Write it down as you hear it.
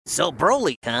So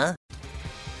Broly, huh?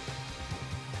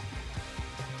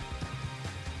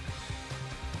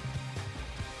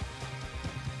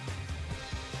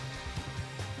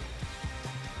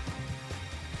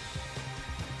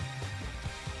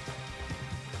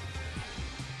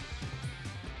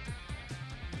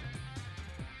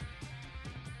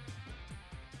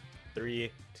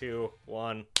 Three, two,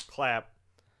 one, clap.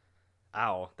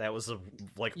 Ow, that was a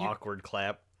You- awkward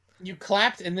clap. You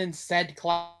clapped and then said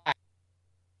clap.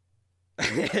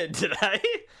 Did I?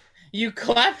 You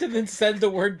clapped and then said the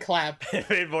word clap. It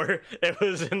made more. It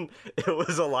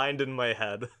was aligned in my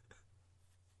head.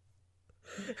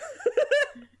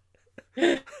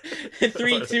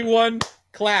 3, 2, 1,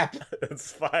 clap.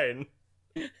 It's fine.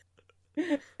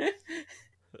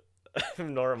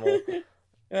 I'm normal.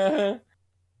 Uh-huh.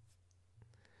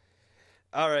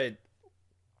 All right.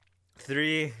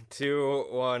 3, 2,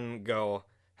 1, go.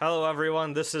 Hello,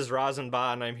 everyone. This is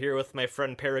Rosenba, and I'm here with my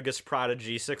friend Paragus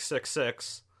Prodigy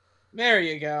 666. There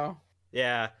you go.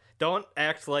 Yeah, don't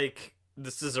act like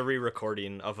this is a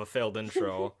re-recording of a failed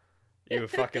intro. You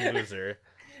fucking loser.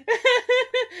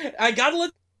 I gotta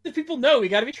let the people know. We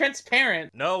gotta be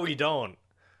transparent. No, we don't.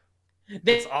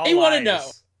 They, It's all they want to lies.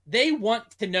 know. They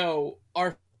want to know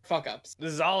our fuck ups.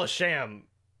 This is all a sham.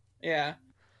 Yeah.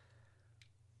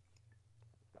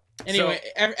 Anyway,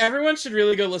 everyone should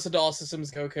really go listen to All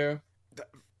Systems Goku.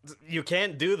 You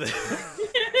can't do this.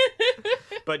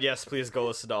 But yes, please go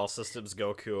listen to All Systems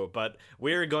Goku. But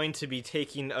we're going to be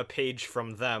taking a page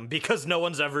from them because no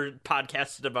one's ever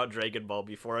podcasted about Dragon Ball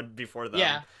before them.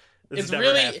 Yeah. This It's never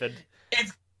really- happened.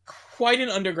 It's quite an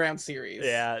underground series.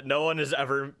 Yeah, no one has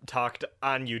ever talked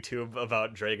on YouTube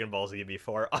about Dragon Ball Z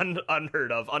before.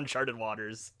 Unheard of, uncharted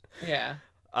waters. Yeah.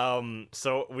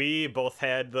 So we both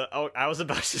had I was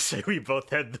about to say we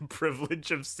both had the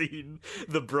privilege of seeing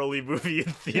the Broly movie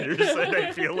in theaters, and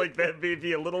I feel like that may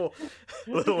be a little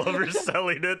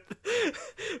overselling it.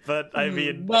 But I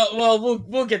mean,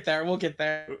 we'll get there. We'll get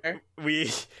there.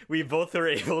 we both were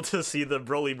able to see the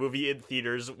Broly movie in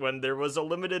theaters when there was a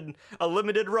limited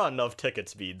run of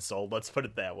tickets being sold. Let's put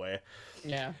it that way.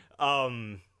 Yeah.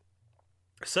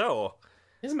 So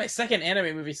This is my second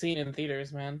anime movie seen in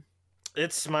theaters, man.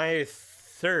 it's my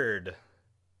third.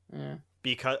 Yeah.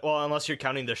 Because, well, unless you're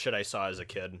counting the shit I saw as a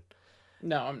kid.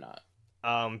 No, I'm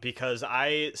not. Because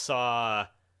I saw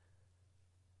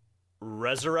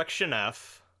Resurrection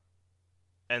F,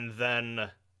 and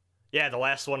then, yeah, the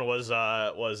last one was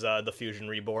the Fusion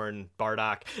Reborn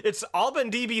Bardock. It's all been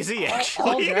DBZ,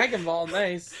 actually. All Dragon Ball,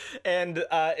 nice. And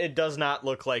it does not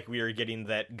look like we are getting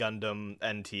that Gundam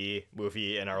NT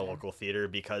movie in our local theater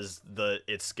because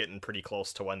it's getting pretty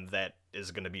close to when that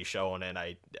is going to be shown, and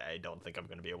I don't think I'm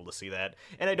going to be able to see that.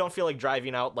 And I don't feel like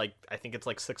driving out, I think it's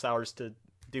 6 hours to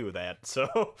do that,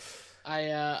 so...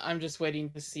 I'm just waiting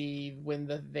to see when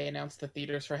they announce the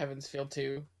theaters for Heaven's Field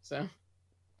 2, so...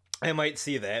 I might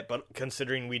see that, but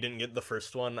considering we didn't get the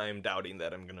first one, I'm doubting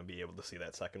that I'm going to be able to see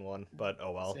that second one, but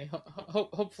oh well. See.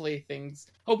 Hopefully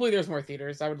there's more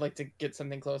theaters. I would like to get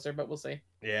something closer, but we'll see.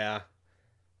 Yeah.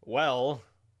 Well,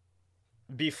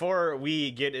 before we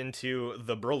get into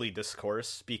the Broly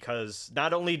discourse, because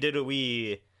not only did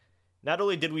we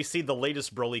see the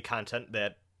latest Broly content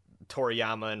that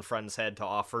Toriyama and friends had to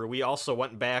offer, we also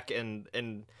went back and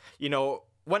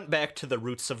went back to the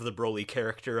roots of the Broly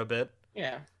character a bit.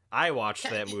 Yeah. I watched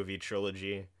that movie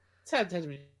trilogy. It's had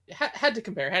to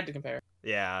compare.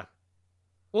 Yeah.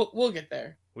 We'll get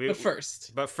there.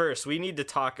 But first, we need to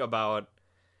talk about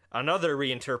another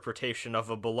reinterpretation of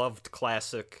a beloved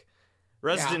classic,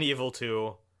 Resident Evil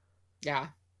 2. Yeah.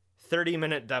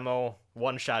 30-minute demo,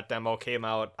 one-shot demo came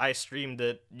out. I streamed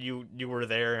it. You were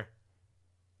there.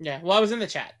 Yeah. Well, I was in the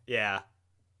chat. Yeah.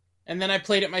 And then I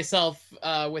played it myself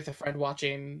with a friend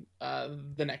watching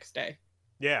the next day.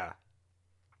 Yeah.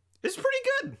 It's pretty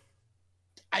good.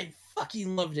 I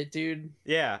fucking loved it, dude.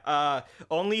 Yeah.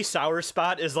 Only sour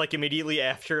spot is immediately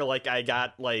after I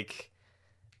got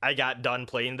done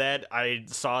playing that, I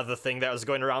saw the thing that was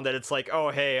going around that it's oh,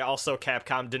 hey, also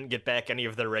Capcom didn't get back any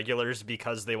of their regulars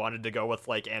because they wanted to go with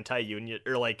anti-union,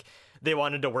 or they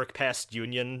wanted to work past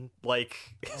union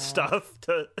stuff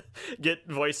to get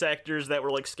voice actors that were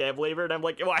scab labor, and I'm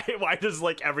why does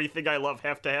everything I love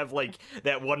have to have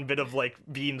that one bit of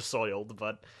being soiled?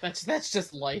 But that's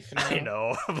just life now. I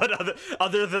know. But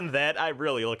other than that, I'm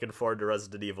really looking forward to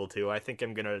Resident Evil 2. I think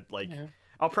I'm gonna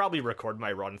I'll probably record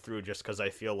my run through just because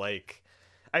I feel like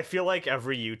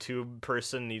every YouTube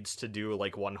person needs to do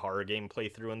one horror game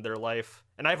playthrough in their life,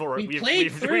 and we've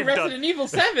played through Resident Evil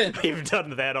 7. We've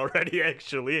done that already,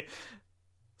 actually.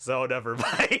 So never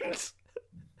mind.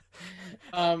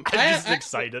 I'm just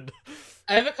excited.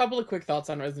 I have a couple of quick thoughts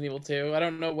on Resident Evil 2. I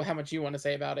don't know how much you want to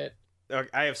say about it,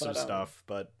 I have some but stuff,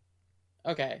 but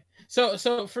okay.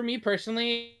 So for me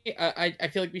personally, I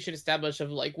feel like we should establish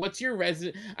of like what's your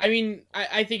Resident. I mean,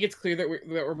 I think it's clear that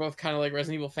we're both kind of like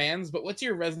Resident Evil fans, but what's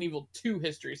your Resident Evil 2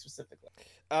 history specifically?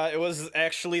 it was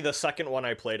actually the second one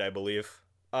I played, I believe.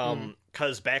 Mm.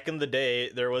 Cause back in the day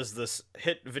there was this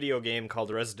hit video game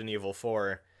called Resident Evil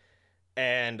 4,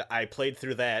 and I played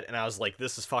through that, and I was like,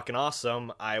 this is fucking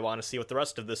awesome. I want to see what the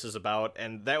rest of this is about.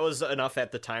 And that was enough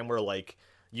at the time where like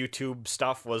YouTube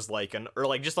stuff was like or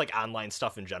like just like online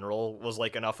stuff in general was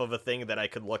like enough of a thing that I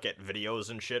could look at videos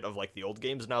and shit of like the old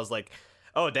games, and I was like,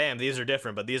 oh damn, these are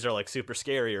different, but these are like super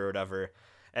scary or whatever.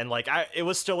 And like it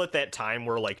was still at that time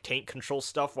where like tank control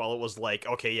stuff, while it was like,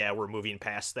 okay, yeah, we're moving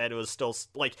past that, it was still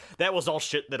like that was all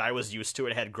shit that I was used to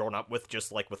and had grown up with,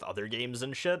 just like with other games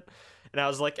and shit. And I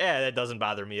was like, that doesn't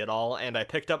bother me at all. And I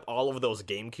picked up all of those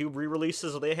GameCube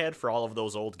re-releases they had for all of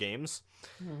those old games.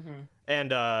 Mm-hmm.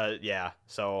 And yeah,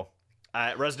 so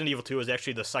Resident Evil 2 was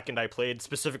actually the second I played,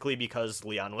 specifically because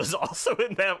Leon was also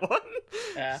in that one.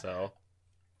 Yeah. So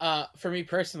For me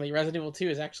personally, Resident Evil 2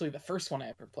 is actually the first one I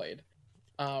ever played.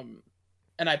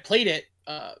 And I played it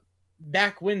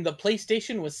back when the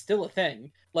PlayStation was still a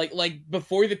thing. Like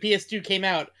before the PS2 came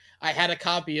out, I had a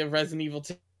copy of Resident Evil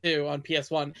 2 on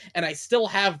PS1, and I still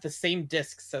have the same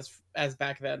discs as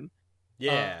back then.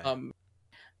 yeah.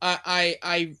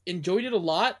 I enjoyed it a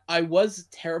lot. I was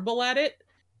terrible at it.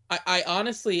 I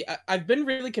honestly, I've been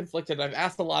really conflicted. I've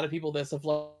asked a lot of people this of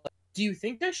like, do you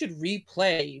think I should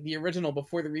replay the original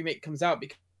before the remake comes out?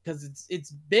 Because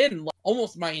it's been like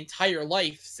almost my entire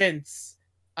life since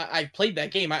I played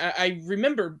that game. I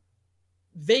remember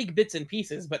vague bits and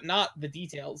pieces, but not the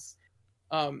details.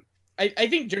 I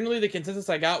think generally the consensus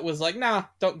I got was like, nah,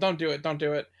 don't do it, don't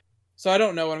do it. So I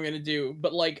don't know what I'm gonna do.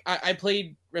 But like I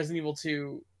played Resident Evil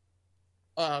 2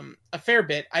 a fair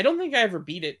bit. I don't think I ever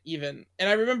beat it even. And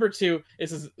I remember too,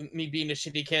 this is me being a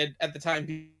shitty kid at the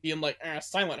time, being like,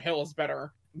 Silent Hill is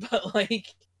better. But like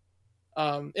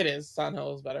it is, Silent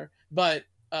Hill is better. But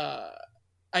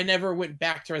I never went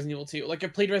back to Resident Evil 2. Like I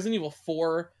played Resident Evil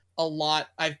 4 a lot.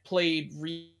 I've played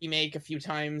Remake a few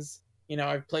times. You know,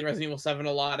 I've played Resident Evil 7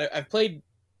 a lot.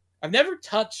 I've never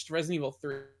touched Resident Evil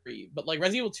 3, but like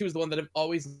Resident Evil 2 is the one that I've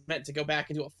always meant to go back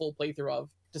and do a full playthrough of,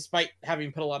 despite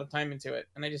having put a lot of time into it,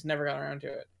 and I just never got around to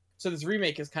it. So this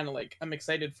remake is kind of like, I'm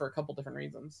excited for a couple different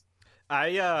reasons.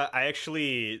 I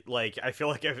actually like, I feel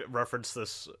like I've referenced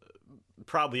this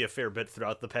probably a fair bit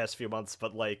throughout the past few months,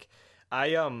 but like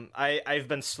I've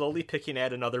been slowly picking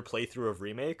at another playthrough of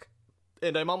Remake,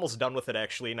 and I'm almost done with it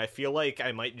actually, and I feel like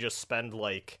I might just spend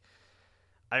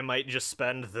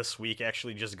this week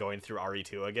actually just going through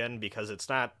RE2 again, because it's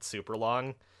not super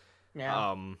long.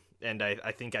 Yeah. And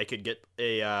I think I could get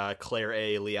a Claire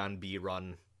A, Leon B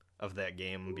run of that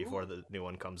game before the new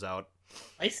one comes out.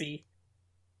 I see.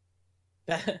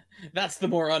 That's the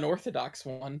more unorthodox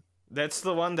one. That's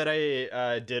the one that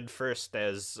I did first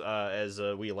as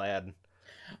a wee lad.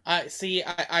 See,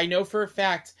 I know for a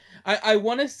fact. I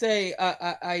want to say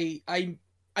I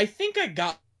think I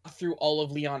got through all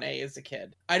of Leon A as a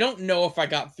kid. I don't know if I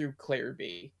got through Claire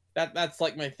B. That's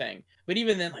like my thing. But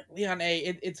even then, like Leon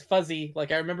A, it's fuzzy.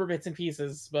 Like I remember bits and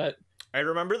pieces, but I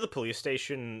remember the police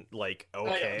station, like,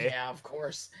 okay. Yeah, of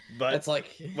course. But it's like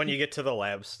when you get to the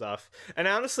lab stuff. And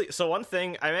honestly, so one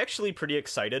thing, I'm actually pretty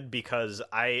excited because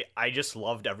I just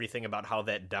loved everything about how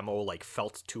that demo like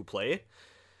felt to play.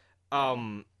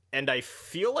 And I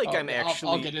feel like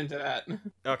I'll get into that.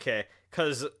 Okay,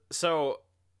 cuz so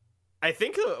I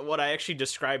think what I actually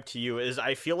described to you is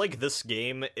I feel like this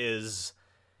game is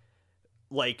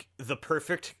like the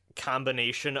perfect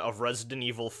combination of Resident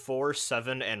Evil 4,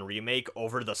 7, and Remake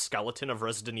over the skeleton of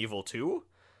Resident Evil 2.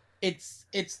 It's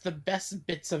the best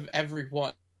bits of every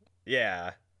one.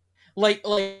 Yeah. Like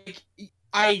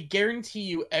I guarantee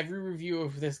you every review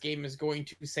of this game is going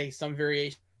to say some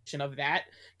variation of that,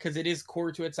 because it is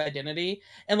core to its identity.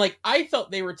 And like I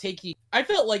felt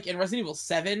like in Resident Evil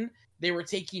 7 they were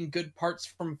taking good parts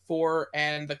from 4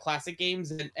 and the classic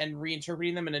games and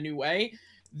reinterpreting them in a new way.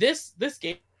 This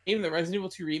game, the Resident Evil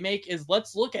 2 remake, is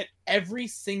let's look at every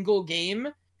single game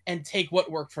and take what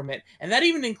worked from it. And that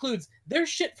even includes there's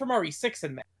shit from RE6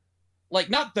 in there. Like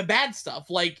not the bad stuff,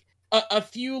 like a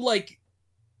few like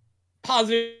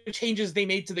positive changes they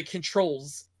made to the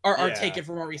controls are taken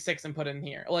from RE6 and put in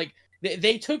here. Like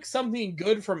they took something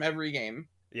good from every game.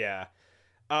 Yeah.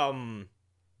 And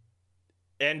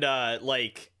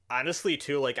like honestly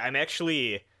too, like I'm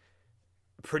actually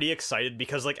pretty excited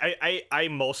because like I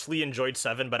mostly enjoyed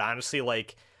 7, but honestly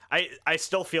like I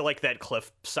still feel like that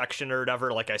cliff section or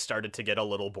whatever, like I started to get a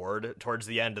little bored towards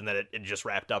the end, and then it just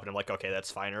wrapped up, and I'm like, okay, that's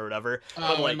fine or whatever.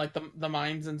 But Oh, and like the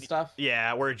mines and stuff.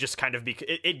 yeah, where it just kind of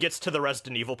it gets to the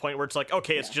Resident Evil point where it's like,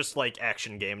 okay, it's Yeah. just like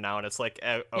action game now, and it's like,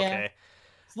 Yeah. okay.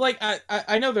 Like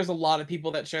I know there's a lot of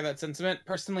people that share that sentiment.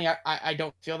 Personally, I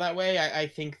don't feel that way. I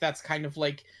think that's kind of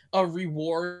like a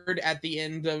reward at the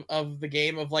end of the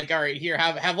game of like, all right, here,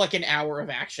 have like an hour of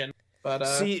action. But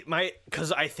See,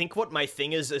 because I think what my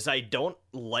thing is I don't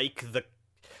like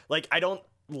I don't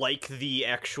like the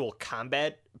actual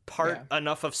combat part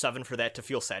enough of 7 for that to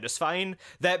feel satisfying.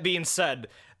 That being said,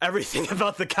 everything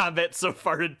about the combat so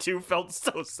far in 2 felt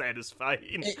so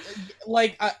satisfying.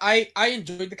 Like I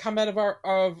enjoyed the combat of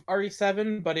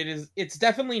RE7, but it's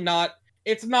definitely not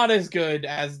as good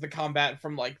as the combat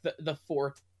from like the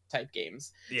 4 type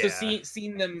games. Yeah. So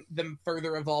seeing them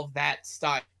further evolve that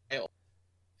style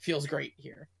feels great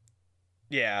here.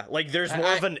 Yeah, like there's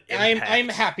more of an impact. I'm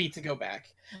happy to go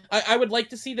back. I would like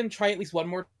to see them try at least one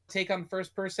more take on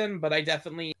first person, but I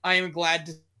am glad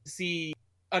to see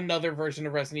another version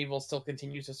of Resident Evil still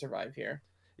continues to survive here.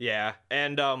 Yeah,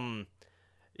 and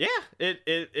yeah,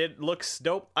 it looks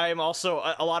dope. I am also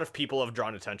a lot of people have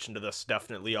drawn attention to this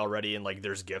definitely already, and like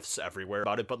there's gifs everywhere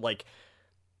about it, but like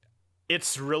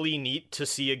it's really neat to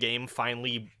see a game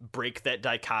finally break that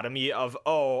dichotomy of,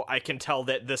 oh, I can tell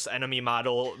that this enemy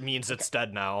model means it's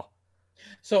dead now.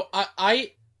 So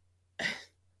I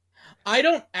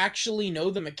don't actually know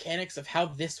the mechanics of how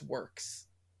this works.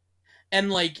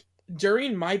 And like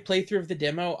during my playthrough of the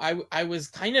demo, I was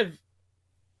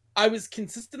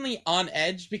consistently on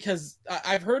edge because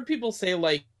I've heard people say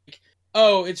like,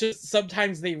 oh, it's just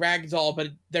sometimes they ragdoll,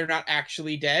 but they're not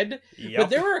actually dead. Yep. But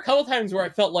there were a couple times where I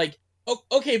felt like, oh,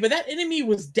 okay, but that enemy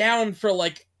was down for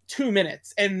like 2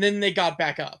 minutes and then they got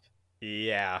back up.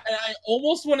 Yeah. And I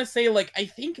almost want to say like, I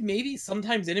think maybe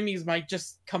sometimes enemies might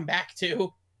just come back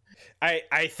too.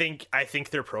 I think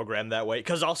they're programmed that way,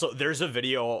 because also there's a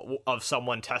video of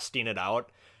someone testing it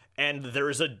out, and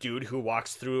there's a dude who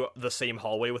walks through the same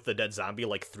hallway with the dead zombie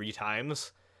like 3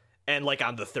 times, and like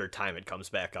on the 3rd time it comes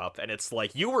back up, and it's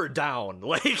like, you were down,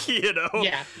 like, you know.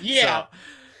 Yeah. So,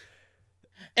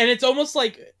 And it's almost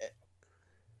like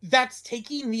that's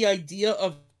taking the idea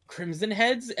of Crimson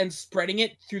Heads and spreading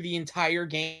it through the entire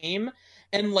game,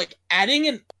 and like adding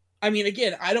an, I mean,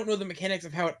 again, I don't know the mechanics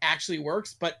of how it actually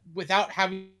works, but without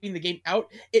having the game out,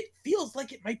 it feels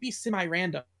like it might be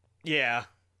semi-random. yeah,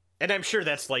 and I'm sure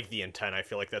that's like the intent. I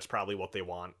feel like that's probably what they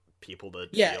want people to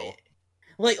feel.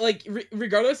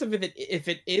 Regardless of if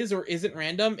it is or isn't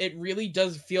random, it really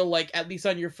does feel like, at least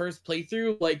on your first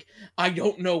playthrough, like, I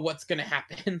don't know what's gonna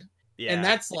happen. Yeah. And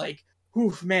that's like,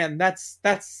 oof, man, that's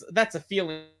a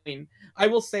feeling. I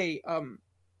will say,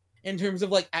 in terms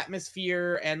of like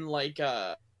atmosphere and like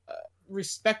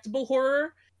respectable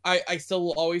horror, I still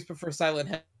will always prefer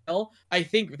Silent Hill. I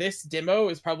think this demo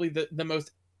is probably the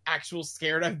most actual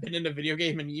scared I've been in a video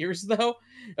game in years, though,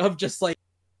 of just like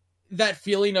that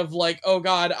feeling of like, oh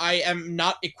god, I am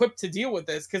not equipped to deal with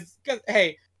this, because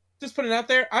hey, just putting it out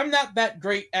there, I'm not that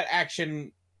great at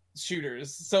action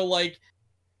shooters, so like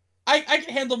I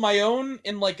can handle my own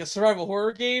in like a survival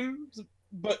horror game,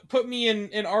 but put me in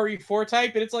RE4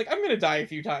 type and it's like I'm gonna die a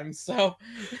few times. So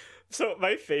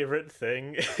my favorite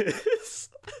thing is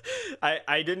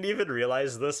I didn't even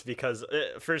realize this because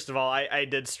first of all, I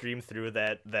did stream through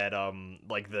that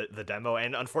like the demo,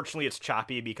 and unfortunately it's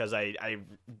choppy because I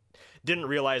didn't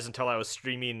realize until I was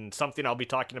streaming something I'll be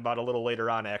talking about a little later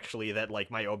on, actually, that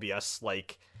like my OBS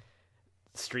like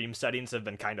stream settings have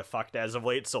been kind of fucked as of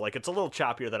late, so like it's a little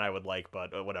choppier than I would like,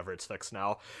 but whatever, it's fixed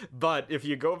now. But if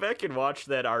you go back and watch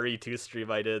that RE2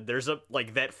 stream I did, there's a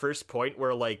like that first point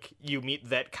where like you meet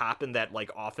that cop in that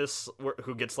like office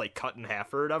who gets like cut in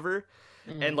half or whatever,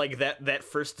 and like that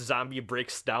first zombie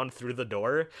breaks down through the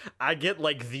door. I get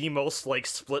like the most like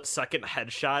split-second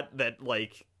headshot that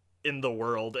like in the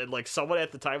world, and like someone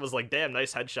at the time was like, damn,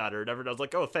 nice headshot or whatever, and I was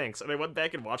like, oh, thanks. And I went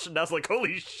back and watched it, and I was like,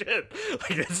 holy shit,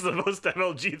 like that's the most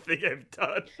MLG thing I've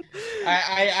done.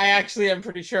 I actually am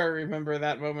pretty sure I remember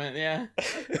that moment. Yeah.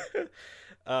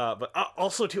 But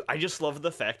also too, I just love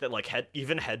the fact that like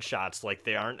even headshots, like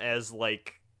they aren't as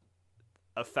like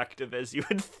effective as you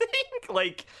would think.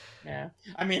 Like, yeah,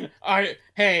 I mean,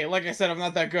 hey, like I said, I'm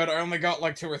not that good. I only got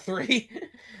like 2 or 3.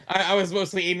 I was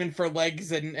mostly aiming for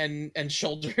legs and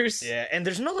shoulders. Yeah, and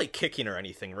there's no like kicking or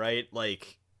anything, right?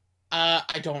 Like,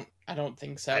 I don't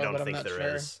think so. I don't but think I'm not there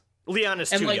sure. is. Leon is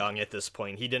too like, young at this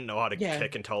point. He didn't know how to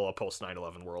kick until a post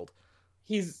 9/11 world.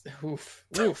 He's oof.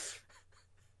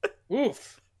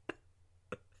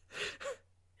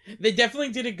 They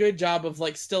definitely did a good job of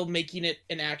like still making it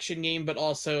an action game, but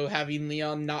also having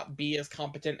Leon not be as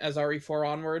competent as RE4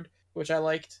 Onward, which I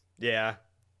liked. Yeah.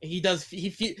 He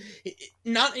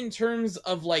not in terms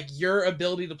of like your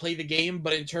ability to play the game,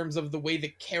 but in terms of the way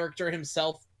the character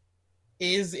himself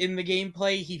is in the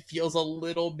gameplay. He feels a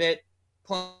little bit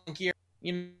clunkier.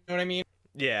 You know what I mean?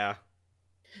 Yeah.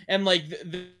 And like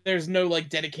there's no like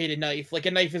dedicated knife. Like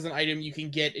a knife is an item you can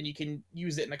get and you can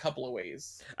use it in a couple of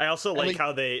ways. I also At like least-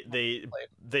 how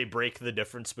they break the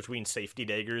difference between safety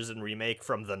daggers and remake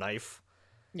from the knife,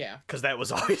 Yeah, because that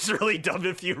was always really dumb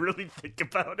if you really think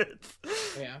about it.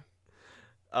 yeah.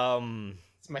 Um.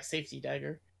 It's my safety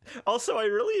dagger. Also, I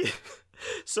really.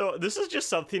 So this is just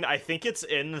something, I think it's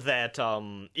in that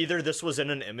either this was in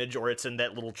an image or it's in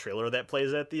that little trailer that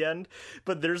plays at the end,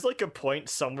 but there's like a point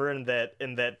somewhere in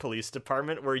that police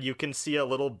department where you can see a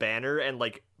little banner and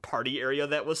like party area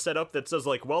that was set up that says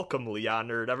like "Welcome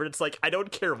Leon" or whatever. It's like, I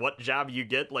don't care what job you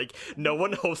get, like no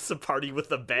one hosts a party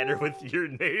with a banner with your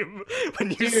name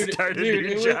when you start a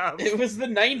new job. It was the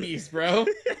 90s, bro.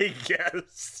 I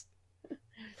guess.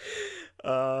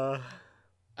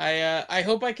 I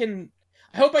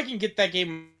hope I can get that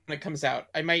game when it comes out.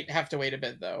 I might have to wait a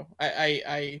bit though.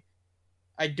 I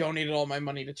donated all my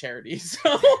money to charity,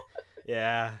 so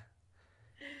Yeah.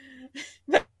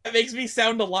 that makes me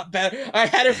sound a lot better. I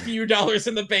had a few dollars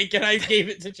in the bank and I gave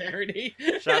it to charity.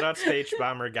 Shout out to H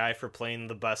Bomber Guy for playing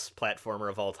the best platformer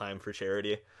of all time for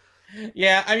charity.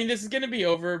 Yeah, I mean this is gonna be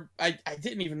over. I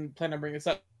didn't even plan on bringing this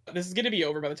up. This is gonna be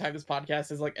over by the time this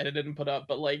podcast is like edited and put up.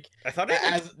 But like, I thought it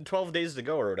had 12 days to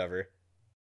go or whatever.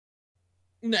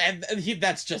 no,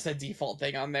 that's just a default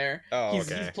thing on there. Oh,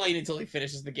 He's okay. playing until he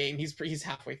finishes the game. He's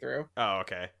halfway through. Oh,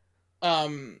 okay.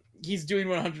 He's doing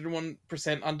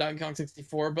 101% on Donkey Kong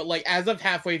 64, but like as of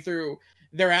halfway through,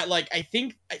 they're at like I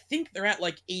think they're at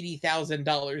like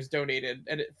 $80,000 donated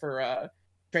for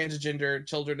transgender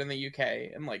children in the UK,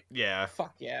 and like Yeah.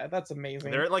 fuck yeah, that's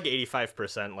amazing. They're at like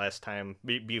 85% last time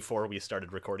before we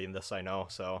started recording this, I know,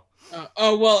 so.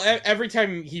 Oh well, every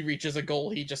time he reaches a goal,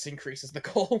 he just increases the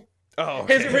goal. Oh,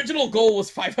 okay. His original goal was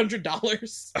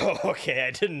 $500. Oh, okay,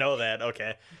 I didn't know that,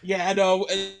 okay. Yeah, no,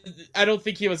 I don't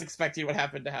think he was expecting what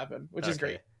happened to happen, which is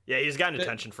great. Yeah, he's gotten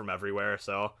attention from everywhere,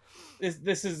 so.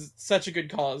 This is such a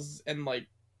good cause, and like,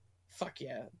 fuck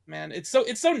yeah, man, it's so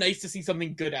nice to see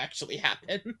something good actually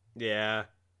happen. Yeah.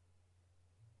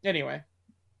 Anyway,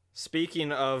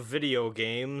 Speaking of video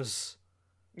games,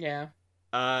 yeah,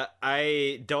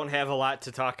 I don't have a lot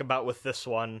to talk about with this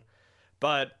one,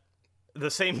 but the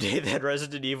same day that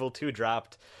Resident Evil 2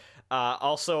 dropped,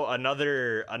 also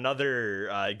another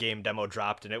game demo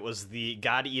dropped, and it was the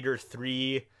God Eater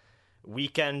 3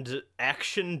 Weekend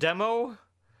Action Demo,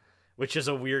 which is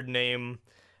a weird name.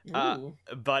 Ooh.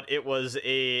 But it was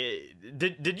a...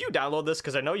 Did you download this?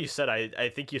 Because I know you said, I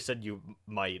think you said you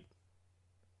might.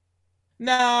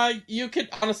 Nah, you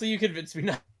convinced me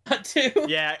not to.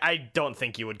 Yeah, I don't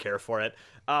think you would care for it.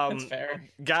 That's fair.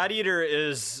 God Eater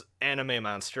is anime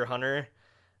Monster Hunter.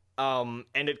 And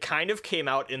it kind of came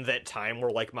out in that time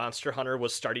where, like, Monster Hunter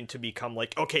was starting to become,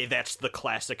 like, okay, that's the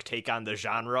classic take on the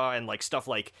genre, and, like, stuff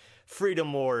like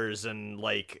Freedom Wars and,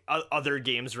 like, other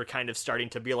games were kind of starting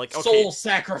to be like, okay... Soul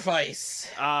Sacrifice!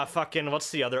 Fucking, what's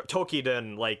the other...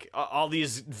 Tokiden, like, all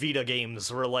these Vita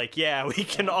games were like, yeah, we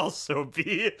can also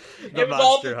be the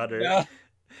Monster Hunter.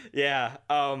 Yeah,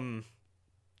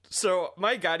 So,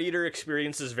 my God Eater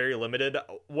experience is very limited.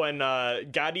 When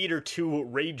God Eater 2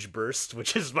 Rage Burst,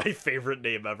 which is my favorite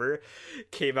name ever,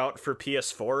 came out for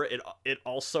PS4, it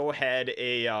also had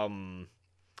a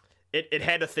it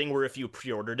had a thing where if you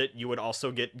pre-ordered it, you would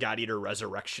also get God Eater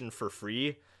Resurrection for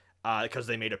free, because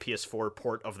they made a PS4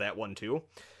 port of that one too.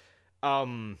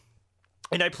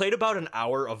 And I played about an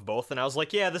hour of both, and I was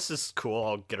like, yeah, this is cool,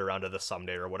 I'll get around to this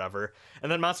someday or whatever.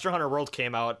 And then Monster Hunter World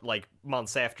came out, like,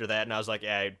 months after that, and I was like,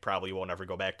 yeah, I probably won't ever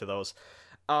go back to those.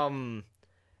 And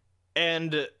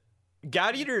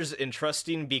God Eater's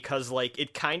interesting because, like,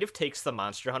 it kind of takes the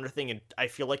Monster Hunter thing, and I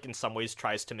feel like in some ways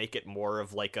tries to make it more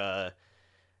of, like, a...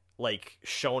 like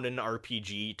shonen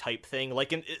RPG type thing.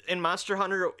 Like in Monster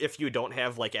Hunter, if you don't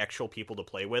have like actual people to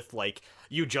play with, like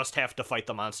you just have to fight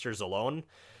the monsters alone.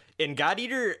 In God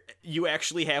Eater, you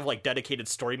actually have like dedicated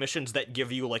story missions that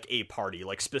give you like a party,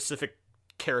 like specific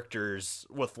characters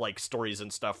with like stories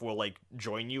and stuff will like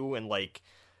join you and like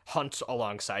hunt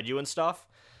alongside you and stuff.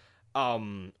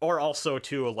 Or also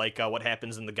too like what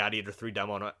happens in the God Eater 3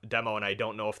 demo, and I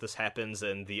don't know if this happens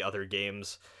in the other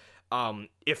games.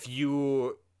 If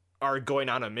you are going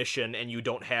on a mission and you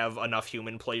don't have enough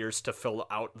human players to fill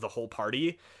out the whole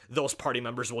party, those party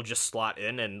members will just slot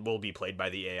in and will be played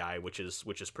by the AI, which is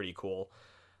pretty cool.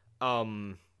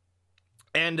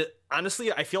 And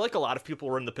honestly, I feel like a lot of people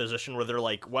were in the position where they're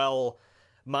like, well,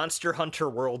 Monster Hunter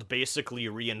World basically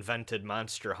reinvented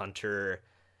Monster Hunter,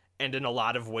 and in a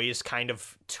lot of ways kind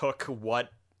of took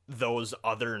what those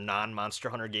other non-Monster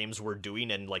Hunter games were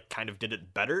doing and like kind of did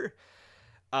it better.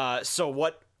 So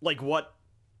what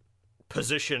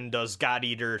position does God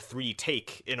Eater 3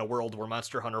 take in a world where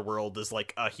Monster Hunter World is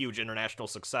like a huge international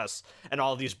success and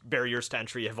all these barriers to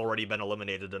entry have already been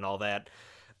eliminated and all that?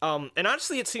 And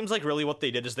honestly, it seems like really what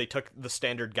they did is they took the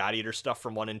standard God Eater stuff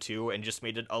from 1 and 2 and just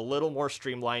made it a little more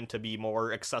streamlined to be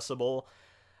more accessible.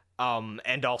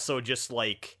 And also just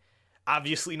like,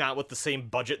 obviously not with the same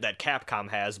budget that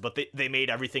Capcom has, but they made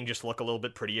everything just look a little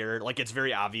bit prettier. Like, it's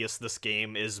very obvious this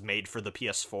game is made for the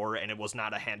PS4 and it was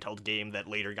not a handheld game that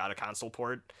later got a console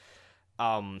port.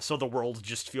 So the world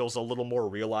just feels a little more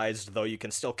realized, though you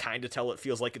can still kind of tell it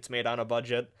feels like it's made on a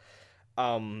budget.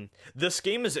 This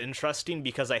game is interesting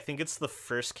because I think it's the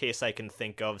first case I can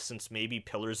think of since maybe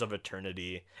Pillars of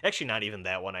Eternity. Actually, not even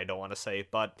that one, I don't want to say,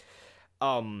 but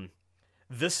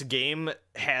this game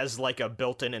has like a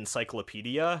built-in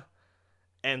encyclopedia,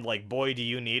 and like, boy, do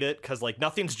you need it, because like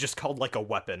nothing's just called like a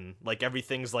weapon. Like,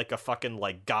 everything's like a fucking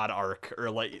like god arc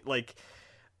or like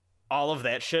all of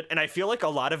that shit. And I feel like a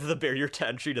lot of the barrier to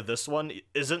entry to this one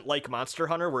isn't like Monster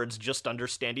Hunter, where it's just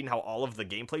understanding how all of the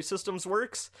gameplay systems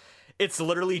works. It's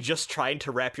literally just trying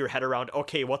to wrap your head around,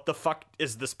 okay, what the fuck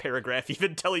is this paragraph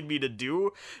even telling me to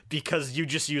do? Because you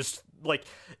just used, like,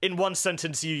 in one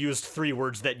sentence, you used 3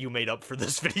 words that you made up for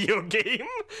this video game.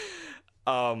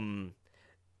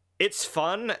 It's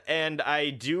fun, and I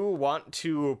do want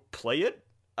to play it.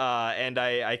 And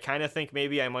I kind of think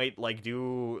maybe I might like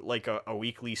do like a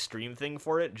weekly stream thing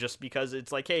for it, just because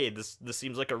it's like, hey, this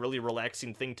seems like a really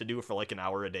relaxing thing to do for like an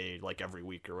hour a day, like every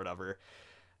week or whatever.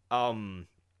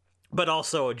 But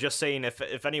also just saying,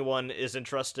 if anyone is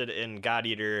interested in God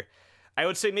Eater, I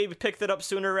would say maybe pick that up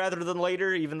sooner rather than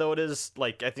later, even though it is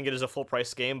like, I think it is a full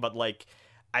price game, but like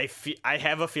I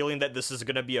have a feeling that this is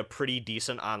going to be a pretty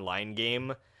decent online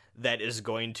game that is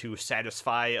going to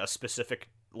satisfy a specific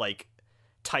like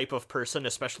type of person,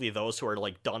 especially those who are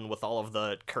like done with all of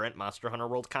the current Monster Hunter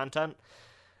World content.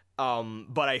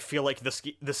 But I feel like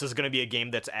this is going to be a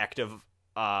game that's active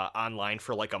online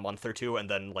for like a month or two, and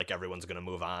then like everyone's going to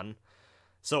move on.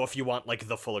 So if you want like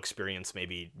the full experience,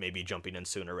 maybe jumping in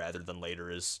sooner rather than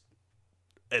later is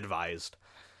advised.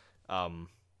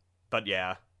 But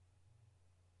yeah.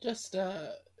 Just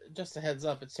a heads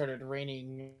up, it started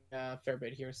raining a fair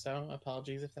bit here, so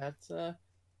apologies if that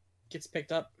gets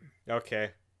picked up.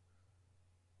 Okay.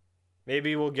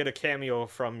 Maybe we'll get a cameo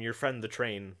from your friend the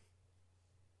train.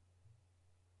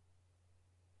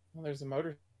 Well, there's a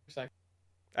motorcycle.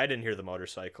 I didn't hear the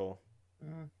motorcycle.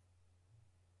 Uh,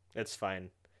 It's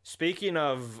fine. Speaking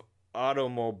of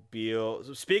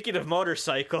motorcycles,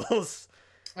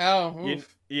 oh,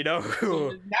 you know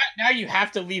who? now you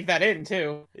have to leave that in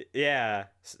too. Yeah,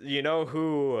 you know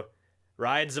who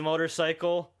rides a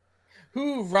motorcycle?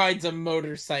 Who rides a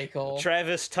motorcycle?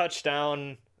 Travis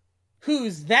Touchdown.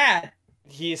 Who's that?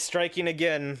 He's striking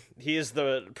again. He is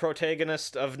the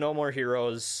protagonist of No More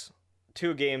Heroes,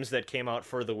 2 games that came out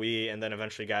for the Wii and then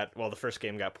eventually the first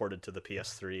game got ported to the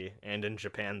PS3 and in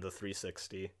Japan the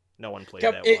 360. No one played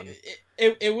that one.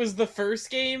 It was the first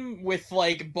game with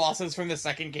like bosses from the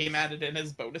second game added in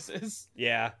as bonuses.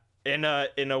 Yeah, in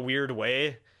a weird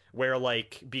way, where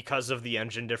like because of the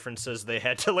engine differences, they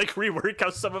had to like rework how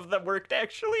some of them worked.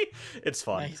 Actually, it's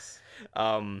fun. Nice.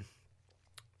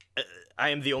 I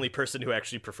am the only person who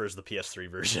actually prefers the PS3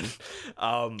 version.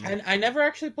 And I never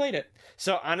actually played it.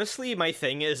 So honestly, my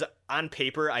thing is, on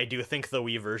paper, I do think the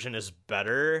Wii version is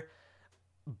better,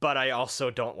 but I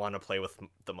also don't want to play with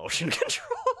the motion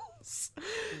controls.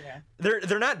 Yeah.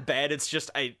 They're not bad, it's just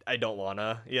I don't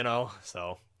wanna, you know,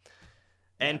 so.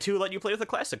 And 2 let you play with a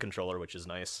classic controller, which is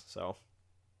nice, so.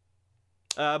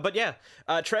 But yeah,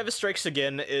 Travis Strikes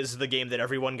Again is the game that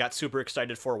everyone got super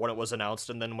excited for when it was announced,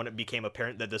 and then when it became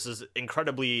apparent that this is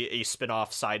incredibly a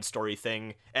spin-off side story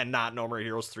thing, and not No More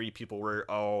Heroes 3, people were,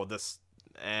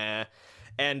 And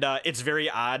it's very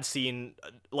odd seeing,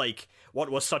 like,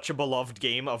 what was such a beloved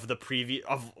game of the previous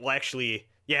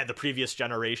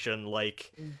generation,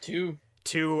 like...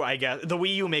 2, I guess. The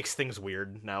Wii U makes things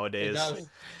weird nowadays. It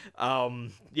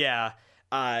does. Yeah.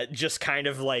 Just kind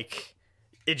of like...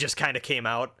 It just kind of came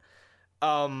out.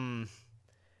 And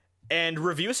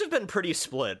reviews have been pretty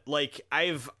split. Like,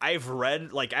 I've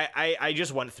read, like, I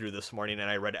just went through this morning and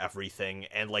I read everything,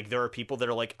 and like there are people that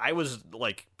are like, I was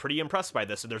like pretty impressed by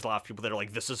this, and there's a lot of people that are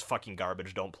like, this is fucking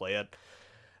garbage, don't play it.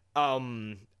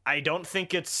 I don't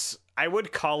think I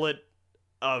would call it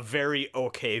a very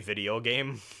okay video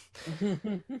game.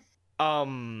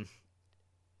 Um,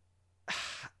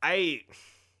 I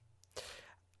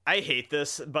I hate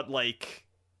this, but like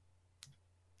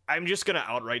I'm just gonna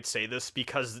outright say this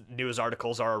because news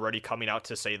articles are already coming out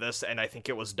to say this, and I think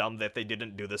it was dumb that they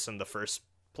didn't do this in the first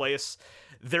place.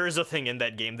 There is a thing in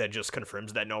that game that just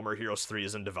confirms that No More Heroes 3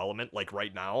 is in development, like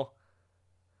right now.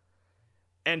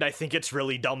 And I think it's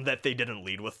really dumb that they didn't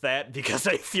lead with that, because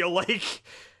I feel like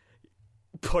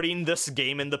putting this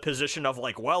game in the position of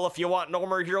like, well, if you want No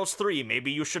More Heroes 3,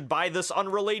 maybe you should buy this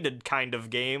unrelated kind of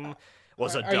game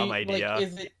was a dumb idea.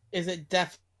 Like, is it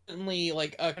definitely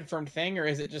like a confirmed thing, or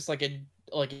is it just like a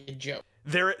joke?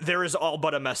 There is all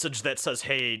but a message that says,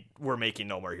 "Hey, we're making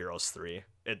No More Heroes 3."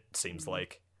 It seems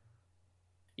like.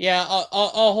 Yeah,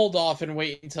 I'll hold off and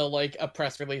wait until like a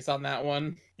press release on that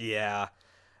one. Yeah.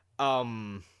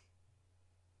 Um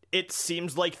it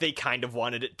seems like they kind of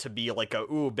wanted it to be like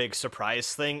a big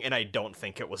surprise thing, and I don't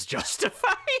think it was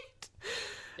justified.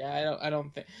 Yeah, I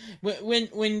don't think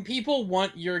when people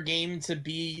want your game to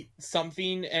be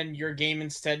something and your game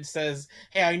instead says,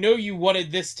 "Hey, I know you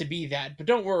wanted this to be that, but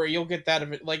don't worry, you'll get that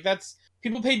of it." Like that's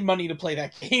people paid money to play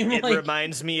that game. It like,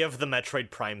 reminds me of the Metroid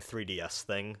Prime 3DS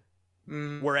thing,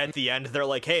 mm, where at the end they're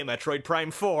like, "Hey, Metroid Prime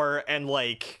 4," and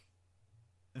like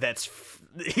that's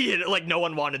like no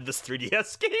one wanted this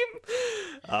 3DS game.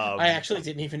 I actually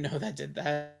didn't even know that did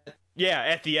that. Yeah,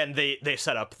 at the end they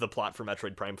set up the plot for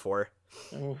Metroid Prime 4,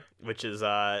 Oh. which is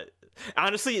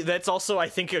honestly that's also I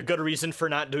think a good reason for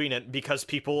not doing it, because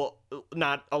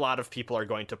not a lot of people are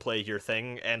going to play your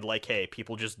thing, and like, hey,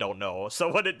 people just don't know.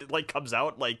 So when it like comes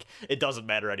out, like it doesn't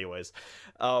matter anyways.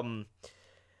 So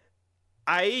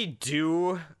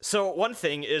one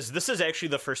thing is, this is actually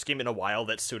the first game in a while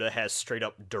that Suda has straight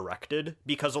up directed,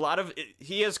 because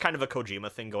he has kind of a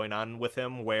Kojima thing going on with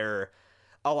him, where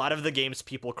a lot of the games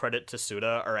people credit to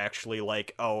Suda are actually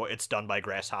like, oh, it's done by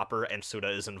Grasshopper and Suda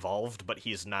is involved, but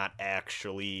he's not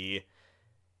actually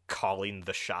calling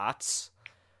the shots.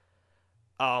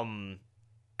 And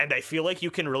I feel like you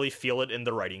can really feel it in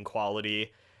the writing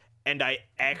quality. And I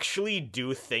actually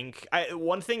do think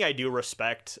one thing I do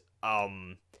respect,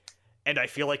 and I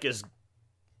feel like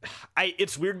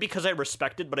it's weird because I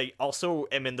respect it, but I also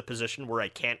am in the position where I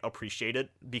can't appreciate it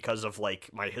because of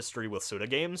like my history with Suda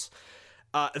games.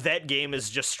 That game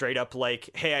is just straight up like,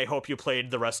 hey, I hope you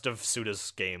played the rest of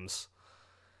Suda's games.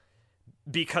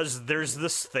 Because there's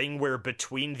this thing where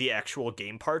between the actual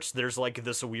game parts, there's like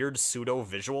this weird pseudo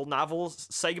visual novel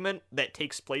segment that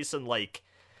takes place in like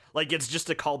it's just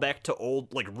a callback to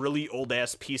old, like really old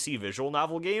ass PC visual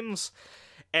novel games.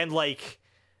 And like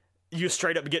you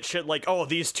straight up get shit like, oh,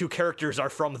 these two characters are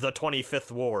from the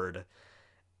 25th Ward.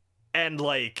 And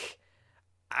like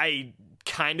I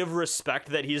kind of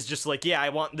respect that he's just like, yeah, I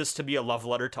want this to be a love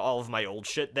letter to all of my old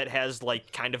shit that has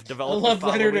like kind of developed A love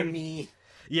letter to following. me.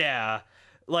 Yeah,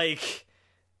 like,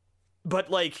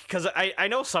 but like, because I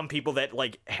know some people that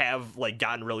like have like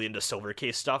gotten really into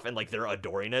Silvercase stuff and like they're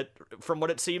adoring it from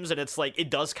what it seems, and it's like it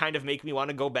does kind of make me want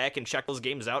to go back and check those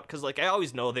games out, because like I've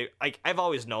always known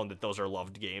that those are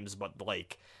loved games, but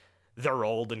like they're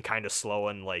old and kind of slow,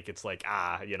 and like it's like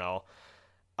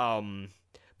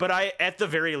but at the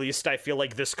very least, I feel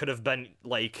like this could have been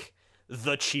like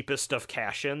the cheapest of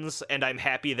cash-ins, and I'm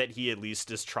happy that he at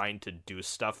least is trying to do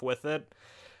stuff with it.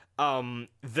 The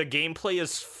gameplay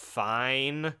is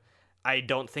fine. I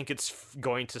don't think it's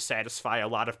going to satisfy a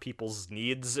lot of people's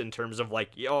needs in terms of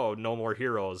like, oh, No More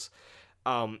Heroes.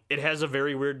 It has a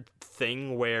very weird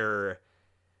thing where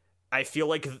I feel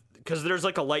like, because there's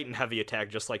like a light and heavy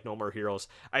attack just like No More Heroes.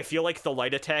 I feel like the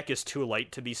light attack is too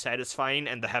light to be satisfying,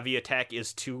 and the heavy attack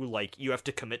is too like you have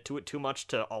to commit to it too much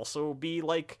to also be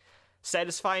like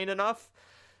satisfying enough.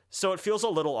 So it feels a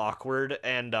little awkward,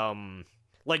 and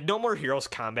like No More Heroes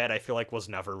combat I feel like was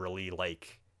never really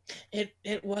like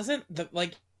It wasn't the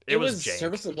like it was jank.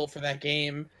 serviceable for that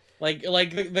game. Like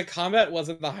the combat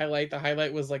wasn't the highlight. The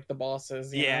highlight was like the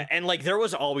bosses. You know? And like there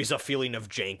was always a feeling of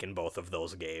jank in both of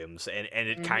those games, and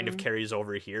it kind of carries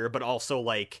over here, but also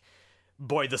like,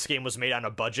 boy, this game was made on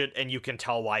a budget, and you can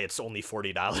tell why it's only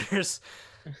 $40.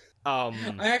 I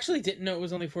actually didn't know it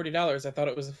was only $40. I thought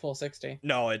it was a full 60.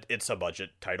 No, it's a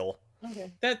budget title.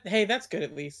 Okay, that's good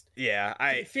at least. Yeah,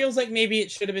 It feels like maybe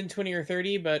it should have been 20 or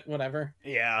 30, but whatever.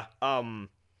 Yeah.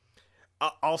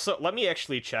 Also, let me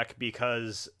actually check,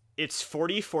 because it's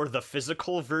 40 for the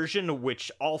physical version,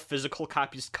 which all physical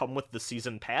copies come with the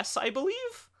season pass, I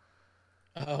believe.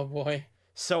 Oh boy.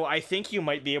 So I think you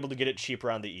might be able to get it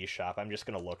cheaper on the eShop. I'm just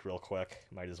gonna look real quick.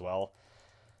 Might as well.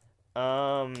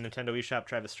 Nintendo eShop,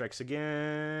 Travis Strikes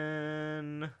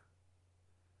Again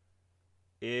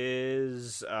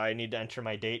is I need to enter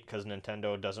my date because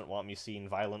Nintendo doesn't want me seeing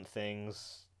violent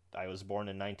things. I was born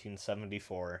in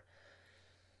 1974.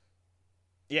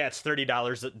 Yeah, it's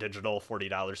 $30 at digital,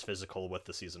 $40 physical with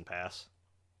the season pass.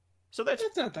 So That's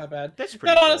not that bad. that's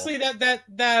pretty But cool. honestly,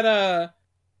 that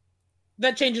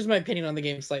changes my opinion on the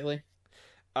game slightly.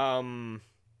 Um,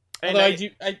 and Although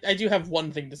I do have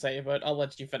one thing to say, but I'll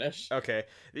let you finish. okay,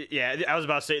 yeah, I was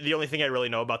about to say the only thing I really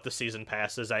know about the season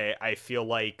pass is I feel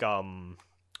like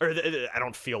I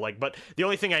don't feel like, but the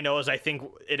only thing I know is I think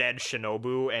it adds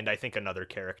Shinobu and I think another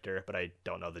character, but I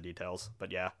don't know the details.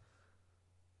 But yeah.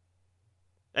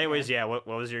 Anyways, yeah, what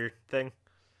was your thing?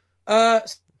 Uh,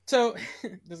 so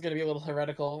this is gonna be a little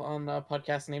heretical on a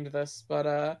podcast named this, but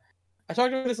I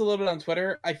talked about this a little bit on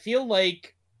Twitter. I feel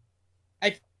like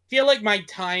my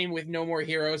time with No More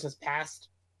Heroes has passed.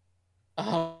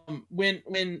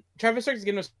 When Travis Strikes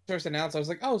Again was first announced, I was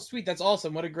like, oh sweet, that's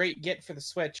awesome, what a great get for the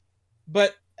Switch.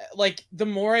 But like the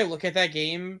more I look at that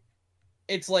game,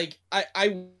 it's like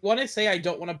I want to say I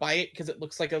don't want to buy it because it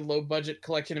looks like a low budget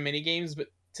collection of mini games, but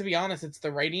to be honest, it's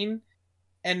the writing.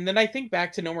 And then I think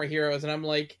back to No More Heroes, and I'm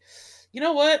like, you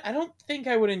know what? I don't think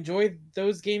I would enjoy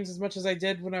those games as much as I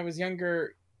did when I was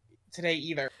younger today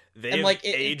either. They And have like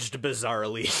aged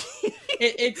bizarrely.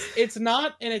 it's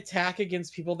not an attack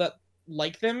against people that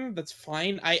like them. That's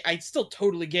fine. I still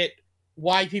totally get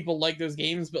why people like those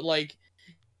games, but like,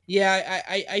 yeah,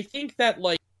 I think that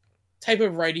like type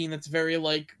of writing that's very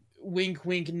like wink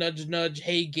wink nudge nudge,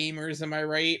 hey gamers, am I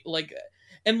right? Like,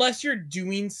 unless you're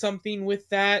doing something with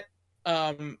that,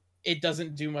 it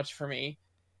doesn't do much for me.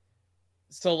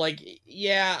 So like,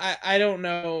 yeah, I don't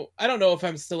know. I don't know if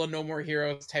I'm still a No More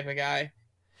Heroes type of guy.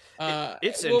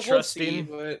 It's We'll see, interesting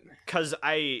but because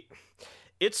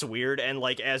it's weird, and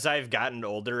like as I've gotten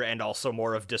older and also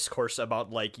more of discourse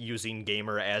about like using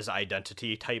gamer as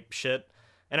identity type shit,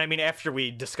 and I mean after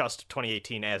we discussed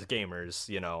 2018 as gamers,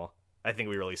 I think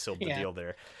we really sealed the yeah. deal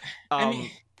there. I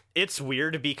mean, It's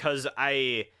weird because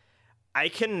I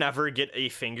can never get a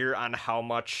finger on how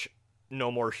much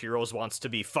No More Heroes wants to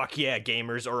be fuck yeah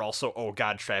gamers or also oh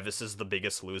god Travis is the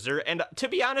biggest loser. And to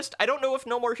be honest, I don't know if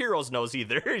No More Heroes knows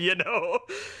either, you know.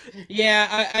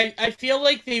 yeah, I feel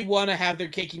like they want to have their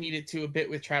cake and eat it too a bit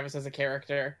with Travis as a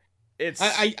character. It's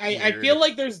I feel weird.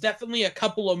 like there's definitely a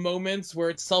couple of moments where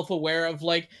it's self-aware of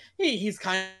like, hey, he's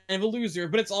kind of a loser,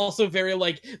 but it's also very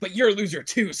like, but you're a loser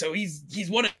too, so he's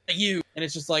one of you, and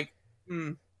it's just like,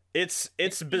 hmm. It's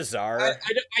I, bizarre.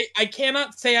 I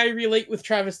cannot say I relate with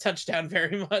Travis Touchdown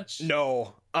very much.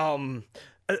 No.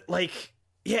 Like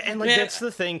yeah, and like Man, that's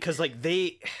the thing cuz like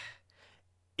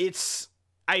it's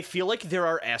I feel like there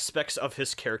are aspects of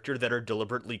his character that are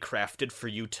deliberately crafted for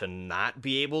you to not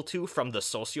be able to, from the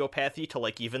sociopathy to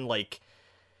like even like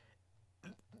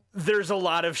there's a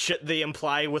lot of shit they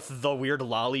imply with the weird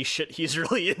lolly shit he's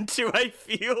really into, I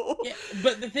feel. yeah,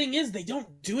 but the thing is, they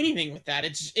don't do anything with that.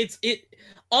 It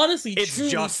honestly It's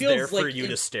truly just there feels for like you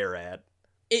to stare at.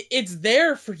 it's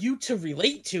there for you to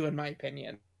relate to, in my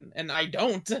opinion, and I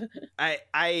don't. I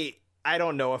I I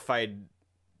don't know if I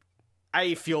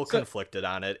feel So conflicted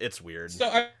on it. It's weird.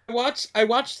 so I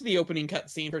watched the opening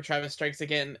cutscene for Travis Strikes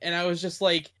Again, and I was just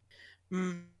like,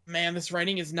 man, this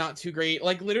writing is not too great.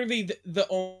 Like literally, the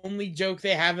only joke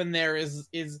they have in there is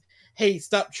hey,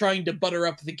 stop trying to butter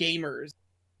up the gamers.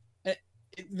 Uh,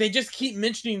 They just keep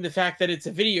mentioning the fact that it's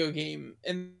a video game,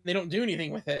 and they don't do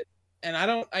anything with it. And I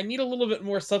don't. I need a little bit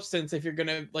more substance if you're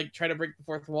gonna like try to break the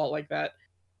fourth wall like that.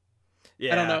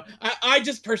 I don't Yeah. know. I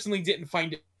just personally didn't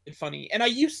find it funny, and I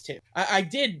used to. I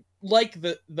did like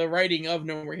the writing of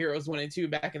No More Heroes 1 and 2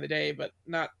 back in the day, but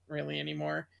not really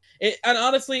anymore. And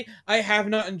honestly, I have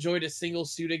not enjoyed a single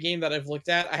Suda game that I've looked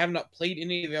at. I have not played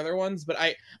any of the other ones, but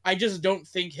I just don't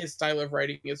think his style of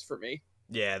writing is for me.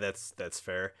 Yeah, that's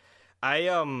fair.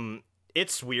 I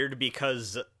it's weird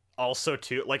because also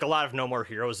too like a lot of No More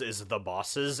Heroes is the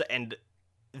bosses and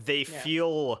they Yeah.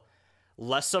 feel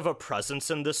less of a presence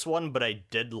in this one, but I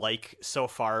did like so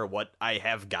far what I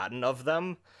have gotten of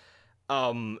them.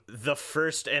 The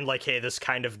first and like hey, this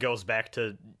kind of goes back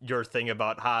to your thing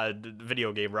about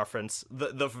video game reference.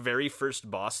 The very first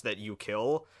boss that you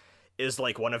kill is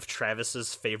like one of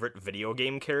Travis's favorite video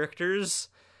game characters,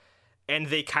 and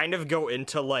they kind of go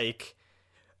into like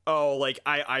oh, like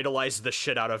I idolize the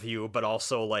shit out of you, but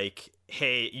also like,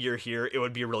 hey, you're here. It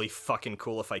would be really fucking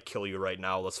cool if I kill you right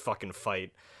now. Let's fucking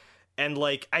fight. And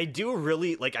like, I do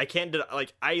really like. I can't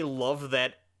like. I love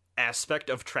that aspect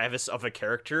of Travis of a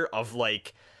character of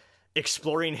like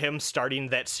exploring him starting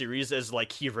that series as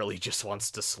like he really just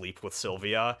wants to sleep with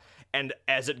Sylvia, and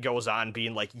as it goes on,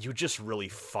 being like, you just really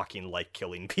fucking like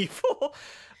killing people.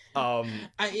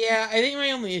 Yeah, I think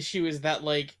my only issue is that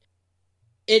like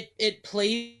it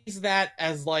plays that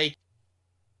as like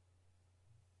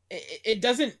it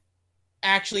doesn't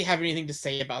actually have anything to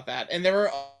say about that. And there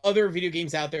are other video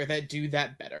games out there that do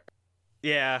that better.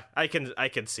 Yeah, I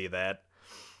can see that.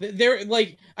 They're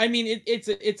like, I mean,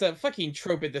 it's a fucking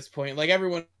trope at this point. Like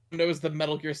everyone knows the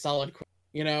Metal Gear Solid,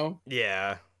 you know?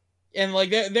 Yeah. And like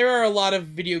there are a lot of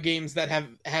video games that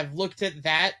have looked at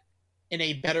that in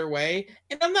a better way.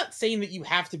 And I'm not saying that you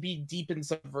have to be deep and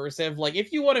subversive. Like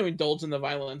if you want to indulge in the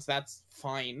violence, that's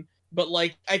fine. But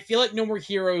like I feel like No More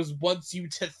Heroes wants you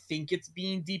to think it's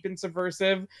being deep and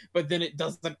subversive, but then it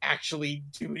doesn't actually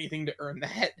do anything to earn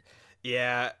that.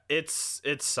 Yeah, it's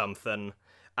something.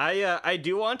 I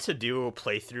do want to do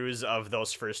playthroughs of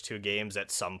those first two games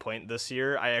at some point this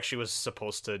year. I actually was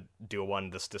supposed to do one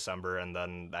this December, and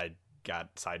then I got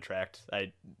sidetracked.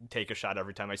 I take a shot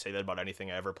every time I say that about anything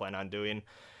I ever plan on doing.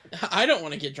 I don't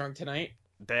want to get drunk tonight.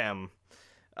 Damn.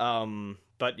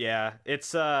 But yeah, it's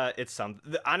some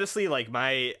honestly like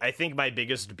I think my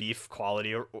biggest beef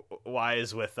quality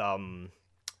wise with the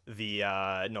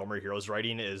No More Heroes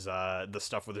writing is the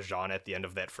stuff with Jean at the end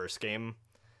of that first game.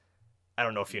 I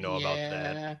don't know if you know about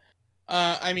that.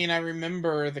 I mean, I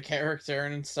remember the character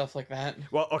and stuff like that.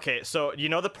 Well, okay, so you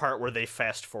know the part where they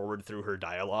fast forward through her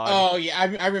dialogue? Oh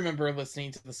yeah, I remember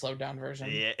listening to the slowed down version.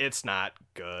 Yeah, it's not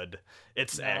good.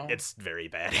 It's No. it's very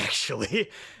bad actually.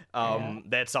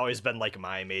 That's always been like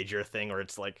my major thing where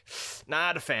it's like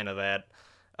not a fan of that.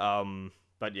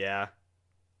 But yeah.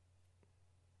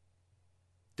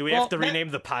 Do we have to rename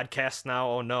the podcast now?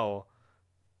 Oh no.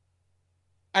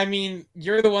 I mean,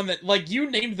 you're the one that, like, you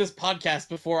named this podcast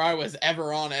before I was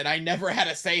ever on it. I never had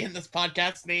a say in this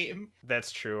podcast name.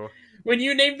 That's true. When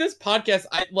you named this podcast,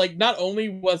 I, like, not only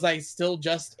was I still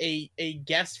just a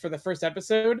guest for the first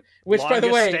episode, which, by the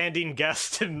way... standing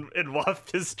guest in WAF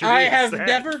history. I have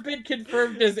never been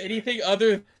confirmed as anything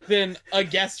other than a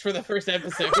guest for the first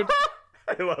episode.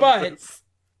 I love this.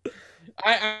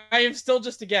 I am still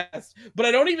just a guest. But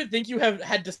I don't even think you have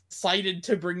had decided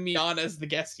to bring me on as the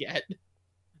guest yet.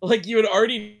 Like, you had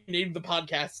already named the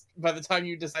podcast by the time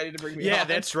you decided to bring me on. Yeah,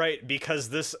 that's right, because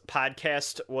this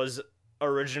podcast was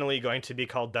originally going to be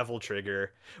called Devil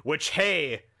Trigger, which,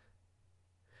 hey...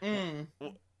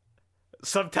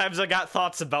 Sometimes I got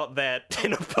thoughts about that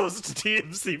in a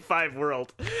post-DMC5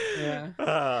 world.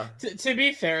 Yeah. To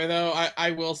be fair, though,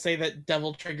 I will say that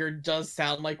Devil Trigger does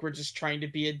sound like we're just trying to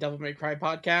be a Devil May Cry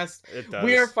podcast. It does.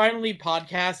 We Are Finally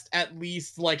Podcast at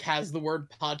least, like, has the word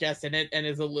podcast in it and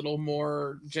is a little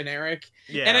more generic.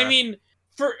 Yeah. And I mean,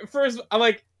 first,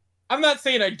 I'm not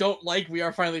saying I don't like We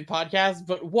Are Finally Podcast,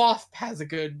 but WAFP has a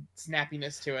good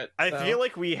snappiness to it. I feel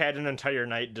like we had an entire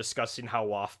night discussing how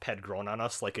WAFP had grown on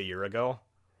us like a year ago.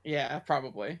 Yeah,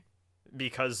 probably.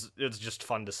 Because it's just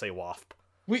fun to say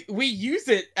WAFP. We use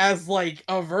it as, like,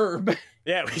 a verb.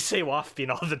 Yeah, we say WAFPing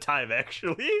all the time,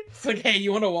 actually. It's like, hey,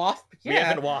 you want to WAFP? Yeah. We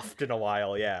haven't WAFPed in a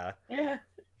while, yeah. Yeah.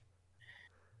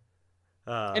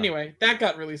 Anyway, that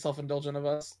got really self-indulgent of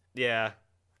us. Yeah.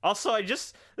 Also,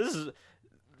 this is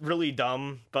really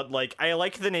dumb, but like I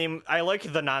like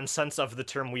the nonsense of the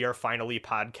term We Are Finally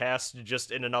Podcast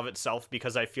just in and of itself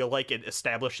because I feel like it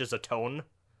establishes a tone.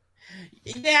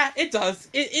 Yeah, it does.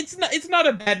 It's not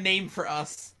a bad name for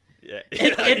us. Yeah.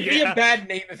 It'd be a bad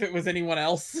name if it was anyone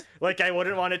else. Like I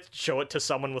wouldn't want to show it to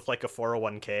someone with like a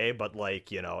 401k, but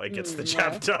like, you know, it gets the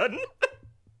job done.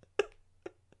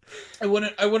 I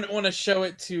wouldn't want to show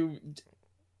it to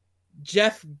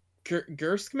Jeff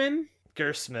Gerstmann.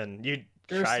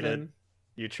 Tried it.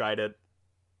 You tried it.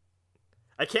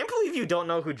 I can't believe you don't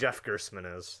know who Jeff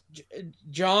Gerstmann is.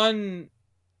 John.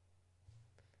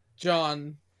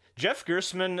 Jeff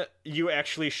Gerstmann, you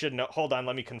actually should know. Hold on,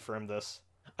 let me confirm this.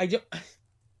 I don't...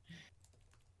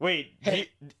 Wait, hey.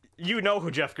 You know who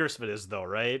Jeff Gerstmann is, though,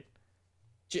 right?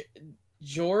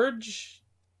 George?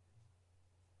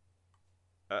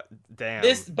 Damn.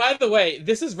 This, by the way,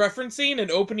 this is referencing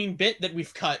an opening bit that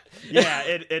we've cut. Yeah,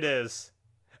 it is.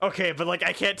 Okay, but like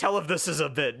I can't tell if this is a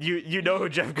bit. You know who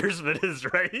Jeff Gerstmann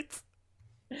is, right?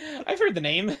 I've heard the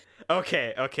name.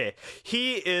 Okay.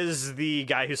 He is the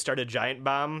guy who started Giant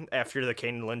Bomb after the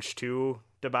Kane Lynch 2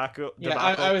 debacle. Yeah,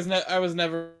 I was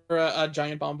never a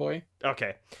Giant Bomb boy.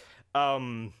 Okay.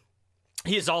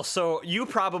 He's also, you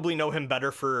probably know him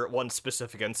better for one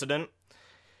specific incident,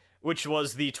 which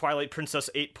was the Twilight Princess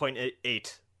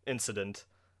 8.8 incident.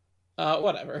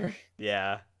 Whatever.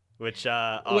 Yeah. Which,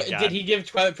 did he give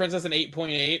Twilight Princess an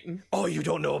 8.8? Oh, you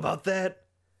don't know about that?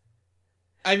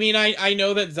 I mean, I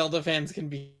know that Zelda fans can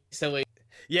be silly.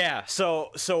 Yeah,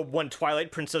 so when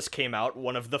Twilight Princess came out,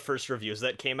 one of the first reviews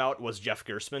that came out was Jeff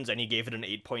Gerstmann's, and he gave it an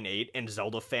 8.8, and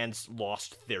Zelda fans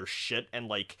lost their shit and,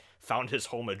 like, found his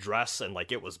home address, and,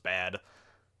 like, it was bad.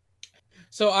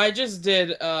 So I just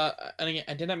did and again,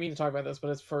 I did not mean to talk about this, but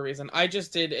it's for a reason. I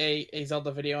just did a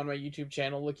Zelda video on my YouTube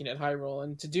channel looking at Hyrule,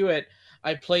 and to do it,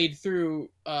 I played through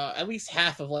at least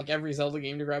half of like every Zelda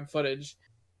game to grab footage.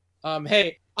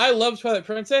 Hey, I love Twilight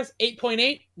Princess.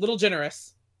 8.8, little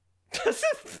generous.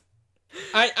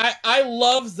 I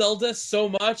love Zelda so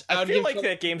much. I feel like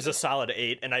that game's a solid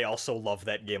 8, and I also love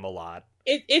that game a lot.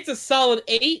 It's a solid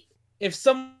 8. If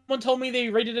someone told me they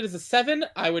rated it as a 7,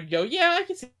 I would go, yeah, I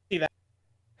can see that.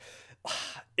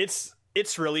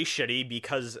 It's really shitty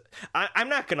because I'm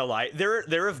not gonna lie.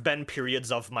 There have been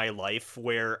periods of my life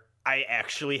where I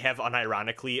actually have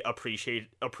unironically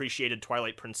appreciated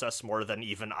Twilight Princess more than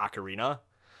even Ocarina.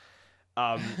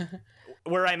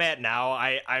 Where I'm at now,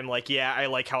 I'm like, yeah, I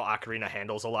like how Ocarina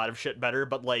handles a lot of shit better,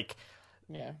 but like,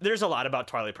 yeah, there's a lot about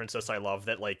Twilight Princess I love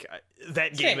that like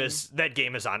that game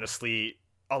is honestly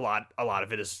a lot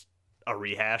of it is a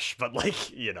rehash, but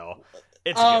like, you know,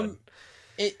 it's good.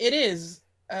 It is.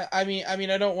 I mean,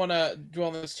 I don't want to dwell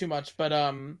on this too much, but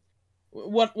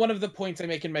one of the points I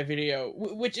make in my video,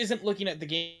 which isn't looking at the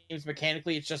games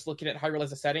mechanically, it's just looking at Hyrule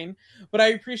as a setting. But I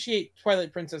appreciate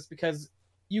Twilight Princess because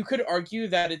you could argue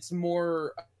that it's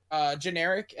more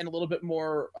generic and a little bit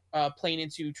more playing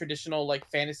into traditional like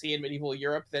fantasy and medieval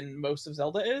Europe than most of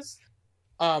Zelda is.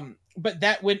 But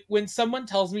that when someone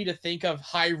tells me to think of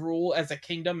Hyrule as a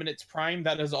kingdom in its prime,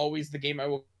 that is always the game I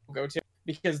will go to,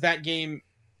 because that game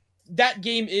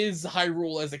is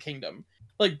Hyrule as a kingdom.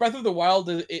 Like Breath of the Wild,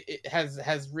 it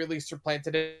has really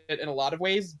supplanted it in a lot of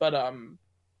ways, but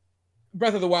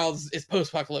Breath of the Wild is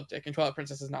post-apocalyptic, and Twilight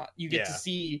Princess is not. You get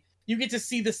to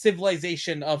see the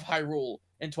civilization of Hyrule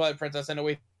in Twilight Princess in a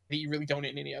way that you really don't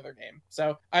in any other game.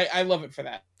 So I love it for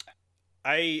that.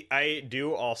 I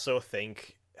do also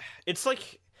think it's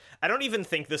like, I don't even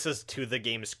think this is to the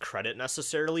game's credit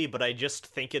necessarily, but I just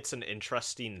think it's an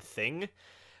interesting thing.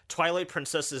 Twilight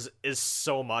Princess is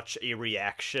so much a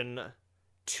reaction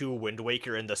to Wind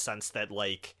Waker in the sense that,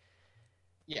 like,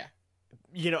 yeah,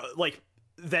 you know, like,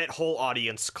 that whole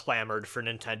audience clamored for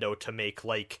Nintendo to make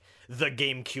like the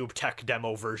GameCube tech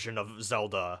demo version of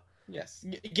Zelda. Yes,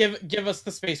 give us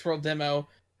the Space World demo.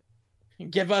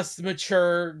 Give us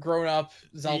mature, grown-up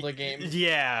Zelda game.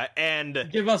 Yeah, and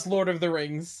give us Lord of the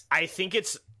Rings. I think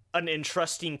it's an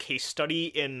interesting case study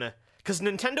in, because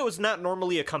Nintendo is not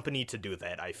normally a company to do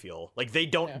that, I feel. Like, they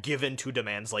don't give in to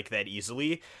demands like that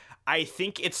easily. I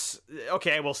think it's,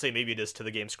 okay, I will say maybe it is to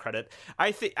the game's credit.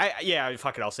 Fuck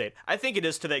it, I'll say it. I think it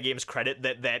is to that game's credit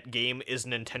that game is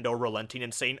Nintendo relenting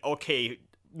and saying, okay,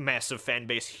 massive fan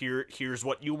base, here's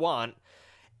what you want.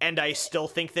 And I still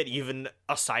think that even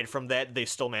aside from that, they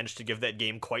still managed to give that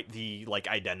game quite the, like,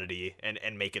 identity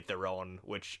and make it their own,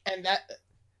 which... And that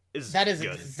is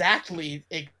good.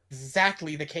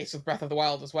 exactly the case with Breath of the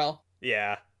Wild as well.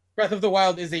 Yeah. Breath of the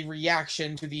Wild is a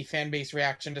reaction to the fan base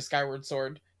reaction to Skyward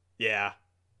Sword. Yeah.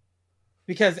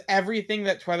 Because everything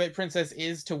that Twilight Princess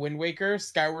is to Wind Waker,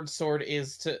 Breath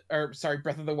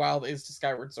of the Wild is to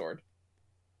Skyward Sword.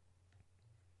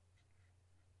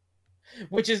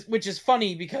 Which is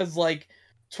funny because like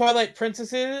Twilight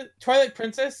Princess is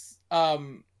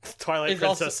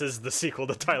the sequel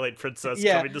to Twilight Princess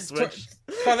coming to Switch.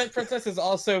 Twilight Princess is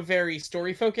also very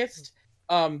story focused.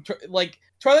 Like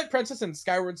Twilight Princess and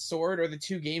Skyward Sword are the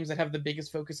two games that have the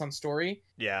biggest focus on story.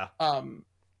 Yeah.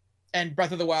 And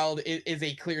Breath of the Wild is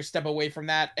a clear step away from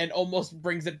that and almost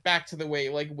brings it back to the way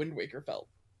like Wind Waker felt.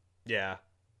 Yeah.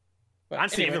 But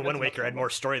honestly, even Wind Waker had more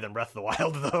story than Breath of the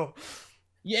Wild, though.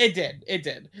 Yeah, it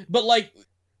did. But like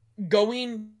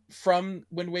going from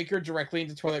Wind Waker directly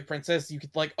into Twilight Princess, you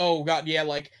could like, oh god, yeah,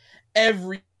 like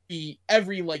every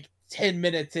like 10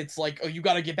 minutes it's like, oh, you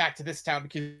got to get back to this town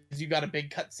because you got a big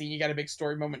cutscene, you got a big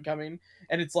story moment coming,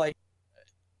 and it's like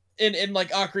in like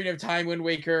Ocarina of Time, Wind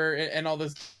Waker, and all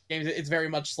those games, it's very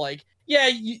much like, yeah,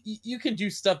 you can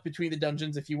do stuff between the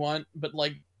dungeons if you want, but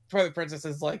like Twilight Princess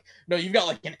is like, no, you've got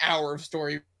like an hour of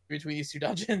story between these two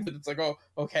dungeons, and it's like, oh,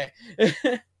 okay.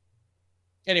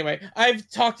 Anyway, I've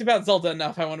talked about Zelda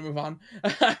enough. I want to move on.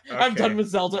 I'm done with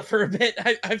Zelda for a bit.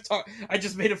 I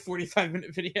just made a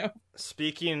 45-minute video.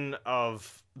 Speaking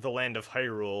of the land of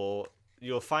Hyrule,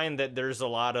 you'll find that there's a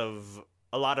lot of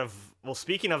well,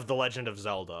 speaking of the Legend of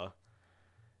Zelda,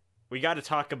 we got to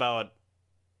talk about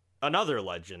another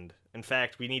legend. In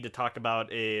fact, we need to talk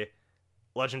about a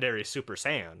legendary Super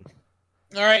Saiyan.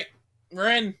 All right, we're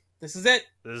in. This is it.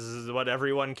 This is what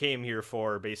everyone came here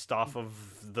for, based off of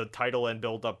the title and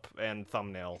build-up and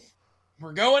thumbnail.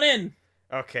 We're going in.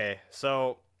 Okay,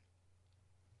 so...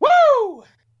 Woo!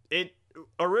 It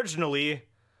originally,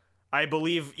 I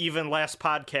believe even last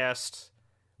podcast,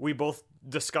 we both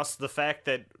discussed the fact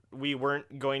that we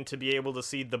weren't going to be able to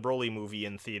see the Broly movie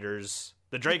in theaters.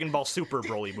 The Dragon Ball Super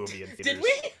Broly movie in theaters. Did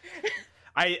we?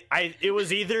 It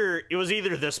was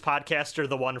either this podcast or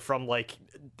the one from like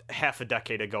half a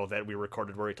decade ago that we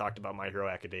recorded where we talked about My Hero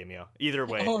Academia. Either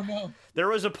way. Oh no. There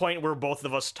was a point where both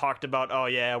of us talked about, oh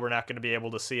yeah, we're not going to be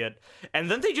able to see it. And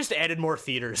then they just added more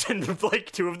theaters, and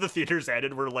like 2 of the theaters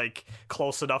added were like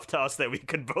close enough to us that we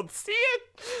could both see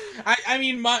it. I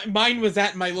mean, mine was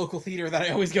at my local theater that I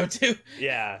always go to.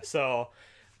 Yeah, so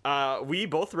we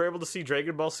both were able to see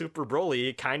Dragon Ball Super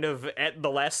Broly kind of at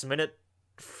the last minute.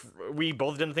 We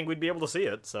both didn't think we'd be able to see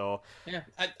it, so yeah.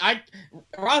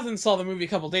 Rosin saw the movie a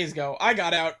couple days ago. I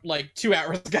got out like 2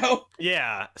 hours ago.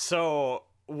 Yeah, so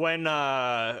when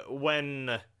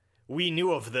we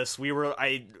knew of this,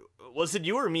 was it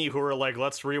you or me who were like,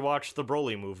 let's rewatch the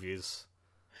Broly movies?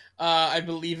 I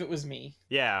believe it was me.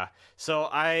 Yeah, so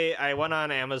I went on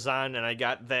Amazon and I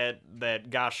got that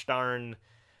gosh darn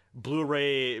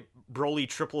Blu-ray Broly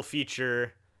triple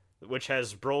feature, which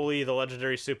has Broly, the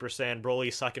legendary Super Saiyan,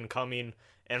 Broly Second Coming,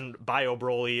 and Bio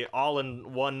Broly all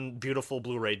in one beautiful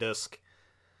Blu-ray disc.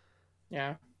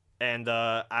 Yeah. And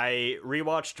I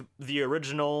rewatched the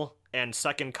original and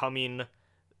Second Coming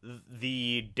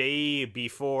the day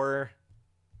before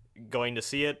going to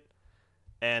see it,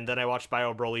 and then I watched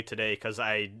Bio Broly today because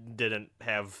I didn't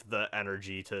have the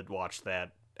energy to watch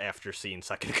that after seeing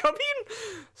Second Coming.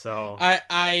 So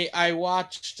I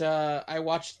watched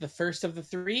the first of the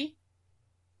 3.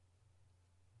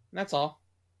 That's all.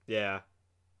 Yeah.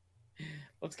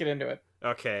 Let's get into it.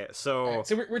 Okay, so right,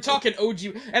 so we're talking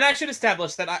OG, and I should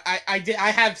establish that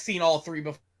I have seen all 3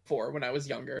 before when I was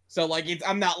younger. So like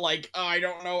I'm not like, oh, I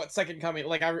don't know what Second Coming,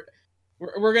 like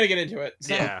we're gonna get into it.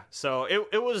 So. Yeah, so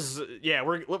it was, yeah,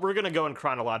 we're gonna go in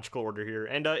chronological order here,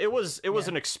 and it was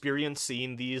an experience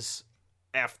seeing these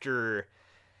after,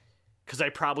 because I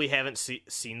probably haven't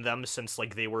seen them since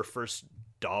like they were first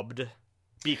dubbed,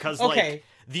 because like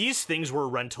these things were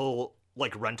rental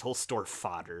store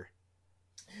fodder.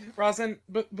 Rosin,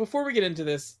 but before we get into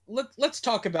this, let's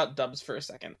talk about dubs for a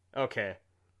second. Okay.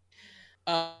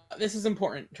 This is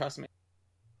important, trust me.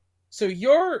 So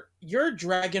your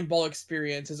Dragon Ball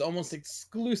experience is almost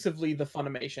exclusively the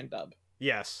Funimation dub.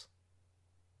 Yes.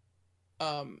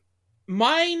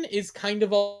 Mine is kind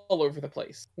of all over the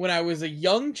place. When I was a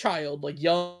young child, like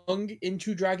young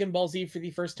into Dragon Ball Z for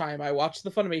the first time, I watched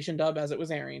the Funimation dub as it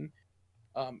was airing.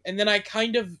 And then I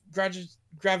kind of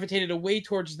gravitated away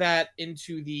towards that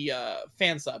into the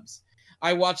fan subs.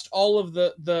 I watched all of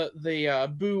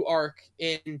the Boo arc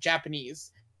in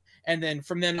Japanese, and then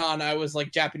from then on, I was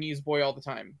like Japanese boy all the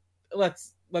time. Let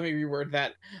me reword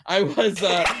that. I was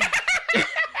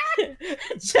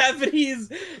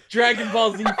Japanese Dragon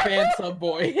Ball Z fan sub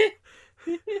boy.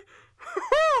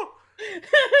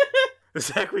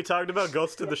 Zach, we talked about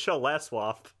Ghost in the Shell last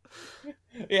WAP.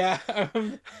 Yeah,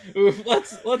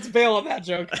 let's bail on that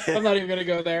joke. I'm not even gonna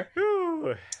go there.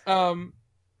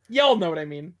 Y'all know what I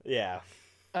mean. Yeah.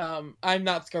 I'm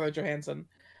not Scarlett Johansson.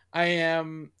 I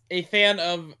am a fan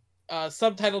of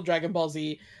subtitled Dragon Ball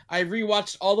Z. I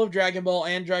rewatched all of Dragon Ball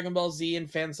and Dragon Ball Z and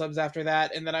fan subs after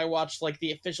that, and then I watched like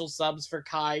the official subs for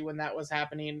Kai when that was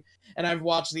happening, and I've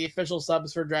watched the official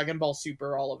subs for Dragon Ball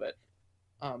Super, all of it.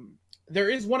 There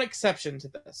is one exception to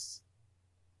this.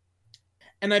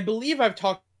 And I believe I've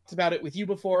talked about it with you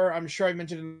before. I'm sure I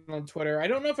mentioned it on Twitter. I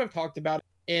don't know if I've talked about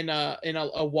it in a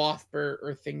WASP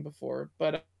or thing before,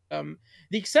 but the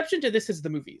exception to this is the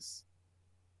movies.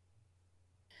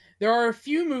 There are a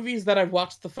few movies that I've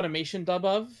watched the Funimation dub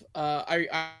of.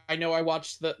 I know I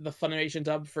watched the Funimation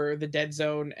dub for the Dead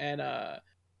Zone and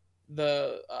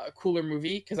the Cooler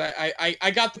movie, because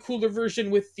I got the Cooler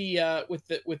version with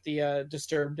the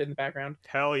Disturbed in the background.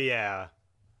 Hell yeah!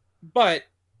 But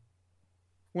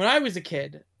when I was a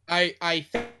kid, I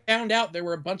found out there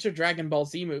were a bunch of Dragon Ball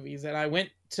Z movies, and I went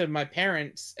to my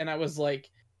parents and I was like,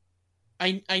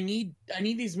 I need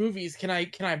these movies. Can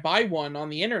I buy one on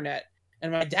the internet?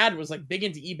 And my dad was like big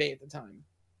into eBay at the time,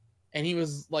 and he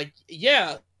was like,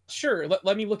 yeah, sure,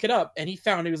 let me look it up. And he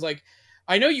was like,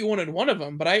 I know you wanted one of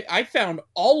them, but I found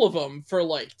all of them for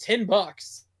like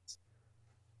 $10.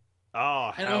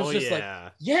 Oh, and hell I was just yeah.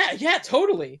 like, yeah,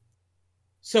 totally.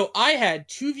 So I had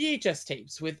 2 VHS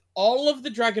tapes with all of the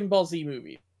Dragon Ball Z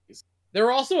movies. There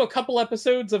were also a couple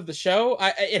episodes of the show.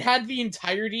 It had the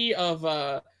entirety of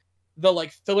the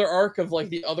like filler arc of like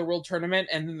the Otherworld tournament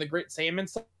and then the Great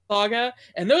Saiyaman saga,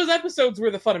 and those episodes were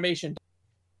the Funimation dub.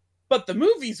 But the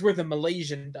movies were the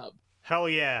Malaysian dub. Hell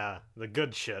yeah, the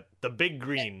good shit, the Big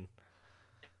Green.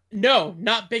 No,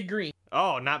 not Big Green.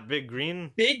 Oh, not Big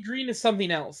Green? Big Green is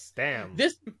something else. Damn.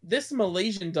 This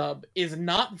Malaysian dub is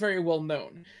not very well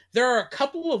known. There are a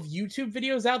couple of YouTube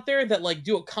videos out there that like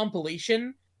do a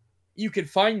compilation. You could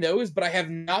find those, but I have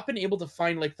not been able to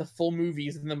find like the full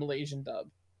movies in the Malaysian dub.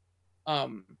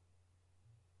 Um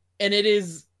and it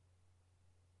is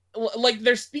like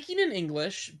they're speaking in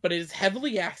English, but it is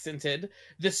heavily accented.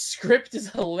 The script is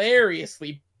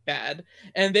hilariously bad,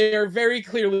 and they are very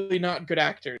clearly not good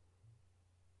actors.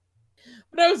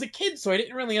 But I was a kid, so I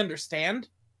didn't really understand.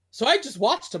 So I just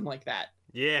watched them like that.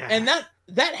 Yeah. And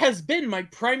that has been my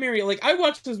primary, like, I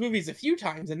watched those movies a few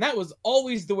times, and that was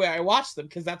always the way I watched them,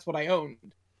 because that's what I owned.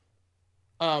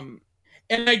 And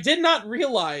I did not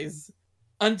realize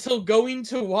until going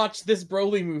to watch this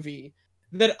Broly movie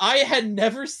that I had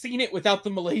never seen it without the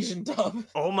Malaysian dub.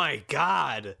 Oh my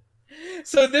god.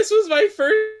 So this was my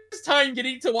first time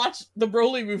getting to watch the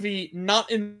Broly movie not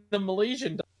in the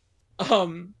Malaysian dub.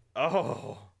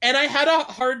 Oh. And I had a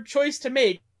hard choice to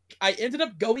make. I ended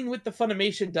up going with the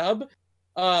Funimation dub,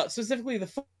 specifically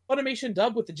the Funimation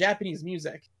dub with the Japanese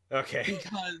music. Okay.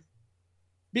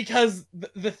 Because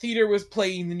the theater was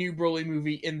playing the new Broly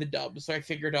movie in the dub, so I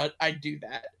figured I'd do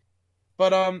that.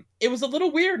 But it was a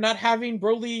little weird not having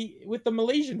Broly with the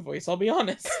Malaysian voice, I'll be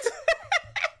honest.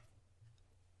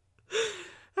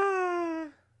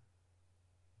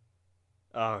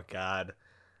 Oh god.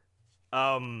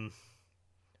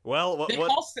 Well, what?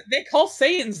 They call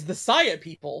Saiyans the Saya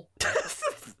people.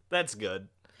 That's good.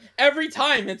 Every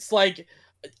time it's like,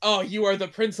 oh, you are the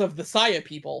prince of the Saya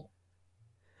people.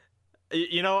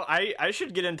 You know, I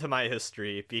should get into my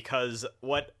history, because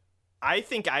what I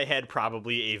think I had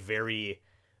probably a very,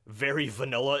 very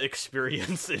vanilla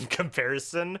experience in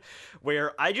comparison,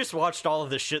 where I just watched all of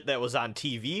the shit that was on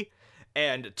TV,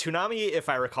 and Toonami, if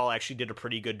I recall, actually did a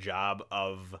pretty good job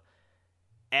of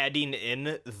adding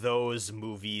in those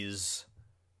movies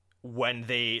when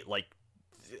they, like,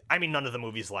 I mean, none of the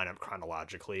movies line up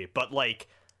chronologically, but, like,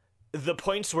 the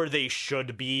points where they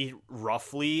should be,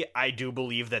 roughly, I do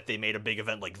believe that they made a big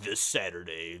event, like, this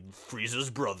Saturday, Frieza's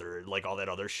brother, like, all that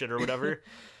other shit or whatever.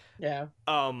 Yeah.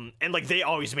 And, like, they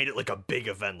always made it, like, a big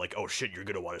event, like, oh shit, you're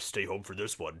gonna want to stay home for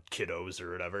this one, kiddos,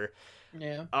 or whatever.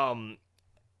 Yeah.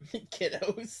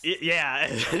 Kiddos. Yeah,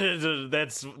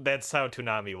 that's how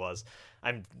Toonami was.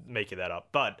 I'm making that up,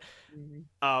 but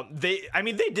they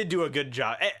did do a good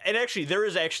job. And actually, there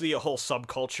is actually a whole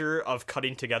subculture of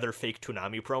cutting together fake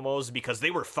Toonami promos, because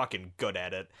they were fucking good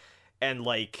at it. And,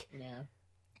 like, yeah,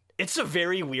 it's a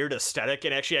very weird aesthetic.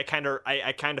 And actually,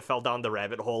 I kind of fell down the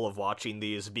rabbit hole of watching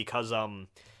these, because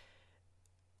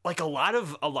like, a lot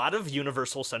of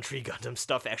Universal Century Gundam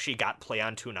stuff actually got play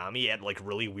on Toonami at, like,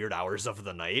 really weird hours of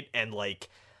the night, and, like,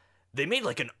 they made,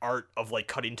 like, an art of, like,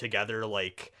 cutting together,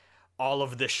 like, all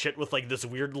of this shit with, like, this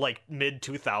weird, like,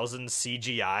 mid-2000s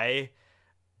CGI,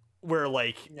 where,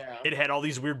 like, yeah, it had all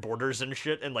these weird borders and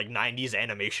shit, and, like, 90s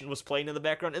animation was playing in the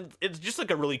background, and it's just,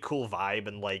 like, a really cool vibe,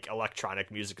 and, like,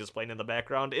 electronic music is playing in the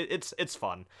background. It's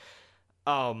fun.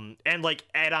 And, like,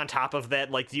 add on top of that,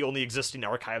 like, the only existing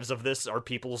archives of this are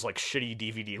people's, like, shitty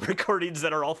DVD recordings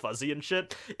that are all fuzzy and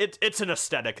shit. It's an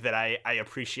aesthetic that I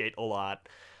appreciate a lot.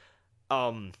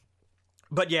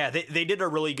 But yeah, they did a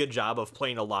really good job of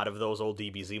playing a lot of those old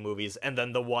DBZ movies, and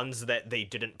then the ones that they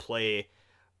didn't play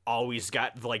always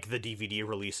got, like, the DVD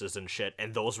releases and shit,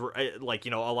 and those were, like,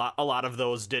 you know, a lot of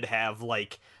those did have,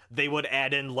 like, they would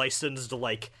add in licensed,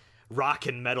 like, rock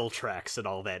and metal tracks and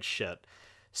all that shit.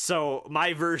 So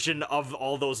my version of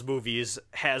all those movies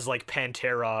has, like,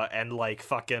 Pantera and, like,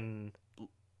 fucking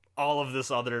all of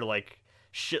this other, like,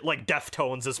 shit, like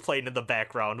Deftones is playing in the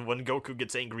background when Goku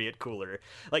gets angry at Cooler.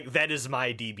 Like, that is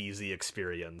my DBZ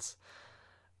experience.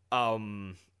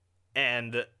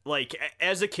 And, like,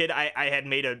 as a kid, I had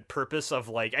made a purpose of,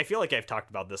 like, I feel like I've talked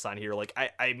about this on here, like,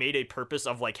 I made a purpose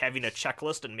of, like, having a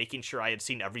checklist and making sure I had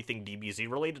seen everything DBZ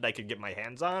related I could get my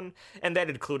hands on, and that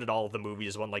included all of the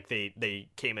movies when, like, they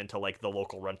came into, like, the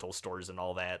local rental stores and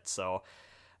all that. So,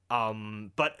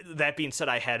 but that being said,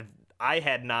 I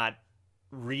had not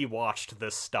rewatched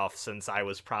this stuff since I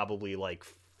was probably, like,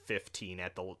 15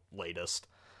 at the latest.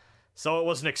 So it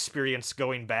was an experience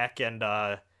going back and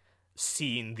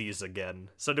seeing these again.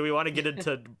 So do we want to get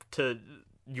into to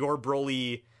your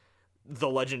Broly the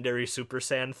Legendary Super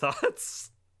Saiyan thoughts?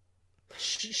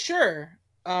 Sure.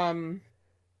 I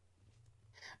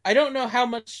don't know how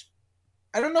much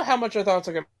our thoughts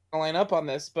are going to line up on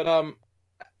this, but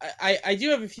I do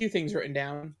have a few things written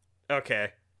down. Okay.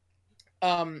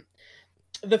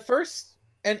 The first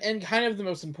and kind of the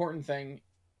most important thing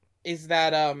is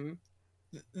that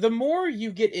the more you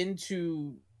get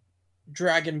into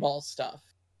Dragon Ball stuff,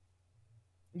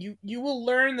 you will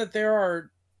learn that there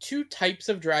are two types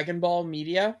of Dragon Ball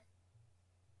media.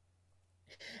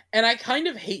 And I kind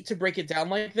of hate to break it down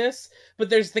like this, but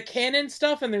there's the canon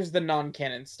stuff and there's the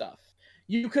non-canon stuff.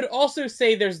 You could also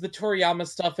say there's the Toriyama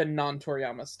stuff and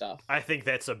non-Toriyama stuff. I think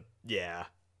that's yeah.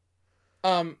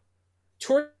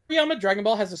 Toriyama Dragon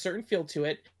Ball has a certain feel to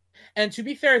it, and to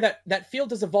be fair, that feel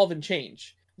does evolve and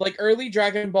change. Like early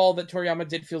Dragon Ball that Toriyama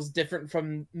did feels different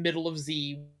from middle of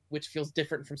Z, which feels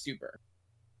different from Super.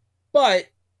 But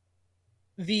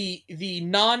the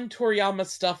non-Toriyama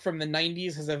stuff from the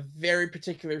 90s has a very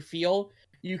particular feel.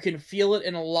 You can feel it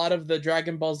in a lot of the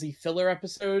Dragon Ball Z filler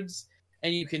episodes,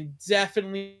 and you can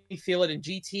definitely feel it in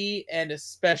GT, and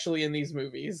especially in these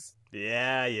movies.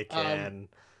 Yeah, you can.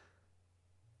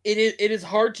 It is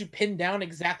hard to pin down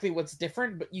exactly what's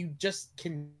different, but you just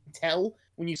can tell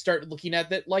when you start looking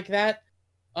at it like that.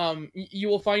 You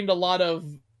will find a lot of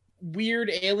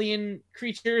weird alien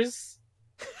creatures.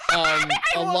 A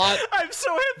lot. I'm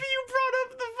so happy you brought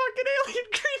up the fucking alien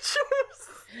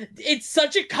creatures. It's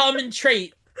such a common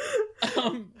trait.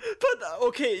 But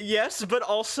okay, yes, but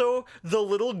also the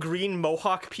little green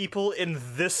Mohawk people in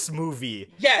this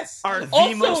movie, yes, are the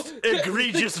also, most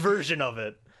egregious version of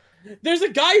it. There's a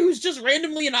guy who's just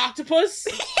randomly an octopus.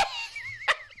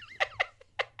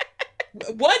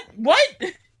 What?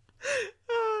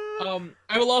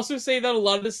 I will also say that a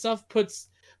lot of this stuff puts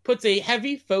a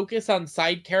heavy focus on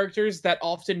side characters that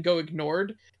often go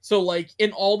ignored. So, like,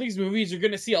 in all these movies, you're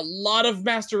going to see a lot of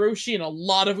Master Roshi and a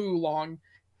lot of Oolong.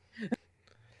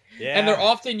 Yeah. And they're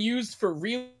often used for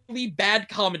really bad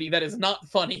comedy that is not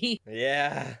funny.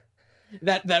 Yeah.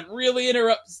 That really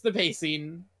interrupts the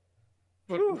pacing.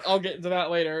 But I'll get into that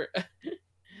later.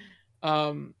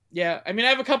 Yeah, I mean, I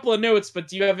have a couple of notes, but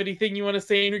do you have anything you want to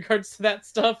say in regards to that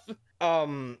stuff?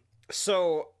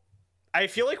 So I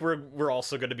feel like we're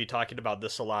also going to be talking about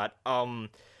this a lot.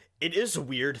 It is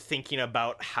weird thinking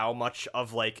about how much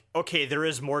of, like, okay, there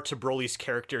is more to Broly's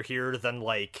character here than,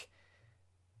 like,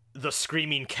 the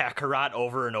screaming Kakarot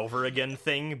over and over again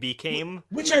thing became.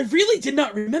 Which I really did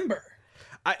not remember.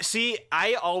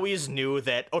 I always knew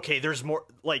that, okay, there's more,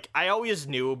 like, I always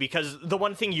knew, because the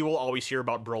one thing you will always hear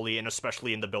about Broly, and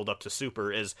especially in the build-up to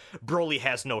Super, is Broly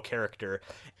has no character.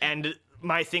 And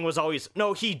my thing was always,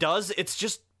 no, he does, it's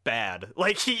just bad.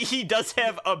 Like, he does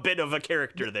have a bit of a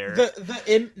character there.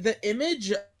 The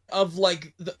image of,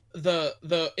 like,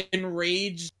 the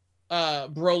enraged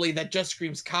Broly that just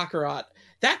screams Kakarot,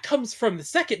 that comes from the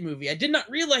second movie. I did not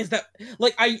realize that.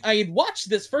 Like, I had watched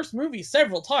this first movie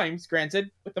several times,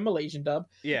 granted with the Malaysian dub.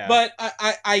 Yeah. But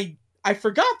I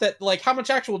forgot that, like, how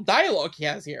much actual dialogue he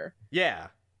has here. Yeah.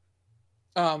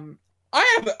 I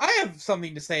have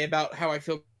something to say about how I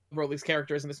feel Broly's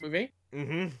character is in this movie.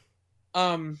 Mm-hmm.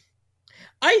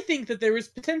 I think that there is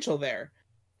potential there.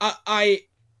 I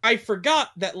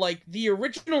forgot that, like, the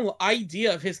original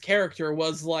idea of his character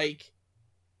was, like,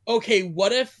 okay,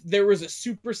 what if there was a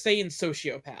Super Saiyan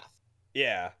sociopath?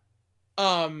 Yeah.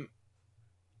 And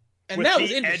with that the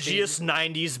was interesting. edgiest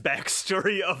 90s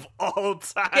backstory of all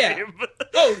time. Yeah.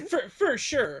 Oh, for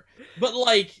sure. But,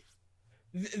 like,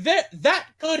 that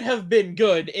could have been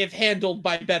good if handled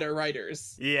by better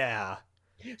writers. Yeah.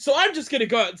 So I'm just gonna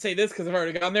go out and say this because I've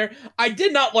already gone there. I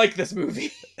did not like this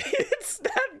movie. It's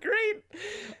not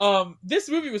great. This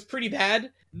movie was pretty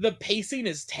bad. The pacing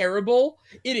is terrible.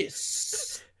 It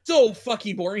is so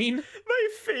fucking boring. My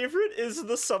favorite is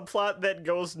the subplot that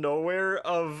goes nowhere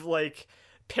of, like,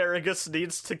 Paragus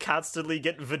needs to constantly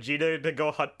get Vegeta to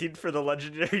go hunting for the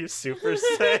legendary Super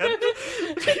Saiyan.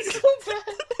 It's so bad.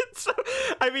 So,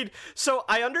 I mean, so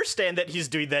I understand that he's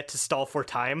doing that to stall for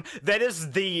time. That is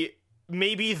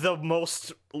maybe the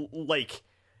most, like,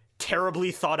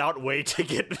 terribly thought out way to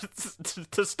get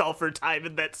to stall for time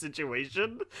in that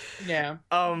situation. Yeah.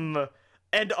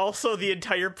 And also the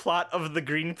entire plot of the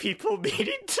green people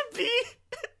needing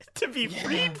to be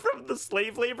freed from the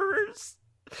slave laborers,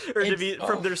 or to be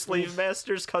from their slave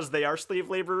masters, because they are slave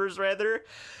laborers, rather.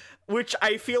 Which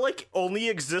I feel like only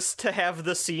exists to have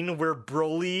the scene where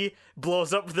Broly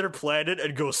blows up their planet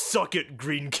and goes, "Suck it,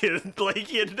 green kid,"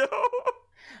 like, you know.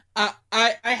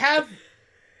 I have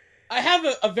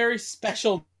a very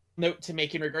special note to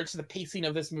make in regards to the pacing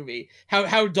of this movie.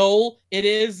 How dull it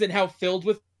is and how filled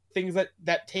with things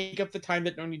that take up the time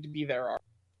that don't need to be there are.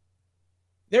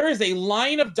 There is a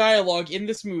line of dialogue in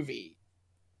this movie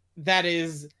that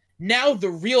is, "Now the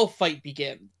real fight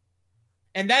begins."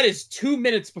 And that is 2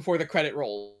 minutes before the credit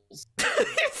rolls.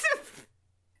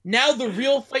 "Now the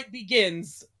real fight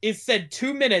begins" is said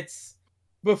 2 minutes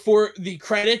before the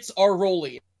credits are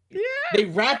rolling. They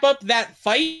wrap up that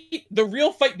fight. The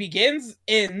real fight begins,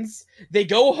 ends. They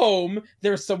go home.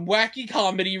 There's some wacky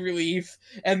comedy relief,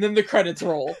 and then the credits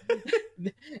roll.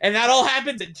 And that all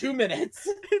happens in 2 minutes.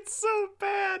 It's so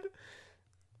bad.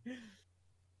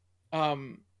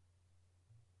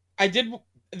 I did.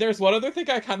 There's one other thing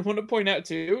I kind of want to point out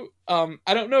too. I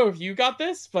don't know if you got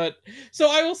this, but so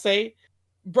I will say,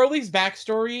 Broly's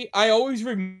backstory. I always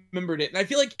remembered it, and I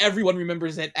feel like everyone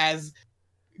remembers it as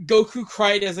Goku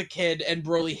cried as a kid, and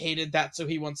Broly hated that, so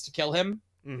he wants to kill him.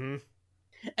 Mm-hmm.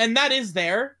 And that is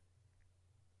there,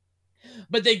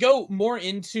 but they go more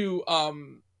into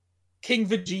King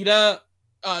Vegeta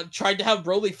tried to have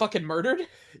Broly fucking murdered.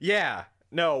 Yeah.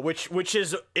 No, which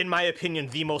is, in my opinion,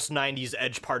 the most 90s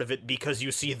edge part of it, because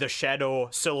you see the shadow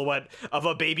silhouette of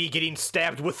a baby getting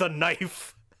stabbed with a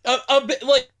knife. A bit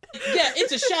like, yeah,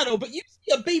 it's a shadow, but you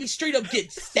see a baby straight up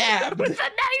get stabbed with a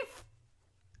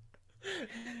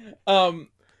knife.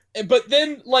 But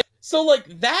then so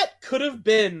that could have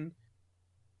been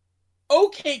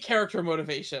okay character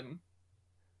motivation,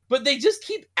 but they just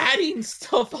keep adding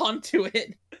stuff onto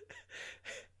it.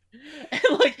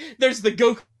 And there's the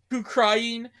Goku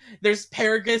crying, there's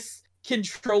Paragus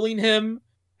controlling him.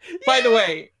 Yeah. By the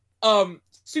way,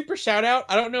 super shout out,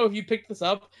 I don't know if you picked this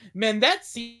up, man, that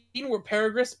scene where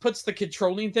Paragus puts the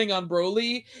controlling thing on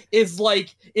Broly is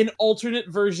like an alternate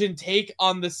version take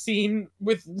on the scene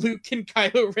with Luke and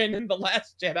Kylo Ren in The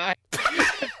Last Jedi.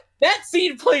 That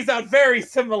scene plays out very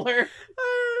similar.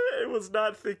 I was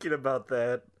not thinking about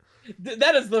that.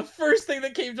 That is the first thing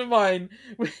that came to mind.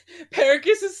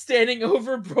 Paragus is standing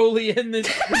over Broly in this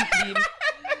scene,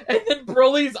 and then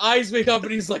Broly's eyes wake up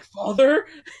and he's like, "Father?"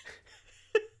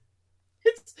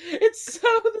 It's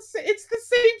the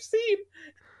same scene.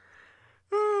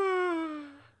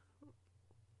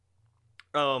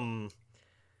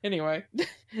 Anyway,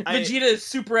 Vegeta is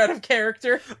super out of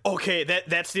character. Okay,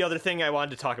 that's the other thing I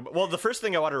wanted to talk about. Well, the first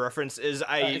thing I want to reference is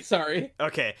sorry.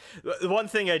 Okay, the one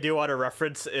thing I do want to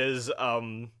reference is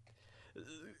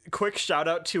quick shout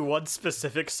out to one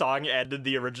specific song added in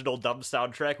the original dub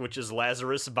soundtrack, which is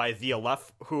Lazarus by The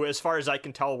Aleph, who, as far as I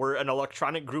can tell, were an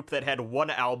electronic group that had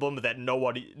one album that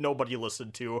nobody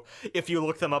listened to. If you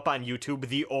look them up on YouTube,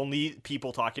 the only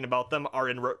people talking about them are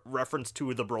in reference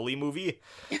to the Broly movie.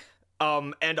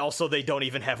 And also they don't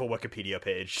even have a Wikipedia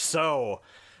page. So,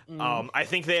 I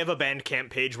think they have a Bandcamp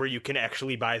page where you can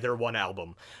actually buy their one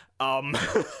album.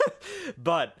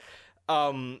 But,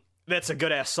 that's a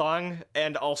good-ass song,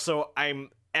 and also I'm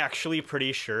actually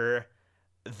pretty sure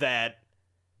that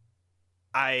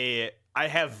I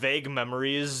have vague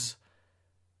memories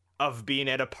of being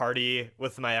at a party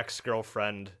with my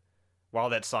ex-girlfriend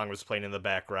while that song was playing in the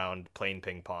background, playing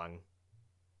ping pong.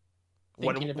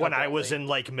 When I was in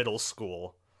middle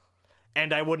school.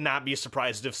 And I would not be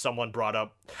surprised if someone brought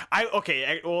up... I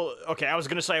was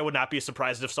gonna say I would not be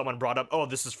surprised if someone brought up, oh,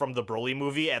 this is from the Broly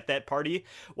movie at that party.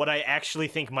 What I actually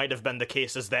think might have been the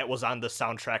case is that was on the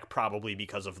soundtrack probably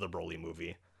because of the Broly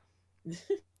movie.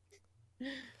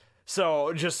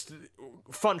 So, just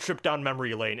fun trip down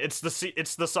memory lane. It's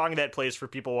the song that plays for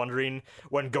people wondering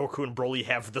when Goku and Broly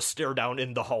have the stare down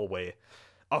in the hallway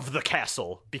of the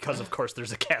castle, because of course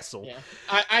there's a castle. Yeah.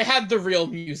 I had the real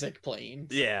music playing.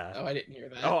 Yeah. Oh, I didn't hear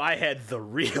that. Oh, I had the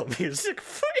real music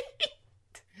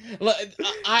playing.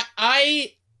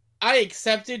 I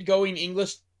accepted going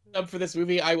English dub for this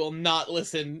movie. I will not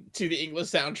listen to the English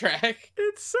soundtrack.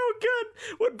 It's so good.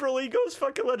 When Broly goes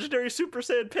fucking legendary Super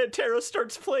Saiyan, Pantera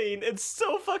starts playing. It's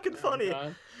so fucking funny.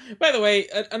 By the way,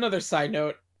 another side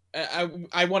note.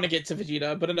 I want to get to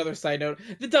Vegeta, but another side note,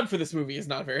 the dub for this movie is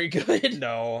not very good.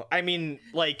 No, I mean,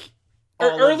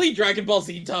 early Dragon Ball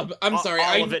Z dub. I'm sorry,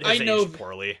 all of it has I know aged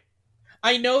poorly.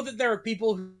 I know that there are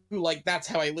people who that's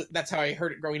how I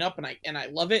heard it growing up, and I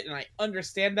love it, and I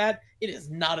understand that. It is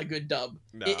not a good dub.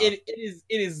 No. It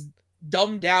is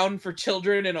dumbed down for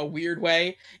children in a weird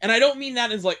way, and I don't mean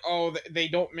that as they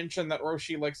don't mention that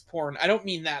Roshi likes porn. I don't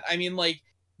mean that. I mean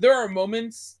there are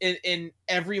moments in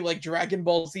every Dragon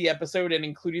Ball Z episode, and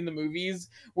including the movies,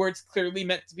 where it's clearly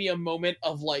meant to be a moment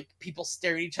of people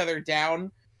staring each other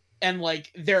down, and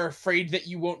they're afraid that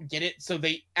you won't get it, so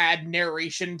they add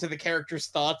narration to the character's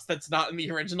thoughts that's not in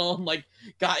the original. And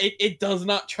God, it does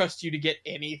not trust you to get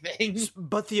anything.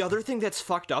 But the other thing that's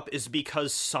fucked up is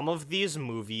because some of these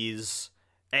movies,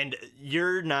 and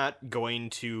you're not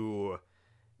going to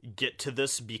get to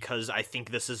this because I think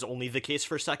this is only the case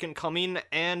for Second Coming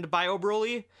and Bio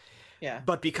Broly. Yeah.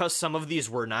 But because some of these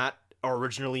were not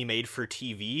originally made for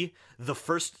TV,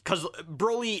 because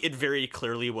Broly, it very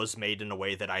clearly was made in a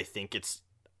way that I think it's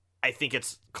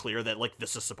clear that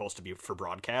this is supposed to be for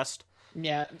broadcast.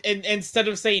 Yeah, and instead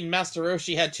of saying Master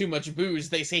Roshi had too much booze,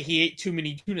 they say he ate too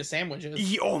many tuna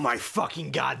sandwiches. Oh my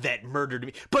fucking god, that murdered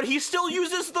me. But he still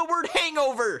uses the word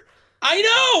hangover! I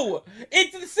know!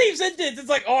 It's the same sentence. It's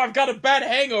like, oh, I've got a bad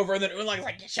hangover, and then Oolong's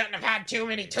like, you shouldn't have had too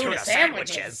many tuna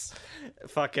sandwiches.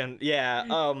 Fucking,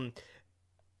 yeah,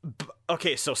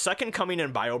 okay, so Second Coming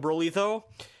and Bio Broly, though,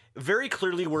 very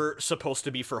clearly we're supposed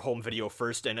to be for home video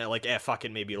first, and like, fuck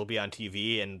it, maybe it'll be on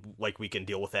TV, and like, we can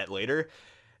deal with that later.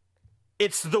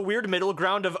 It's the weird middle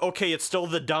ground of, okay, it's still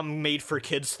the dumb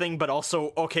made-for-kids thing, but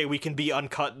also, okay, we can be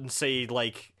uncut and say,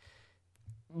 like,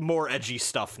 more edgy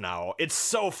stuff now. It's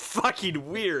so fucking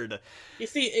weird. You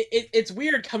see, it's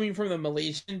weird coming from the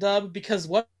Malaysian dub, because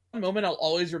one moment I'll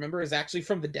always remember is actually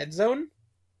from the Dead Zone.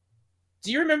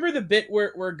 Do you remember the bit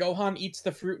where Gohan eats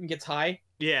the fruit and gets high?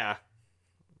 Yeah.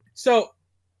 So,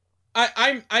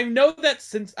 I know that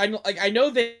since I know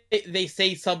they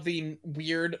say something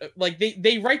weird, like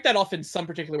they write that off in some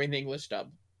particular way in the English dub.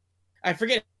 I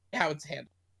forget how it's handled,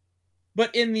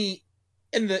 but in the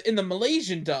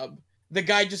Malaysian dub, the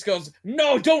guy just goes,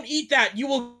 "No, don't eat that. You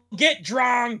will get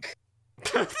drunk."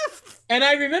 And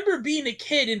I remember being a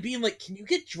kid and being like, "Can you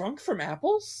get drunk from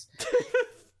apples?"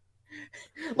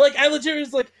 Like I legit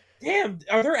was like, damn,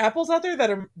 are there apples out there that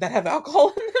have alcohol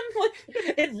in them? Like,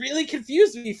 it really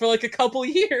confused me for like a couple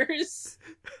years.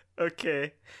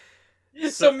 Okay.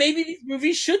 So maybe these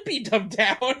movies should be dumbed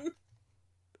down.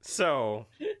 So,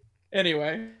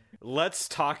 anyway, let's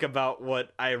talk about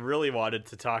what I really wanted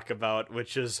to talk about,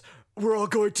 which is, we're all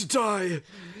going to die.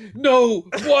 No,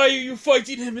 why are you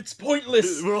fighting him? It's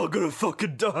pointless. We're all gonna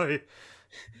fucking die.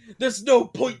 There's no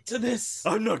point to this.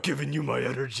 I'm not giving you my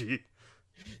energy.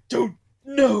 Don't.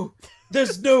 No.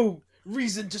 There's no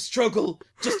reason to struggle.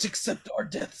 Just accept our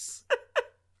deaths.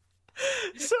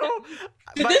 So,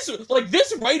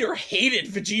 this writer hated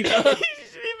Vegeta.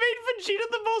 He made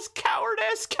Vegeta the most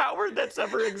coward-ass coward that's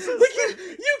ever existed. Like,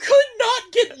 you could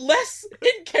not get less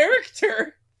in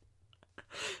character.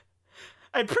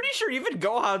 I'm pretty sure even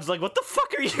Gohan's like, what the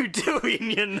fuck are you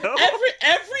doing, you know?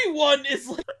 Everyone is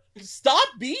like, stop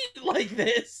being like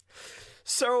this.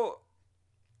 So,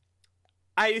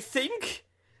 I think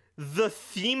the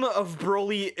theme of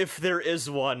Broly, if there is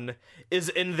one, is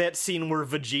in that scene where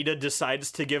Vegeta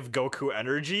decides to give Goku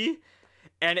energy,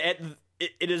 and it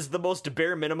is the most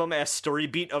bare minimum ass story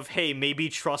beat of, hey, maybe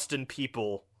trust in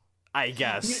people, I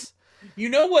guess. You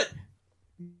know what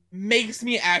makes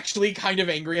me actually kind of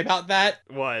angry about that?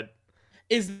 What?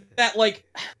 Is that, like,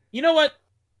 you know what?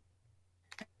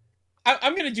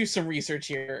 I'm gonna do some research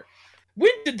here.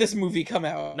 When did this movie come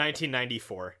out?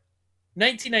 1994.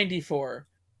 1994.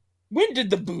 When did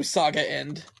the Boo saga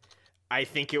end? I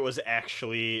think it was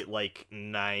actually, like,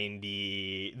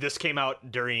 90... This came out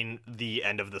during the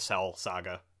end of the Cell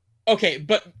saga. Okay,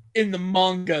 but in the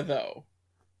manga, though.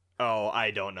 Oh,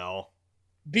 I don't know.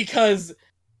 Because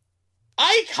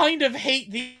I kind of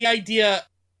hate the idea...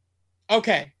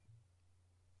 Okay.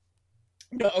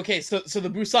 No, okay, so the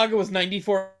Boo saga was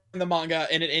 94 in the manga,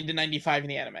 and it ended 95 in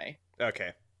the anime.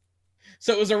 Okay.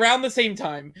 So it was around the same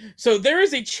time. So there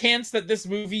is a chance that this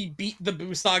movie beat the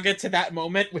Boo saga to that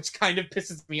moment, which kind of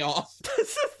pisses me off.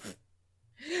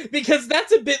 Because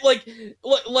that's a bit like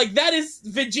that is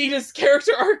Vegeta's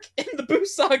character arc in the Boo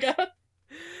saga.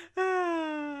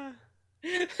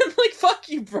 Like, fuck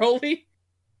you, Broly.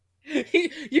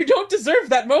 You don't deserve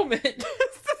that moment.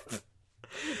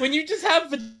 When you just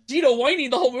have Vegeta whining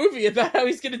the whole movie about how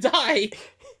he's gonna die.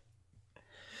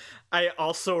 I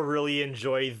also really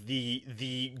enjoy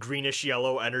the greenish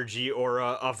yellow energy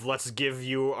aura of let's give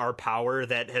you our power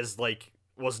that has, like,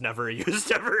 was never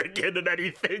used ever again in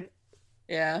anything.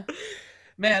 Yeah.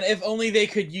 Man, if only they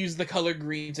could use the color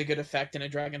green to good effect in a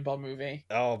Dragon Ball movie.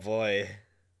 Oh boy.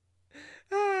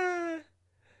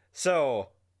 So,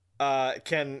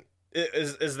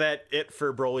 is that it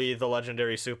for Broly the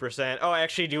Legendary Super Saiyan? Oh,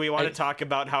 actually, do we want to talk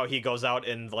about how he goes out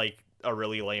in, like, a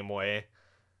really lame way?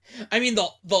 I mean,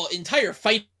 the entire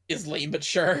fight is lame, but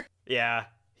sure. Yeah,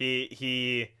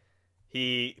 he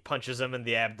punches him in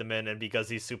the abdomen, and because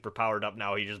he's super powered up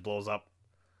now, he just blows up.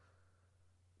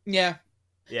 Yeah.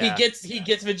 He gets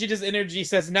Vegeta's energy,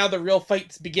 says now the real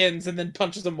fight begins, and then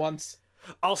punches him once.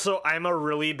 Also, I'm a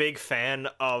really big fan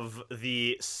of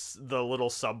the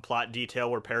little subplot detail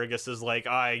where Paragus is like,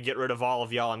 I get rid of all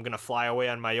of y'all, I'm gonna fly away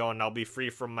on my own, I'll be free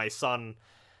from my son,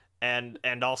 and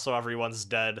also everyone's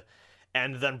dead.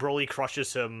 And then Broly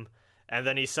crushes him, and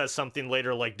then he says something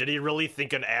later like, did he really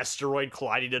think an asteroid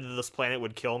colliding into this planet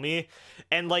would kill me?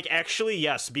 And, like, actually,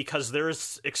 yes, because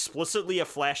there's explicitly a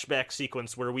flashback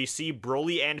sequence where we see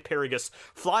Broly and Paragus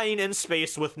flying in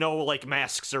space with no, like,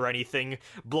 masks or anything,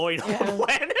 blowing up a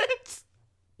planet.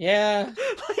 Yeah.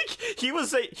 Like he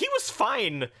was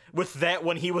fine with that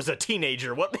when he was a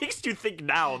teenager. What makes you think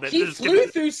now that He there's flew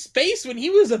gonna... through space when he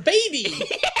was a baby.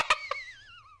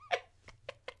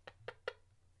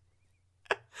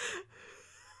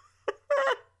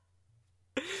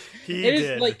 He It is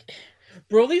did. like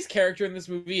Broly's character in this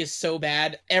movie is so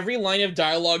bad. Every line of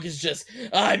dialogue is just,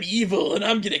 "I'm evil and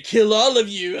I'm gonna kill all of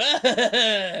you."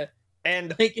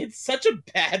 And Like, it's such a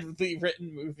badly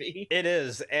written movie. it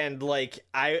is, and like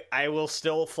I will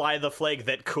still fly the flag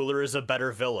that Cooler is a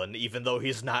better villain, even though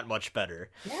he's not much better.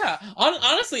 Yeah,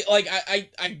 honestly, like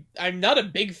I'm not a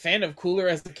big fan of Cooler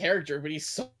as a character, but he's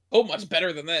so much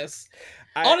better than this.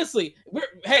 I Honestly,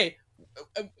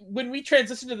 when we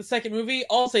transition to the second movie,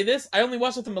 I'll say this: I only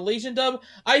watched with the Malaysian dub.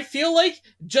 I feel like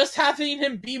just having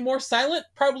him be more silent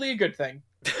probably a good thing.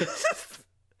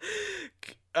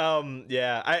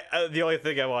 yeah, I the only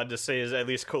thing I wanted to say is at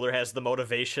least Cooler has the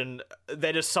motivation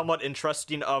that is somewhat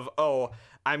interesting of, oh,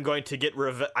 I'm going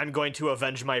to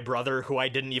avenge my brother who I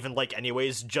didn't even like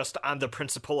anyways, just on the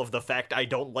principle of the fact I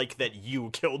don't like that you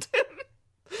killed him.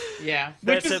 Yeah,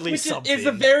 That's at least something. It's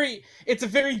a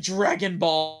very Dragon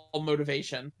Ball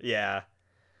motivation. Yeah.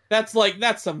 That's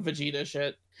some Vegeta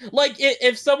shit. Like,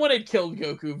 if someone had killed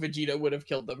Goku, Vegeta would have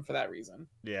killed them for that reason.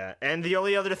 Yeah, and the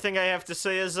only other thing I have to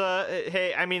say is,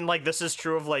 hey, I mean, like, this is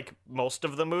true of, like, most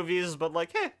of the movies, but,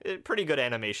 like, hey, pretty good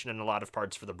animation in a lot of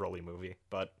parts for the Broly movie,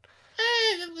 but...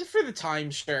 For the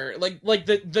time, sure. Like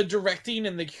the directing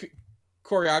and the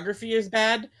choreography is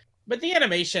bad, but the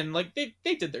animation, like, they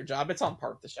did their job. It's on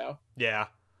par with the show. Yeah.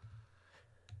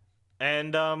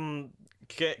 And,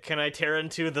 can I tear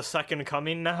into the second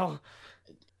coming now?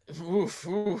 Oof,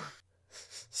 oof.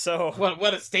 So...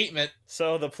 What a statement.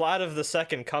 So the plot of the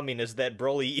second coming is that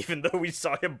Broly, even though we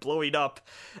saw him blowing up,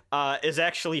 is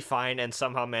actually fine and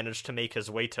somehow managed to make his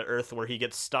way to Earth, where he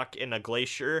gets stuck in a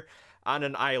glacier on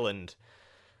an island.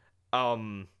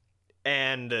 And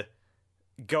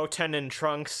Goten and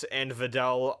Trunks and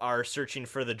Videl are searching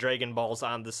for the Dragon Balls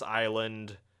on this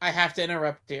island. I have to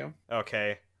interrupt you.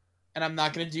 Okay. And I'm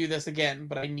not going to do this again,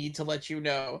 but I need to let you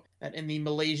know that in the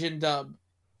Malaysian dub,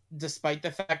 despite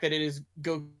the fact that it is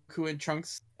Goku and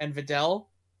Trunks and Videl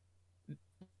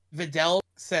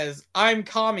says, "I'm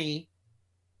Kami,"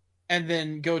 and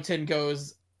then Goten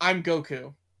goes, "I'm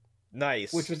Goku."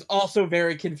 Nice. Which was also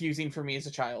very confusing for me as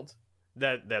a child.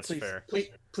 That's fair.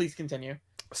 Please continue.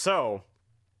 So,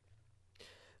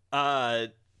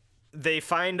 they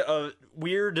find a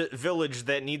weird village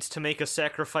that needs to make a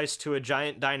sacrifice to a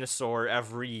giant dinosaur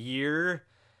every year,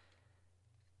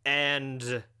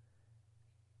 and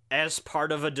as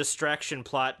part of a distraction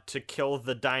plot to kill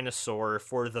the dinosaur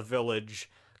for the village,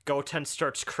 Goten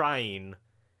starts crying,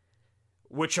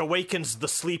 which awakens the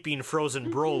sleeping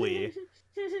frozen Broly.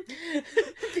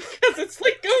 Because it's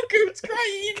like Goku's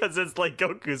crying. Because it's like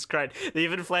Goku's crying. They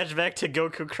even flash back to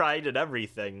Goku crying and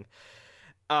everything.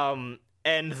 And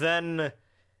then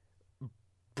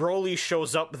Broly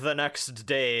shows up the next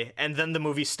day, and then the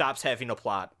movie stops having a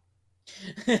plot.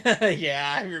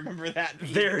 Yeah, I remember that.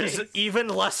 There's even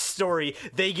less story.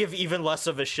 They give even less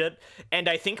of a shit. And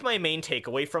I think my main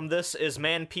takeaway from this is,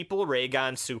 man, people rag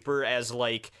on Super as,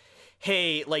 like,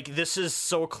 hey, like, this is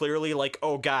so clearly, like,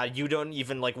 oh god, you don't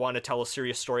even, like, want to tell a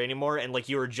serious story anymore, and, like,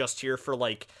 you were just here for,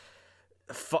 like,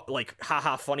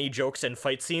 haha funny jokes and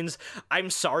fight scenes. I'm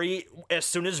sorry, as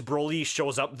soon as Broly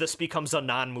shows up, this becomes a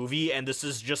non-movie, and this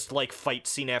is just, like, fight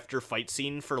scene after fight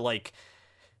scene for, like,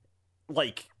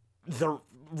 the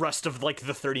rest of, like,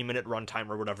 the 30-minute runtime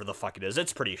or whatever the fuck it is.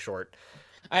 It's pretty short.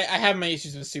 I have my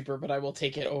issues with Super, but I will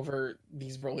take it over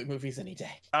these Broly movies any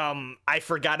day. I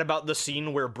forgot about the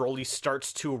scene where Broly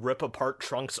starts to rip apart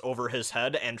Trunks over his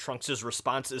head, and Trunks'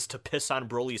 response is to piss on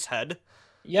Broly's head.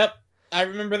 Yep, I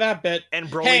remember that bit. And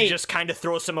Broly just kind of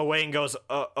throws him away and goes,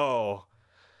 oh.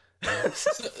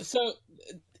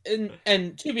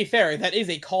 And to be fair, that is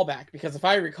a callback, because if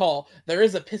I recall, there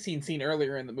is a pissing scene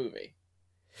earlier in the movie.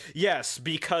 Yes,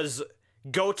 because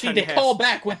Goten call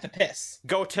back with the piss.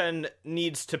 Goten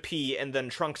needs to pee, and then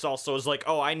Trunks also is like,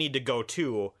 oh, I need to go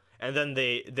too. And then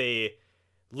they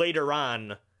later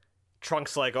on,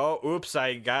 Trunks like, oh, oops,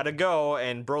 I gotta go,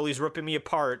 and Broly's ripping me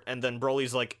apart, and then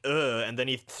Broly's like, ugh, and then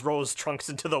he throws Trunks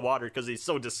into the water because he's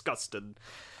so disgusted.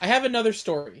 I have another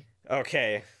story.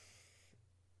 Okay.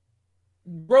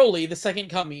 Broly, The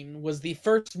Second Coming, was the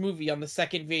first movie on the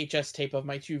second VHS tape of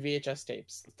my 2 VHS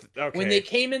tapes. Okay. When they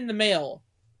came in the mail,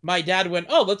 my dad went,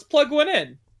 oh, let's plug one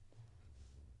in.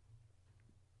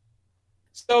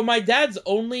 So my dad's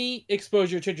only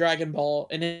exposure to Dragon Ball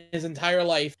in his entire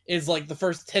life is like the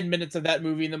first 10 minutes of that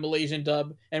movie in the Malaysian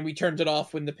dub, and we turned it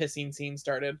off when the pissing scene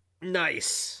started.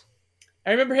 Nice.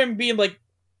 I remember him being like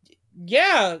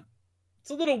yeah, it's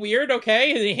a little weird,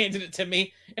 okay? And he handed it to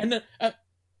me, and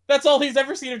that's all he's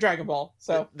ever seen of Dragon Ball.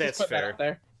 So That's just put that fair. out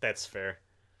there. That's fair.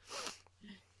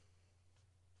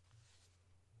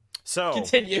 So,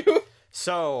 Continue.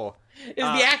 so Is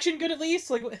the action good at least?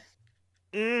 Like,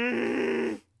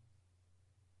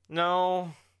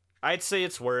 no, I'd say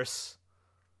it's worse.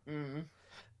 mm.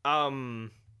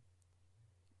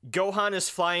 Gohan is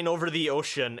flying over the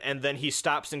ocean, and then he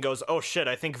stops and goes, "Oh shit,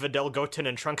 I think Videl, Goten,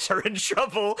 and Trunks are in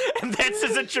trouble," and that's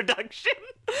his introduction.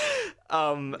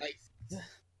 Nice.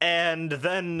 And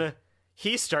then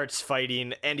he starts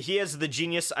fighting, and he has the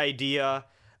genius idea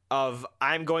of,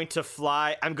 I'm going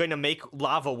to make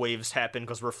lava waves happen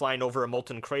because we're flying over a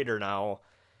molten crater now,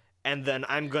 and then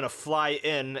I'm going to fly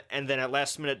in, and then at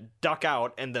last minute duck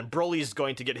out, and then Broly's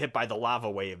going to get hit by the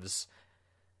lava waves.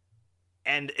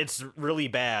 And it's really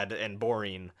bad and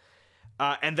boring.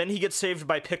 And then he gets saved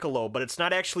by Piccolo, but it's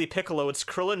not actually Piccolo, it's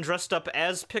Krillin dressed up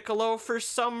as Piccolo for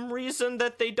some reason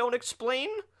that they don't explain.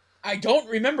 I don't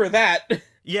remember that.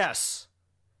 Yes.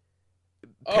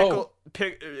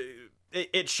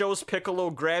 It shows Piccolo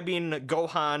grabbing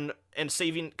Gohan and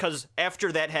saving, because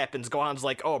after that happens, Gohan's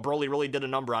like, oh, Broly really did a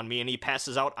number on me, and he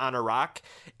passes out on a rock,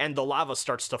 and the lava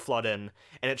starts to flood in,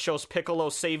 and it shows Piccolo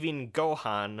saving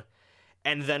Gohan.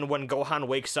 And then when Gohan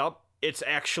wakes up, it's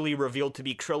actually revealed to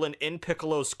be Krillin in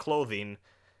Piccolo's clothing.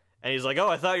 And he's like, oh,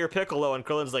 I thought you're Piccolo. And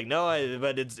Krillin's like, no,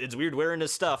 but it's weird wearing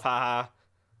his stuff, haha.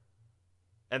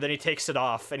 And then he takes it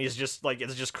off, and he's just like,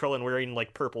 it's just Krillin wearing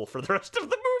like purple for the rest of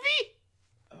the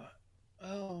movie.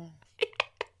 Oh.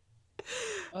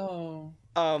 Oh.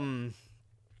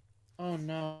 Oh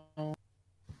no.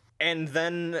 And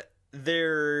then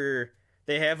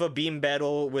they have a beam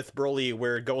battle with Broly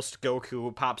where Ghost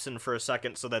Goku pops in for a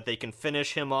second so that they can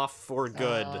finish him off for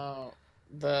good.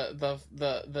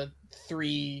 The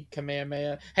 3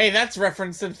 Kamehameha. Hey, that's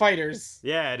referenced in Fighters.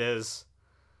 Yeah, it is.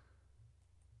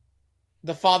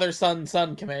 The father-son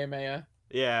Kamehameha.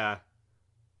 Yeah.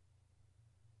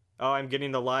 Oh, I'm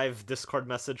getting the live Discord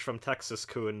message from Texas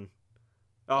Kun.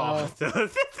 Oh.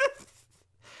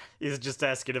 He's just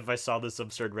asking if I saw this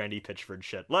absurd Randy Pitchford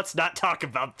shit. Let's not talk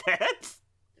about that.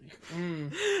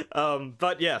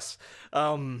 But yes.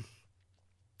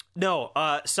 No,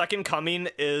 Second Coming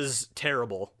is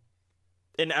terrible.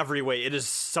 In every way. It is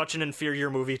such an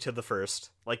inferior movie to the first.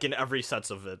 Like, in every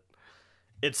sense of it.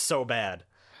 It's so bad.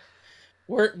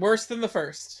 Worse than the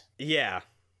first. Yeah.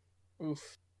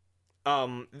 Oof.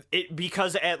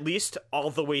 Because at least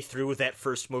all the way through, that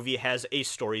first movie has a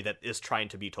story that is trying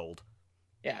to be told.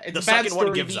 Yeah, it's the a bad second story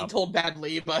one gives being up. told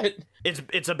badly, but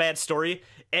it's a bad story.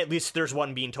 At least there's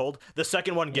one being told. The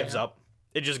second one gives up.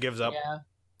 It just gives up. Yeah.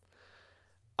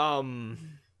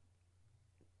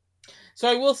 So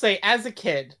I will say, as a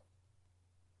kid,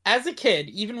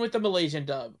 even with the Malaysian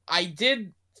dub, I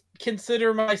did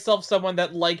consider myself someone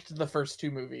that liked the first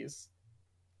 2 movies.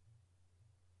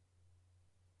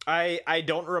 I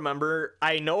don't remember.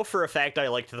 I know for a fact I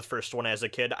liked the first one as a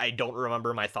kid. I don't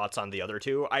remember my thoughts on the other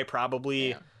 2. I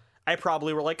probably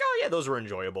were like, oh yeah, those were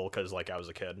enjoyable because like I was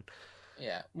a kid.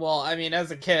 Yeah. Well, I mean,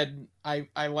 as a kid, I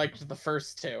liked the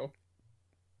first 2.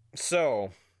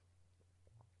 So,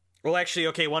 well, actually,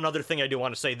 okay. One other thing I do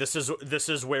want to say: this is where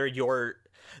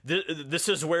this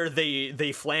is where they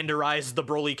flanderize the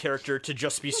Broly character to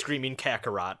just be screaming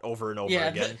Kakarot over and over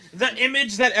again. The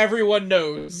image that everyone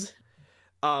knows.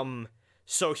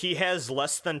 So he has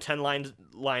less than 10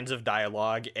 lines of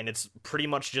dialogue, and it's pretty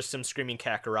much just him screaming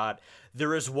Kakarot.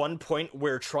 There is one point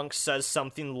where Trunks says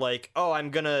something like, oh,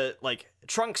 I'm gonna, like,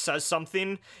 Trunks says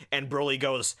something, and Broly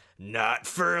goes, not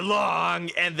for long,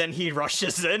 and then he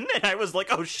rushes in, and I was like,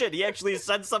 oh shit, he actually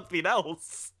said something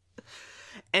else.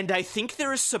 And I think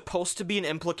there is supposed to be an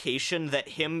implication that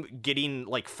him getting,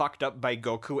 like, fucked up by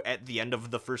Goku at the end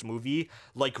of the first movie,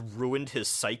 like, ruined his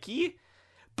psyche.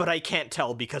 But I can't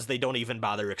tell because they don't even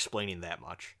bother explaining that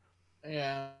much.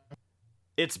 Yeah.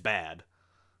 It's bad.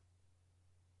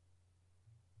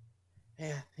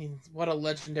 Yeah, what a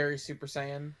legendary Super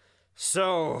Saiyan.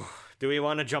 So, do we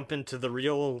want to jump into the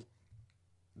real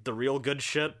good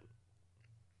shit?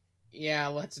 Yeah,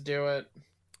 let's do it.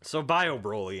 So, Bio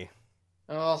Broly.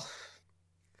 Oh.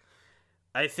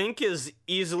 I think is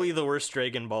easily the worst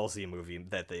Dragon Ball Z movie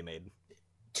that they made.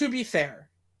 To be fair,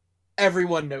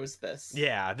 everyone knows this.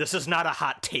 Yeah, this is not a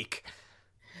hot take.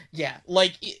 Yeah,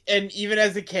 like, and even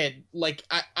as a kid, like,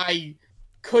 I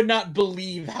could not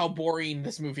believe how boring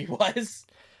this movie was.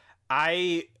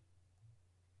 I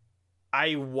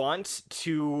want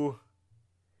to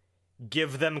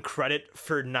give them credit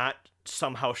for not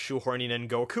somehow shoehorning in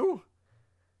Goku.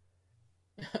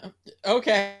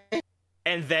 Okay.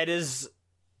 And that is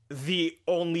the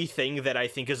only thing that I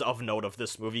think is of note of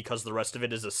this movie, because the rest of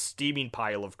it is a steaming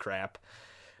pile of crap.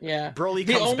 Yeah. Broly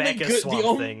The comes only back as good- the Swamp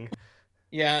on- Thing.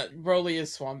 Yeah, Broly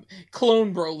is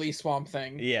clone Broly Swamp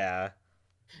Thing. Yeah.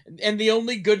 And the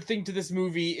only good thing to this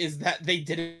movie is that they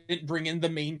didn't bring in the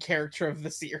main character of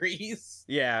the series.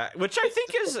 Yeah, which I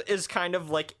think is kind of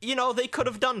like, you know, they could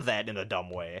have done that in a dumb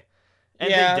way. And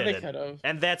Yeah, they they didn't. could have.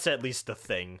 And that's at least a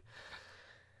thing.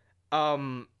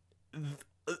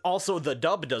 Also, the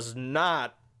dub does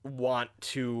not want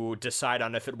to decide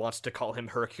on if it wants to call him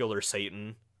Hercule or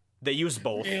Satan. They use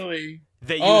both. Really?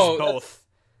 They use Oh, both.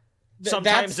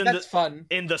 Sometimes that's fun.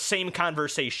 in the same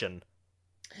conversation.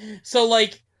 So,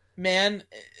 like, man,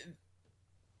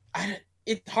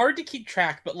 it's hard to keep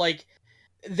track, but, like,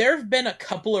 there have been a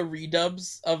couple of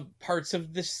redubs of parts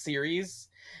of this series,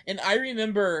 and I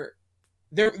remember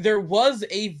there was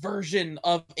a version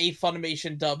of a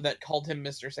Funimation dub that called him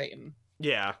Mr. Satan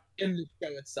Yeah. in the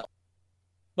show itself.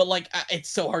 But, like, it's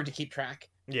so hard to keep track.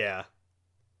 Yeah.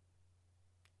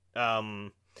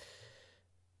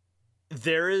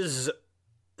 There is...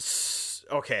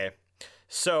 Okay.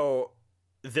 So,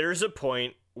 there's a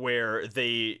point where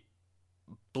they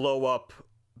blow up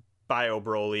Bio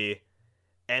Broly,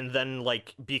 and then,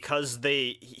 like, because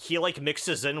he like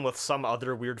mixes in with some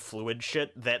other weird fluid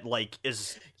shit that, like,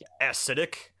 is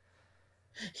acidic.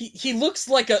 He looks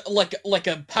like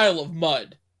a pile of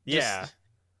mud. Yeah.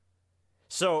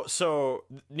 So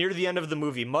near the end of the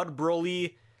movie, Mud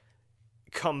Broly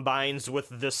combines with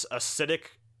this acidic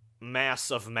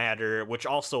mass of matter, which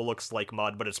also looks like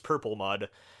mud, but it's purple mud.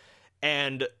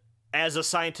 And as a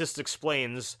scientist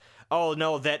explains, oh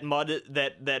no, that mud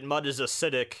is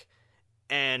acidic,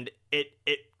 and it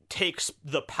takes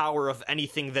the power of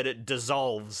anything that it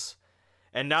dissolves.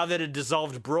 And now that it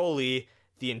dissolved Broly,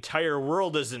 the entire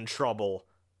world is in trouble.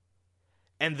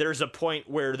 And there's a point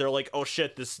where they're like, oh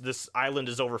shit, this island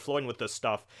is overflowing with this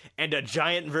stuff. And a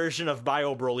giant version of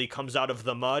Bio Broly comes out of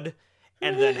the mud,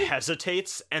 and then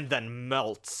hesitates, and then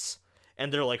melts.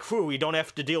 And they're like, whew, we don't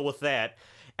have to deal with that.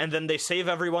 And then they save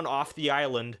everyone off the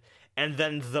island, and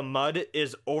then the mud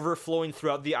is overflowing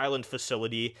throughout the island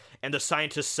facility, and the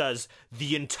scientist says,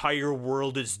 the entire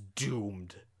world is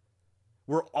doomed.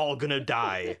 We're all gonna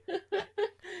die.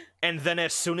 And then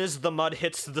as soon as the mud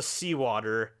hits the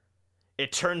seawater,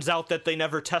 it turns out that they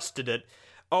never tested it.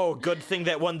 Oh, good thing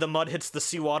that when the mud hits the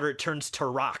seawater, it turns to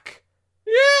rock.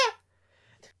 Yeah!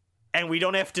 And we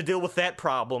don't have to deal with that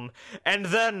problem. And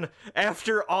then,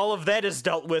 after all of that is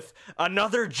dealt with,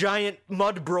 another giant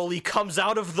mud Broly comes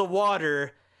out of the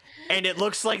water, and it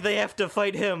looks like they have to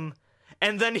fight him.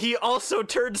 And then he also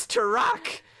turns to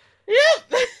rock.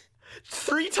 Yep!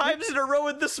 3 times in a row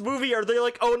in this movie are they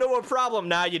like, oh, no, a problem.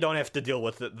 Nah, you don't have to deal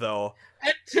with it, though.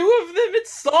 And 2 of them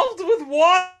it's solved with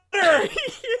water!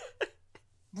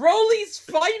 Broly's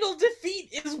final defeat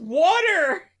is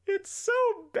water! It's so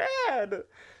bad.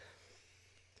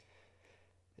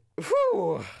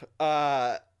 Whew.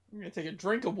 I'm gonna take a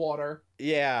drink of water.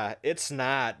 Yeah, it's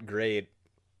not great.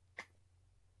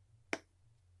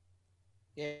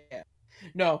 Yeah.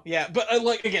 No, yeah, but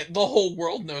like again, the whole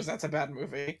world knows that's a bad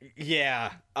movie.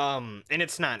 Yeah, and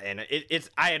it's not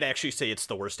it's I'd actually say it's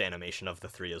the worst animation of the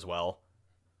 3 as well.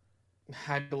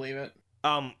 I believe it.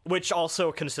 Which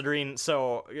also considering,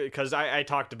 so, because I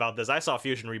talked about this, I saw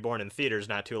Fusion Reborn in theaters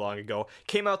not too long ago.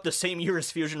 Came out the same year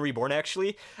as Fusion Reborn,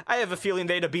 actually. I have a feeling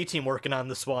they had a B-team working on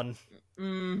this one.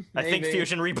 I think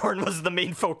Fusion Reborn was the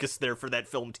main focus there for that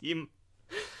film team.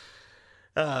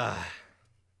 But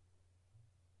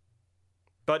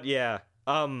yeah,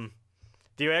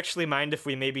 do you actually mind if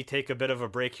we maybe take a bit of a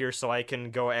break here so I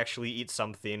can go actually eat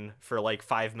something for like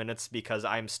 5 minutes because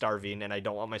I'm starving and I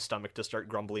don't want my stomach to start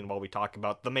grumbling while we talk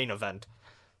about the main event?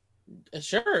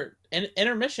 Sure.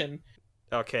 Intermission.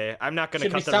 Okay, I'm not going to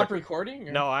Should cut we stop recording?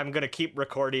 Or? No, I'm going to keep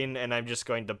recording and I'm just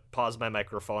going to pause my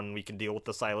microphone and we can deal with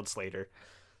the silence later.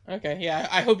 Okay, yeah,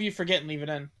 I hope you forget and leave it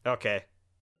in. Okay.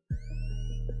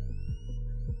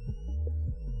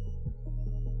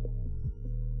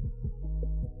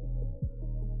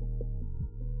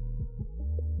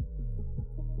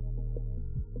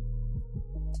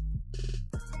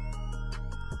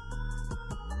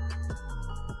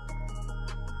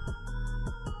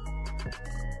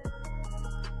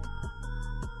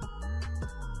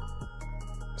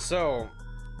 So,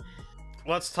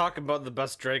 let's talk about the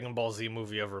best Dragon Ball Z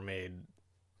movie ever made.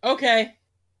 Okay.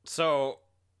 So,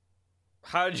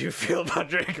 how did you feel about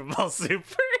Dragon Ball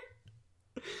Super?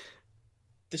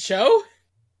 The show?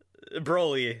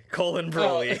 Broly,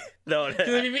 Broly. No,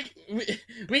 I mean,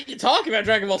 we can talk about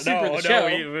Dragon Ball Super the show.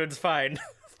 It's fine.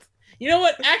 You know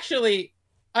what? Actually,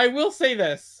 I will say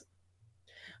this.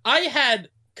 I had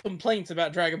complaints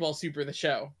about Dragon Ball Super the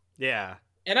show. Yeah.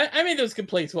 And I made those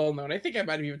complaints well known. I think I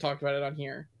might have even talked about it on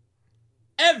here.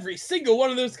 Every single one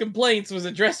of those complaints was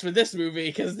addressed with this movie,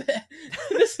 because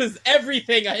this is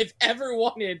everything I've ever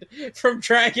wanted from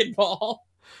Dragon Ball.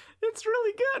 It's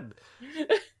really good.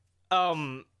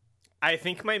 I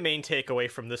think my main takeaway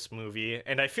from this movie,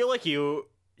 and I feel like you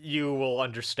will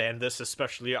understand this,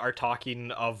 especially our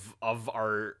talking of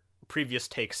our previous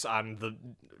takes on the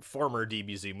former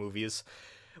DBZ movies.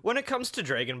 When it comes to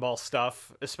Dragon Ball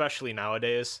stuff, especially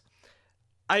nowadays,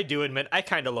 I do admit I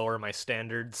kind of lower my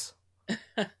standards.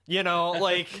 You know,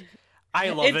 like,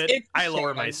 I love it. I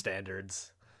lower my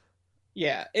standards.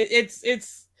 Yeah,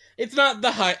 it's not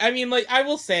the high. I mean, like, I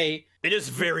will say it is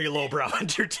very lowbrow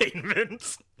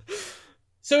entertainment.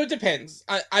 So it depends.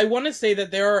 I want to say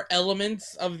that there are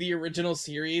elements of the original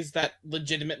series that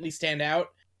legitimately stand out.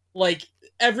 Like,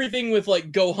 everything with,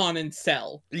 like, Gohan and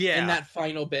Cell. Yeah. In that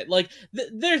final bit. Like,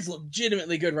 there's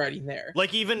legitimately good writing there.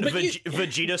 Like, even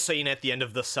Vegeta saying at the end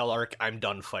of the Cell arc, "I'm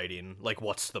done fighting. Like,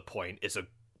 what's the point?" is a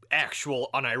actual,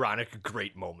 unironic,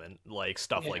 great moment. Like,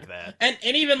 stuff like that. And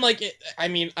even, like,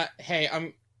 hey,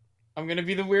 I'm gonna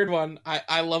be the weird one.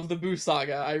 I love the Buu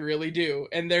saga. I really do.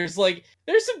 And there's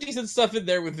some decent stuff in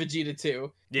there with Vegeta,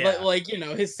 too. Yeah. Like, you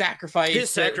know, his sacrifice. His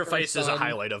sacrifice is a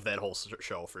highlight of that whole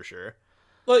show, for sure.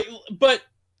 Like, but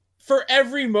for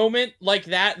every moment like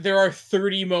that, there are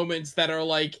 30 moments that are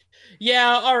like,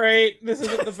 yeah, alright, this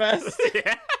isn't the best.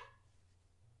 Yeah.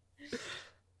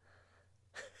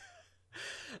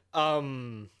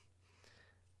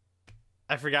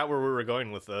 I forgot where we were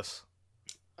going with this.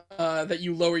 That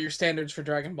you lower your standards for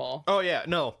Dragon Ball. Oh, yeah,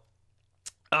 no.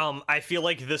 I feel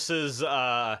like this is,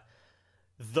 the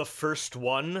first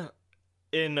one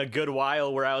in a good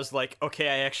while where I was like, okay,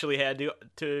 I actually had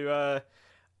to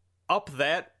up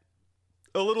that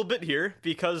a little bit here,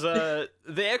 because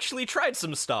they actually tried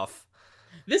some stuff.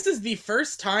 This is the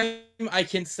first time I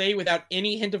can say without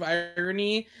any hint of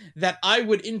irony that I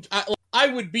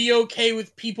would be okay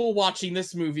with people watching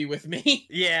this movie with me.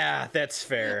 Yeah, that's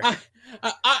fair.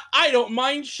 I don't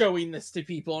mind showing this to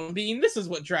people and being, this is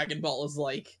what Dragon Ball is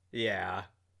like. Yeah.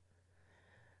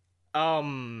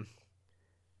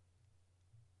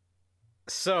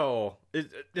 So,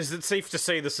 is it safe to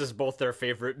say this is both their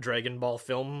favorite Dragon Ball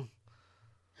film?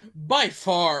 By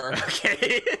far.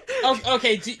 Okay.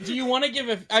 Okay, do you want to give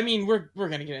a... I mean, we're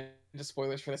going to get into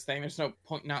spoilers for this thing. There's no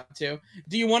point not to.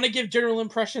 Do you want to give general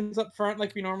impressions up front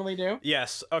like we normally do?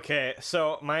 Yes. Okay,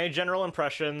 so my general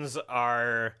impressions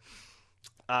are...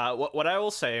 what I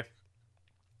will say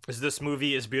is this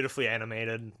movie is beautifully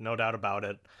animated, no doubt about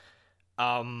it.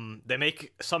 They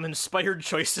make some inspired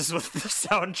choices with the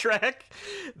soundtrack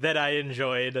that I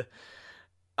enjoyed.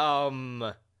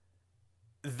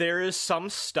 There is some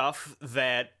stuff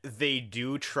that they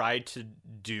do try to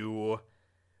do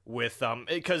with,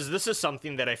 because this is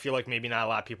something that I feel like maybe not a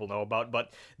lot of people know about,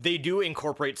 but they do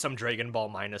incorporate some Dragon Ball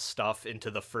Minus stuff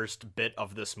into the first bit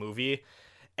of this movie,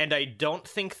 and I don't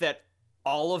think that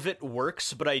all of it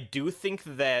works, but I do think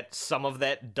that some of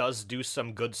that does do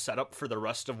some good setup for the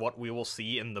rest of what we will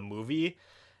see in the movie,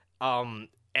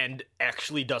 and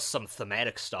actually does some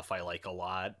thematic stuff I like a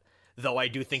lot. Though I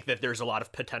do think that there's a lot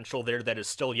of potential there that is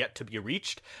still yet to be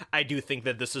reached. I do think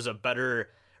that this is a better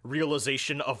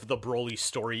realization of the Broly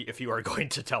story if you are going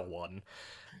to tell one.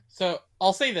 So,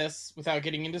 I'll say this without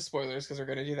getting into spoilers, because we're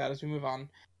going to do that as we move on.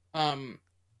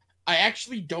 I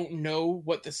actually don't know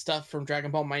what the stuff from Dragon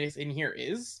Ball Minus in here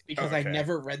is, because I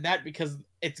never read that, because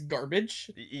it's garbage.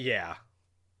 Yeah.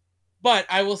 But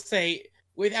I will say,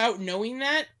 without knowing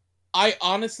that, I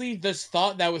honestly just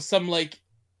thought that was some, like,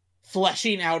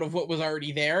 fleshing out of what was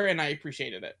already there, and I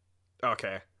appreciated it.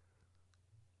 Okay.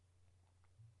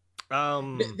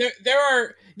 There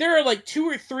are like 2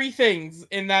 or 3 things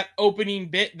in that opening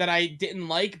bit that I didn't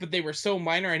like, but they were so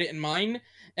minor I didn't mind.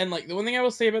 And like, the one thing I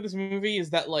will say about this movie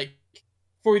is that, like,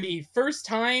 for the first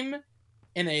time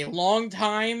in a long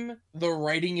time, the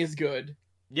writing is good.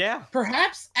 Yeah.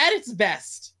 Perhaps at its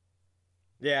best.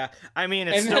 Yeah, I mean,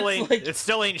 it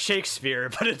still ain't Shakespeare,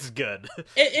 but it's good.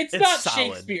 It's not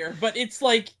solid. Shakespeare, but it's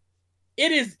like,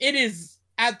 it is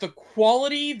at the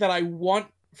quality that I want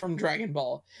from Dragon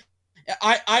Ball.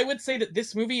 I would say that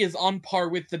this movie is on par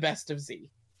with the best of Z.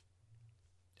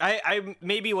 I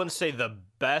maybe wouldn't say the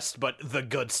best, but the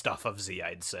good stuff of Z,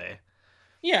 I'd say.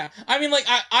 Yeah, I mean, like,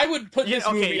 I would put this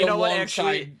movie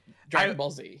alongside Dragon Ball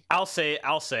Z. I'll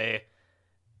say,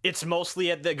 it's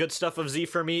mostly at the good stuff of Z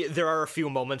for me. There are a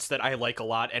few moments that I like a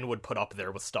lot and would put up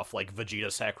there with stuff like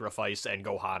Vegeta sacrifice and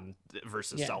Gohan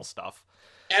versus Cell stuff.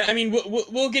 And I mean,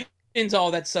 we'll get into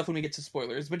all that stuff when we get to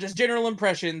spoilers, but just general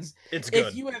impressions. It's good.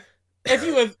 If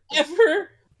you have ever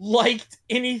liked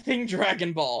anything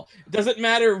Dragon Ball, doesn't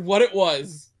matter what it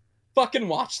was, fucking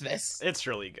watch this. It's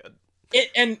really good.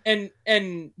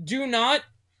 And do not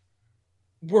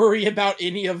worry about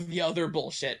any of the other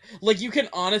bullshit. Like, you can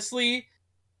honestly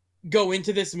go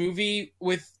into this movie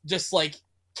with just like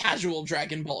casual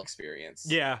Dragon Ball experience.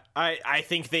 Yeah, I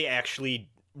think they actually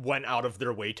went out of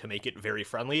their way to make it very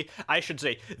friendly. I should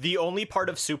say, the only part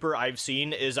of Super I've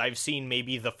seen is I've seen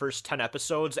maybe the first 10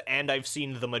 episodes, and I've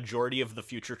seen the majority of the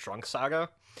Future Trunks saga.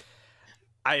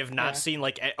 I have not seen,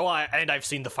 like, and I've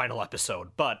seen the final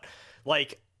episode, but,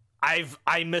 like,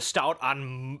 I missed out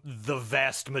on the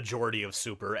vast majority of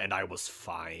Super, and I was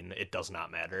fine. It does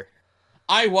not matter.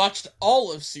 I watched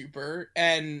all of Super,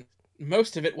 and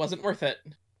most of it wasn't worth it.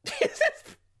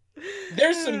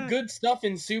 There's some good stuff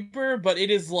in Super, but it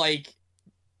is like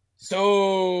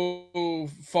so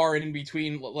far in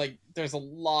between. Like, there's a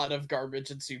lot of garbage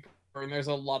in Super, and there's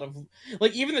a lot of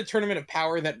like, even the Tournament of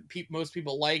Power that most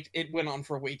people liked, it went on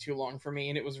for way too long for me,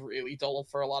 and it was really dull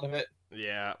for a lot of it.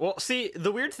 Yeah. Well, see,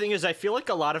 the weird thing is I feel like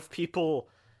a lot of people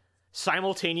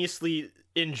simultaneously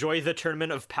enjoy the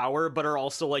Tournament of Power, but are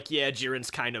also like, yeah, Jiren's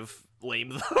kind of lame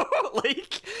though.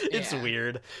 Like, it's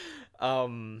weird.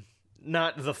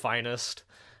 Not the finest.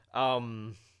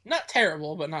 Not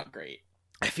terrible, but not great.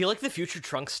 I feel like the Future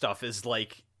Trunks stuff is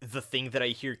like the thing that I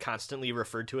hear constantly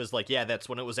referred to as like, yeah, that's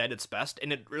when it was at its best,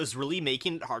 and it was really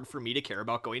making it hard for me to care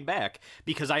about going back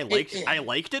because I liked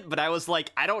it, but I was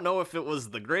like, I don't know if it was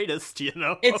the greatest, you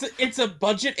know? It's a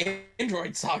budget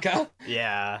Android saga.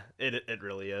 Yeah, it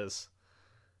really is.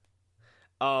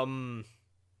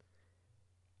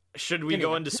 Should we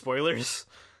go into spoilers?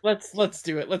 Let's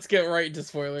do it. Let's get right into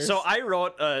spoilers. So I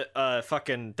wrote a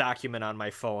fucking document on my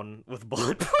phone with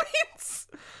bullet points.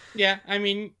 Yeah, I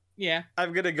mean, yeah.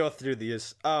 I'm gonna go through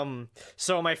these.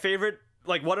 So my favorite,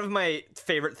 like, one of my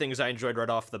favorite things I enjoyed right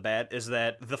off the bat is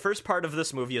that the first part of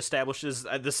this movie establishes,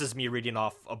 this is me reading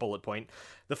off a bullet point.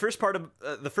 The first part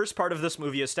of this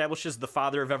movie establishes the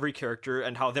father of every character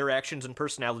and how their actions and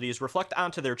personalities reflect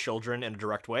onto their children in a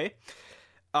direct way.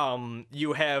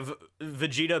 You have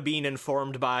Vegeta being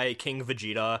informed by King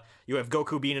Vegeta. You have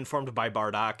Goku being informed by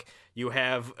Bardock. You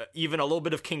have even a little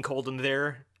bit of King Cold in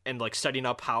there, and like setting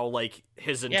up how like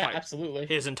his absolutely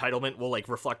his entitlement will like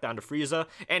reflect onto Frieza,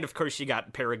 and of course you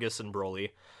got Paragus and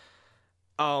Broly.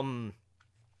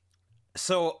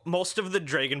 So most of the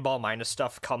Dragon Ball minus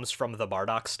stuff comes from the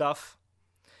Bardock stuff.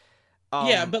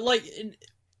 Yeah, but like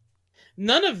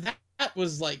none of that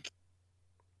was like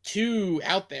too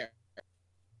out there.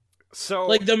 So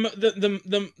like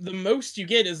the most you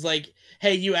get is like,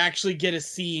 hey, you actually get a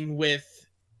scene with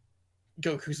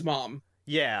Goku's mom.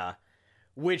 Yeah,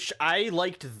 which I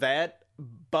liked that,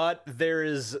 but there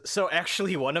is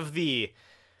actually one of the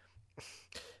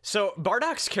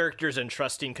Bardock's character is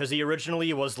interesting because he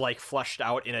originally was like fleshed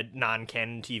out in a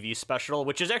non-canon TV special,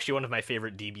 which is actually one of my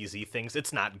favorite DBZ things.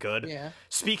 It's not good. Yeah.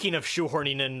 Speaking of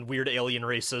shoehorning in weird alien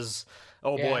races,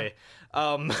 boy.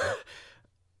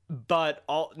 But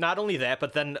not only that,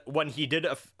 but then when he did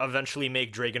eventually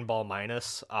make Dragon Ball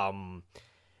Minus,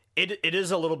 it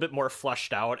is a little bit more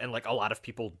fleshed out, and like a lot of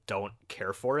people don't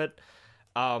care for it.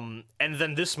 And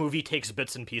then this movie takes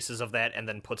bits and pieces of that and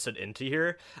then puts it into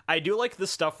here. I do like the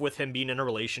stuff with him being in a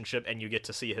relationship and you get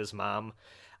to see his mom.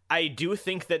 I do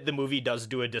think that the movie does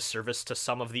do a disservice to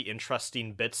some of the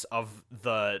interesting bits of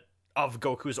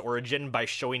Goku's origin by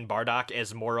showing Bardock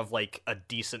as more of like a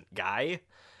decent guy.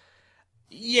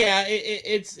 Yeah,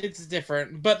 it's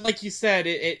different, but like you said,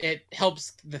 it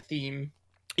helps the theme.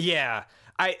 Yeah,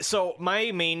 so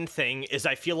my main thing is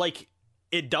I feel like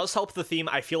it does help the theme.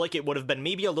 I feel like it would have been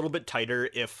maybe a little bit tighter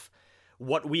if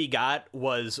what we got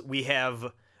was we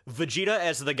have Vegeta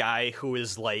as the guy who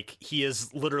is like, he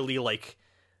is literally like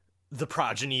the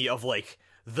progeny of like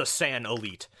the Saiyan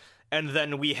elite. And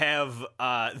then we have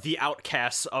the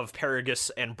outcasts of Paragus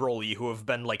and Broly who have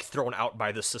been like thrown out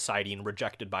by the society and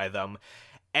rejected by them.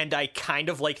 And I kind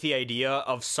of like the idea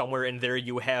of somewhere in there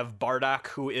you have Bardock,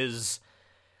 who is,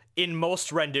 in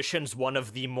most renditions, one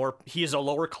of the more... He is a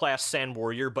lower class Saiyan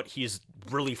warrior, but he's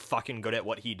really fucking good at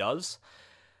what he does.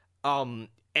 And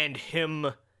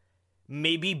him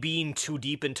maybe being too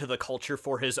deep into the culture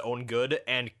for his own good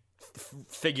and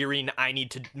figuring I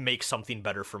need to make something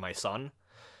better for my son.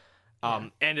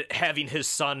 And having his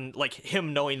son, like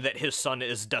him knowing that his son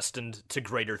is destined to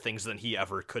greater things than he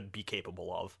ever could be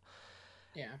capable of.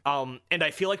 Yeah. And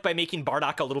I feel like by making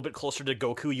Bardock a little bit closer to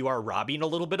Goku, you are robbing a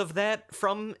little bit of that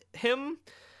from him.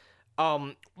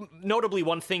 Notably,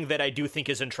 one thing that I do think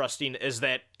is interesting is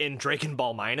that in Dragon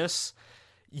Ball Minus,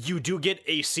 you do get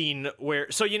a scene where...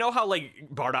 So you know how, like,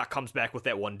 Bardock comes back with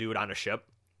that one dude on a ship?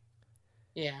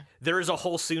 Yeah. There is a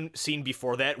whole scene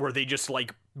before that where they just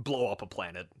like blow up a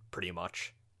planet, pretty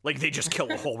much. Like they just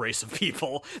kill a whole race of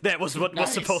people. That was what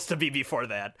was supposed to be before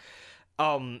that.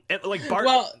 Like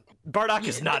Bardock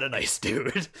is not a nice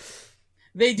dude.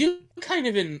 They do kind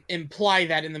of imply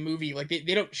that in the movie. Like, they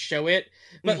don't show it,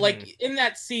 but like in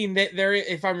that scene, that there,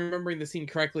 if I'm remembering the scene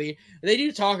correctly, they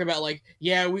do talk about like,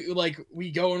 yeah,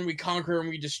 we go and we conquer and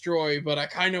we destroy, but I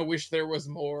kind of wish there was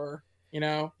more, you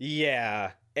know?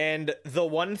 Yeah, and the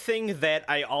one thing that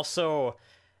I also,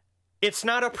 it's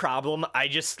not a problem. I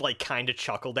just like kind of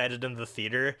chuckled at it in the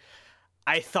theater.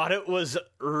 I thought it was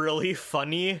really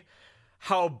funny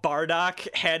how Bardock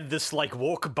had this like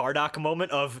woke Bardock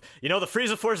moment of, the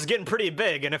Frieza Force is getting pretty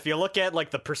big, and if you look at like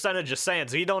the percentage of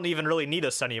Saiyans, we don't even really need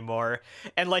us anymore.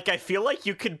 And like I feel like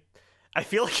it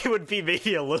would be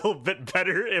maybe a little bit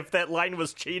better if that line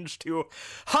was changed to,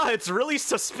 it's really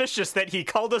suspicious that he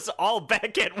called us all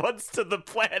back at once to the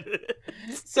planet.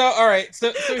 So all right,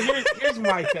 so here's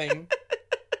my thing.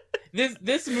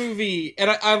 This movie, and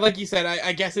I like you said,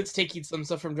 I guess it's taking some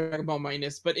stuff from Dragon Ball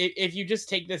Minus, but if you just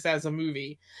take this as a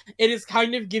movie, it is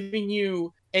kind of giving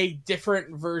you a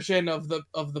different version of the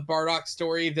Bardock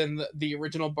story than the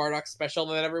original Bardock special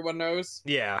that everyone knows.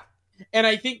 Yeah. And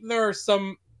I think there are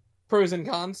some pros and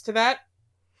cons to that.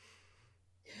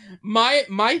 My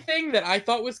thing that I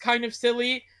thought was kind of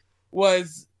silly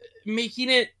was making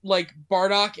it like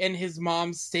Bardock and his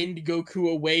mom send Goku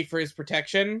away for his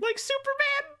protection. Like Superman!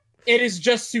 It is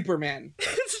just Superman.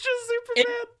 It's just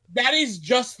Superman. That is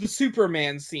just the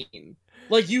Superman scene.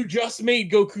 Like, you just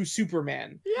made Goku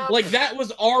Superman. Yep. Like, that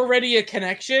was already a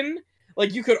connection.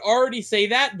 Like, you could already say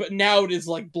that, but now it is,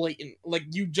 like, blatant. Like,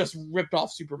 you just ripped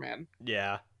off Superman.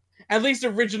 Yeah. At least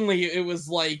originally it was,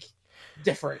 like,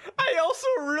 different. I also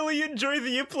really enjoy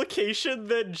the implication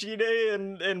that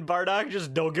Gine and Bardock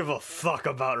just don't give a fuck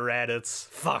about Raditz.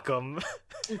 Fuck them.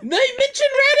 They mention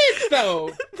Raditz,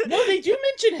 though! No, they do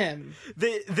mention him.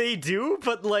 They do,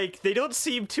 but, like, they don't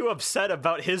seem too upset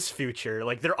about his future.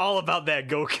 Like, they're all about that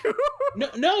Goku.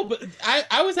 No, but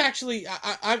I was actually...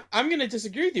 I'm gonna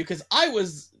disagree with you, because I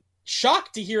was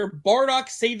shocked to hear Bardock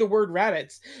say the word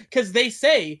Raditz. Because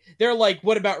they're like,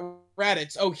 what about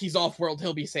Raditz? Oh, he's off-world,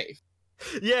 he'll be safe.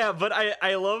 Yeah, but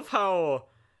I love how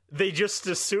they just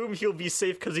assume he'll be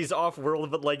safe because he's off-world,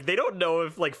 but, like, they don't know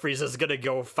if, like, Frieza's gonna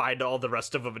go find all the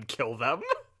rest of them and kill them.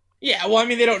 Yeah, well, I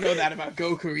mean, they don't know that about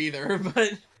Goku either,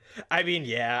 but... I mean,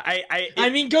 yeah, I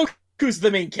mean, Goku's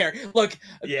the main character. Look,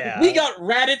 yeah. We got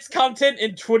Raditz content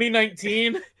in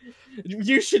 2019.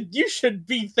 You should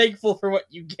be thankful for what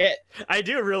you get. I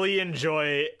do really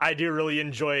enjoy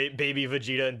Baby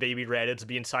Vegeta and Baby Raditz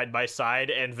being side by side,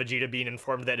 and Vegeta being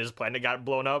informed that his planet got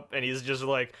blown up, and he's just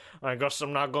like, I guess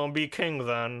I'm not gonna be king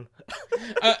then.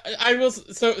 I will.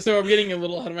 So I'm getting a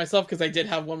little ahead of myself because I did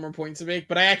have one more point to make,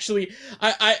 but I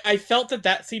felt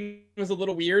that scene was a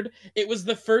little weird. It was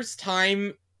the first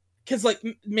time. Because, like,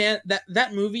 man,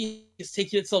 that movie is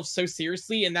taking itself so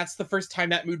seriously, and that's the first time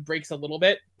that mood breaks a little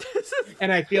bit.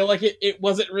 And I feel like it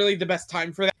wasn't really the best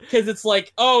time for that. Because it's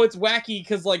like, oh, it's wacky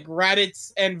because, like,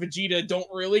 Raditz and Vegeta don't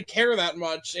really care that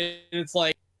much. And it's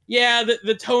like, yeah,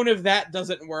 the tone of that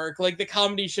doesn't work. Like, the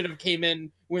comedy should have came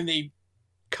in when they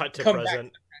cut to present. Back to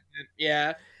present.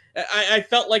 Yeah. I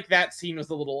felt like that scene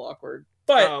was a little awkward.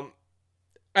 But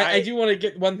I do want to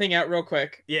get one thing out real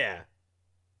quick. Yeah.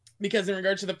 Because in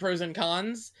regards to the pros and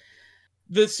cons,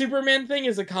 the Superman thing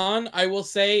is a con. I will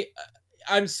say,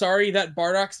 I'm sorry that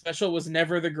Bardock special was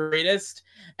never the greatest.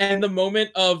 And the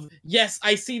moment of, yes,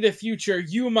 I see the future,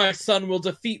 you, my son, will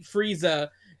defeat Frieza,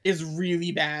 is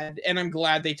really bad. And I'm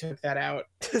glad they took that out.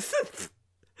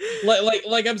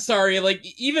 like, I'm sorry, like,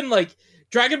 even, like,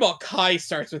 Dragon Ball Kai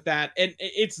starts with that, and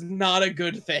it's not a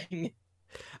good thing.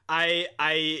 I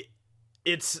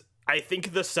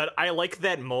like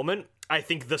that moment. I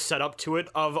think the setup to it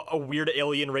of a weird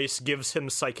alien race gives him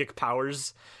psychic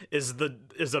powers is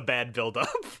a bad buildup.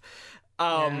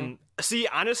 See,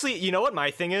 honestly, you know what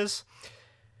my thing is?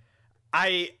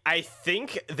 I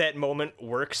think that moment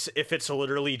works if it's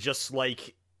literally just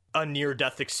like a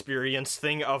near-death experience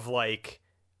thing of like,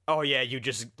 oh yeah, you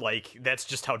just like, that's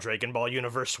just how Dragon Ball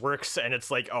universe works, and it's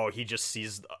like, oh, he just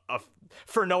sees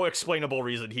for no explainable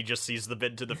reason, he just sees the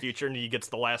bit to the future and he gets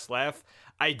the last laugh.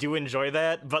 I do enjoy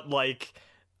that, but like,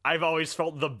 I've always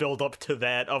felt the build up to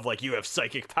that of like, you have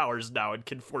psychic powers now and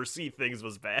can foresee things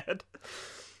was bad.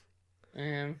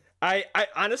 I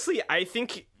honestly, I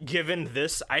think given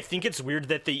this, I think it's weird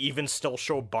that they even still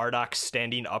show Bardock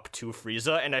standing up to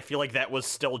Frieza, and I feel like that was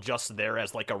still just there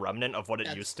as like a remnant of what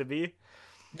it used to be.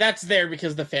 That's there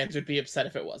because the fans would be upset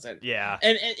if it wasn't. Yeah.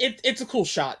 And it's a cool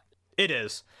shot. It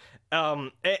is.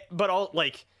 But all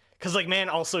like, Because, like, man,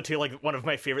 also, too, like, one of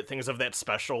my favorite things of that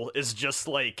special is just,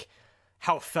 like,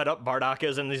 how fed up Bardock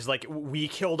is, and he's like, we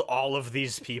killed all of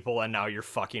these people, and now you're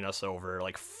fucking us over.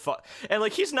 Like, and,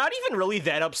 like, he's not even really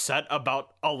that upset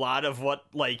about a lot of what,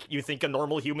 like, you think a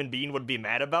normal human being would be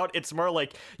mad about. It's more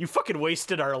like, you fucking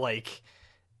wasted our, like,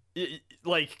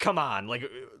 come on, like,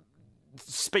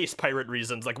 space pirate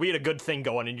reasons. Like, we had a good thing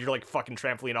going, and you're, like, fucking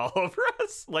trampling all over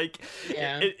us. Like,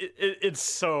 Yeah. it's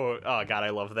so, oh god, I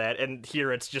love that. And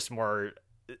here it's just more,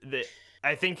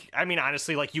 I think, I mean,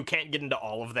 honestly, like, you can't get into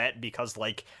all of that because,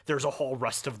 like, there's a whole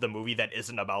rest of the movie that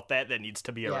isn't about that needs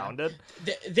to be around it.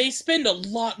 They spend a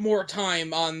lot more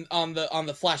time on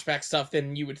the flashback stuff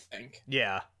than you would think.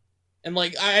 Yeah. And,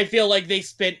 like, I feel like they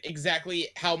spent exactly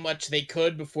how much they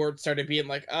could before it started being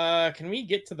like, can we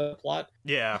get to the plot?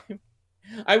 Yeah.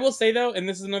 I will say, though, and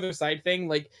this is another side thing,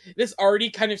 like, this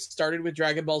already kind of started with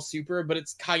Dragon Ball Super, but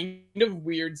it's kind of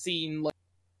weird seeing, like,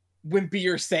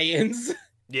 wimpier Saiyans.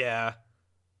 Yeah.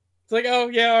 It's like, oh,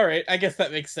 yeah, alright, I guess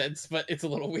that makes sense, but it's a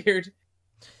little weird.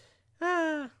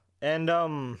 And,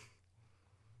 crap,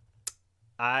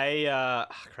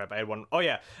 I had one. Oh,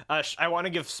 yeah. I want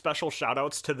to give special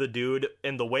shout-outs to the dude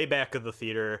in the way back of the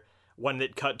theater when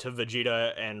it cut to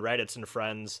Vegeta and Raditz and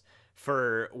friends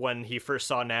for when he first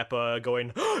saw Nappa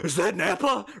going, is that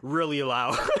Nappa? Really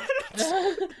loud.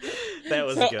 That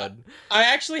was good. I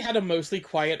actually had a mostly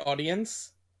quiet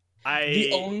audience.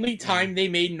 The only time they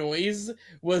made noise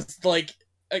was, like,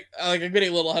 I'm getting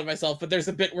a little ahead of myself, but there's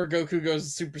a bit where Goku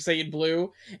goes Super Saiyan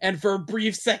Blue, and for a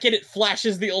brief second it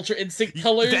flashes the Ultra Instinct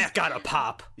colors. That got a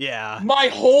pop, yeah. My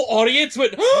whole audience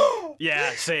went,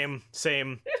 yeah, same.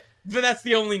 But that's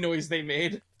the only noise they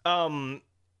made.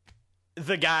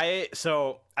 The guy,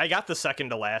 so I got the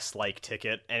second to last, like,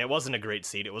 ticket, and it wasn't a great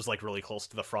seat. It was, like, really close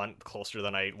to the front, closer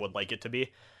than I would like it to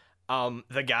be.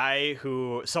 The guy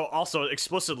who, so also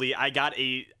explicitly, I got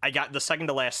the second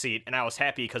to last seat, and I was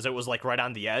happy because it was, like, right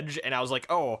on the edge, and I was like,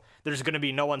 oh, there's gonna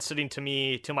be no one sitting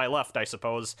to my left, I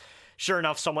suppose. Sure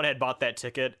enough, someone had bought that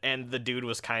ticket, and the dude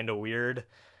was kind of weird,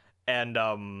 and,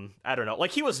 I don't know,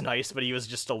 like, he was nice, but he was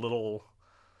just a little,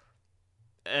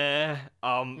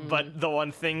 but the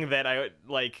one thing that I,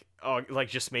 like,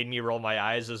 just made me roll my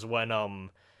eyes is when,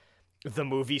 the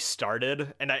movie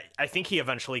started, and I think he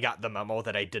eventually got the memo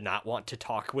that I did not want to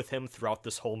talk with him throughout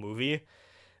this whole movie.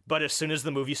 But as soon as the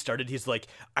movie started, he's like,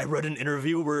 I read an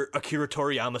interview where Akira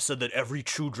Toriyama said that every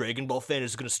true Dragon Ball fan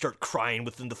is going to start crying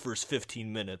within the first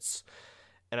 15 minutes.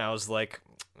 And I was like,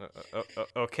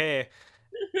 okay.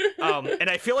 And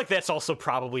I feel like that's also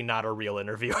probably not a real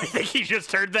interview. I think he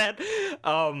just heard that.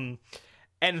 And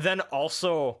then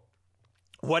also,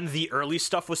 when the early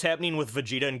stuff was happening with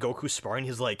Vegeta and Goku sparring,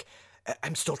 he's like,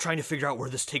 I'm still trying to figure out where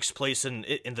this takes place in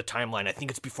the timeline. I think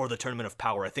it's before the Tournament of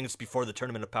Power.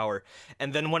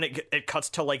 And then when it cuts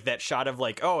to, like, that shot of,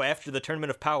 like, oh, after the Tournament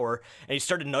of Power, and he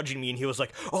started nudging me, and he was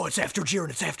like, oh, it's after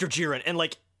Jiren. And,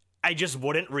 like, I just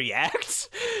wouldn't react.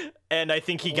 And I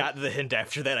think he got the hint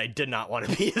after that I did not want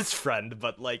to be his friend.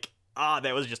 But, like,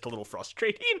 that was just a little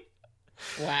frustrating.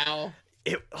 Wow.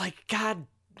 God.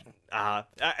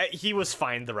 He was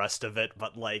fine the rest of it,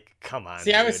 but, like, come on.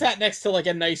 See, dude. I was sat next to, like,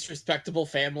 a nice, respectable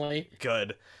family.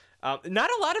 Good. Not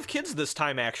a lot of kids this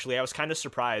time, actually. I was kind of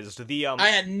surprised. I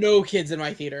had no kids in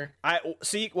my theater.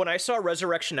 When I saw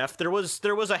Resurrection F, there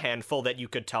was a handful that you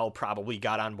could tell probably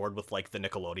got on board with, like, the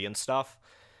Nickelodeon stuff.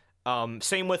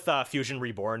 Same with Fusion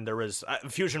Reborn. There was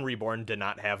Fusion Reborn did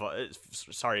not have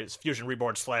it's Fusion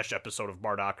Reborn / episode of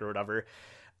Bardock or whatever.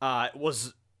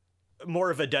 Was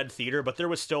more of a dead theater, but there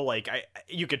was still, like,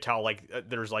 you could tell, like,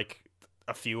 there's, like,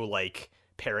 a few, like,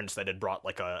 parents that had brought,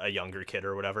 like, a younger kid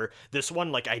or whatever. This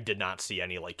one, like, I did not see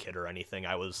any, like, kid or anything.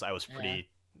 I was pretty,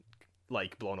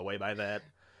 like, blown away by that.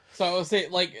 So I would say,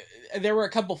 like, there were a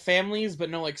couple families,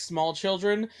 but no, like, small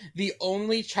children. The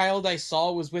only child I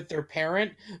saw was with their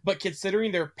parent, but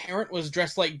considering their parent was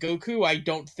dressed like Goku, I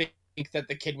don't think that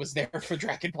the kid was there for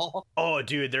Dragon Ball. Oh,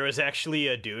 dude, there was actually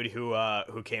a dude who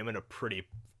came in a pretty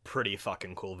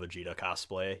fucking cool Vegeta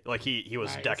cosplay. Like, he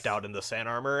was nice. Decked out in the sand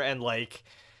armor, and, like,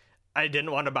 I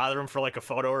didn't want to bother him for, like, a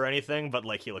photo or anything, but,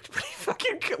 like, he looked pretty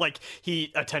fucking good. Like,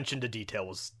 attention to detail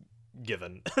was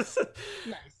given. Nice.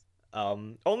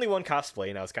 Only one cosplay,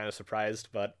 and I was kind of surprised,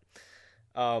 but,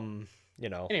 you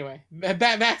know. Anyway,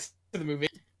 back to the movie.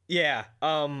 Yeah.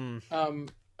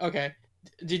 Okay.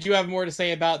 Did you have more to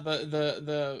say about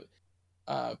the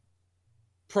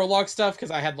prologue stuff?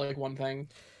 Because I had, like, one thing.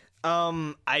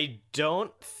 I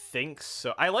don't think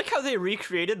so. I like how they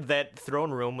recreated that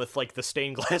throne room with, like, the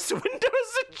stained glass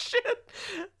windows and shit.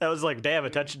 That was, like, damn,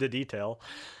 attention to detail.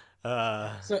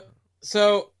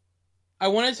 So I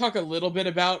want to talk a little bit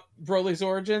about Broly's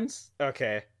origins.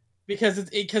 Okay. because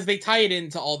they tie it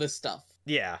into all this stuff,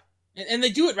 Yeah. and they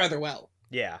do it rather well.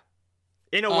 Yeah.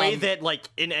 In a way Um, that, like,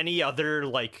 in any other,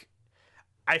 like,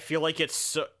 I feel like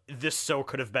this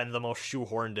could have been the most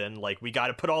shoehorned in. Like, we got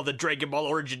to put all the Dragon Ball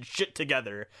Origin shit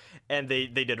together, and they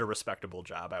did a respectable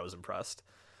job. I was impressed.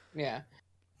 yeah.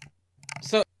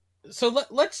 So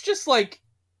let's just like,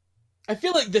 I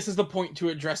feel like this is the point to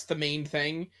address the main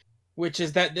thing, which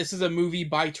is that this is a movie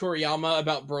by Toriyama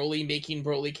about Broly making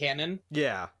Broly canon,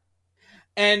 Yeah.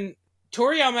 and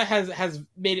Toriyama has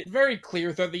made it very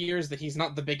clear throughout the years that he's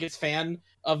not the biggest fan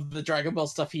of the Dragon Ball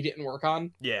stuff he didn't work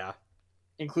on, Yeah.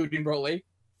 including Broly.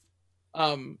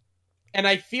 And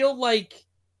I feel like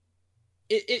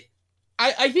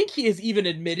I think he has even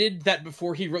admitted that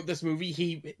before he wrote this movie,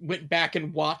 he went back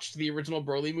and watched the original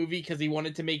Broly movie because he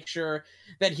wanted to make sure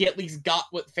that he at least got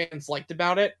what fans liked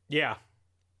about it. Yeah.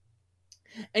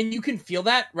 And you can feel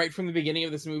that right from the beginning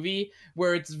of this movie,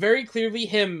 where it's very clearly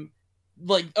him,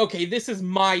 like, okay, this is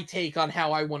my take on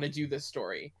how I want to do this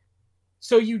story.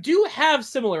 So you do have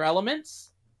similar elements,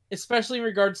 especially in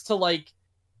regards to, like,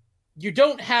 you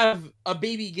don't have a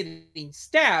baby getting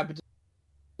stabbed,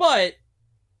 but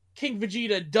King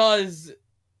Vegeta does,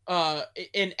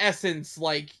 in essence,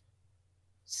 like,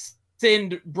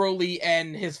 send Broly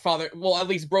and his father, well, at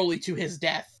least Broly, to his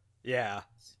death Yeah.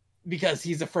 because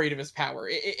he's afraid of his power.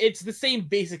 It's the same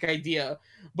basic idea,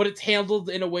 but it's handled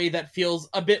in a way that feels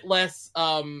a bit less,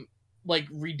 like,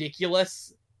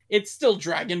 ridiculous. It's still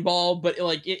Dragon Ball, but,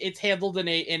 like, it's handled in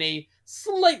a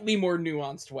slightly more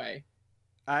nuanced way.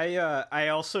 I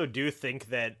also do think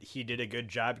that he did a good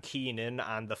job keying in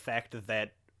on the fact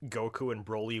that Goku and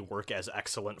Broly work as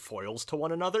excellent foils to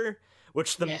one another,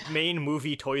 which the main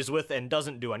movie toys with and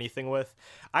doesn't do anything with.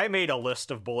 I made a list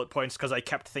of bullet points because I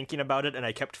kept thinking about it and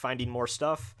I kept finding more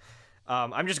stuff.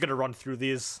 I'm just gonna run through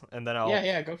these and then I'll...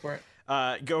 Yeah, go for it.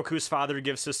 Goku's father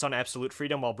gives his son absolute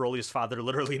freedom while Broly's father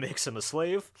literally makes him a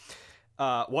slave.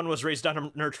 One was raised on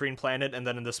a nurturing planet, and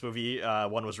then in this movie,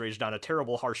 one was raised on a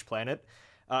terrible, harsh planet.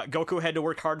 Goku had to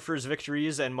work hard for his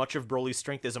victories, and much of Broly's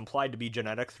strength is implied to be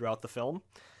genetic throughout the film.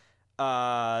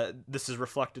 This is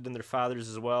reflected in their fathers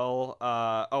as well.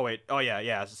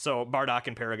 Yeah. So Bardock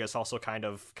and Paragus also kind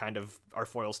of are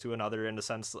foils to another in a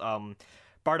sense.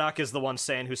 Bardock is the one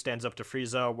Saiyan who stands up to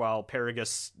Frieza, while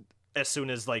Paragus, as soon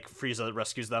as like Frieza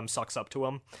rescues them, sucks up to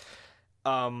him.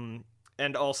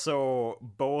 And also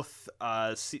both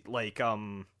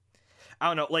I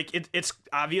don't know, like it's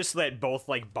obvious that both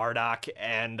like Bardock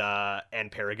and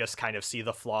Paragus kind of see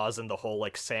the flaws in the whole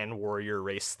like Sand Warrior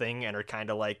race thing and are kind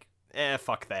of like,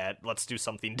 fuck that, let's do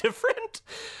something different.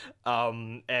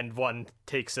 And one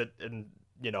takes it in,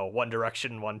 one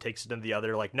direction, one takes it in the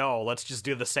other, like, no, let's just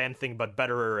do the sand thing but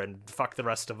better and fuck the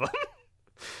rest of them.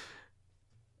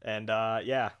 And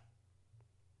yeah.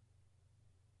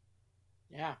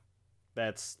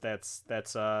 That's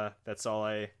all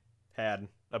I had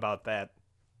about that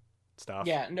stuff.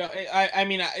 Yeah, no, I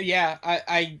mean,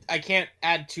 I can't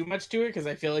add too much to it because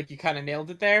I feel like you kind of nailed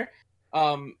it there.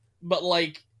 But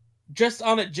like, just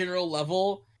on a general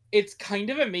level, it's kind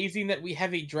of amazing that we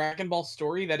have a Dragon Ball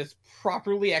story that is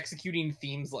properly executing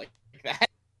themes like that.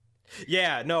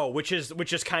 Yeah, no, which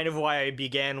is kind of why I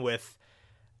began with,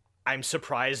 I'm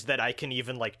surprised that I can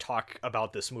even like talk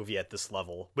about this movie at this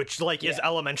level, which like is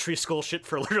elementary school shit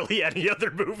for literally any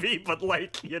other movie, but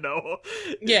like,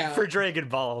 for Dragon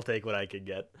Ball, I'll take what I can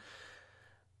get.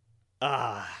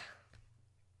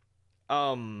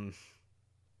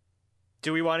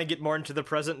 Do we want to get more into the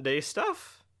present day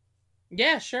stuff?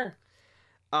 Yeah, sure.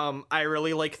 I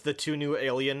really like the two new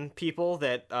alien people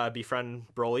that befriend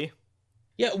Broly.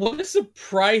 Yeah, what a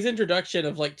surprise introduction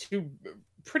of like two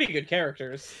pretty good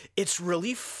characters. It's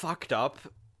really fucked up.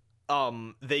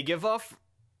 They give off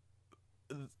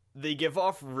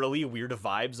really weird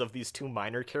vibes of these two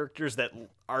minor characters that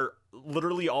are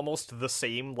literally almost the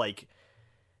same, like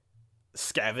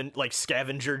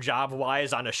scavenger job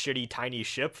wise on a shitty tiny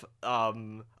ship,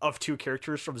 of two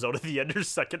characters from Zone of the Ender's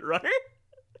Second Runner.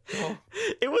 Oh.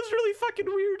 It was really fucking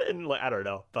weird, and like, I don't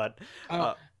know, but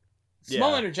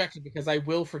small interjection because I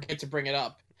will forget to bring it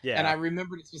up. Yeah. And I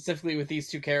remembered it specifically with these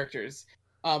two characters.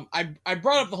 I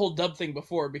brought up the whole dub thing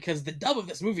before because the dub of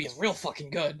this movie is real fucking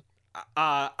good.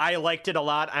 I liked it a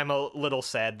lot. I'm a little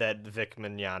sad that Vic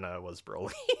Mignogna was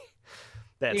Broly.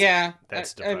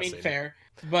 That's depressing. I mean, fair.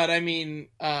 But I mean,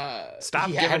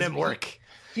 stop giving him work.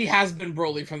 He has been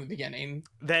Broly from the beginning.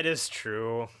 That is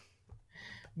true.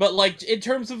 But like, in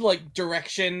terms of like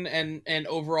direction and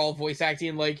overall voice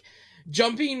acting, like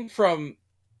jumping from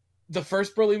the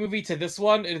first Broly movie to this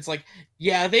one, and it's like,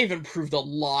 yeah, they've improved a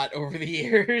lot over the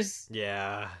years.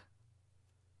 Yeah.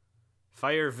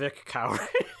 Fire Vic Coward.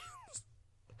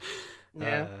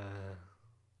 Yeah.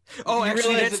 Oh, You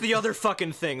actually, realize that's the other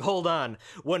fucking thing. Hold on.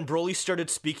 When Broly started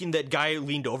speaking, that guy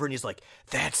leaned over and he's like,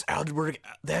 That's Edward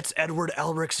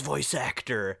Elric's voice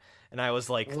actor." And I was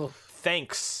like, Oof.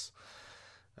 "Thanks."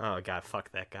 Oh god,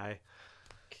 fuck that guy.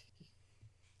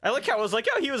 I like how I was like,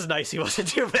 "Oh, he was nice. He wasn't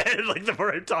too bad." Like the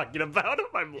more I'm talking about him,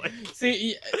 I'm like,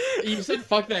 See, you said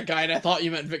fuck that guy, and I thought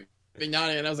you meant Vic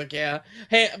Mignogna, and I was like, yeah.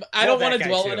 Hey, I Well, don't want that to guy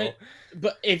dwell on too. it,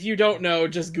 but if you don't know,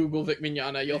 just Google Vic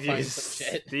Mignogna. You'll find some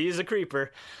shit. He's a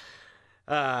creeper.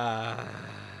 Uh,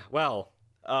 well,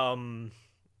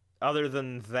 other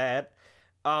than that,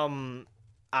 um,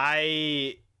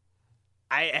 I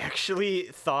actually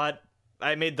thought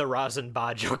I made the Razin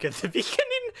Ba joke at the beginning.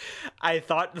 I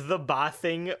thought the Ba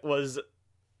thing was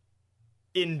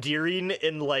endearing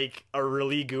in like a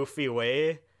really goofy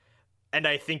way, and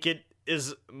I think it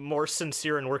is more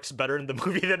sincere and works better in the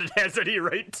movie than it has any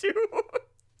right to.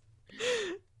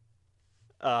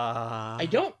 I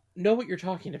don't know what you're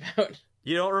talking about.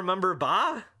 You don't remember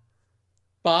Ba?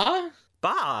 Ba?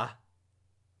 Ba.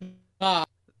 Ba.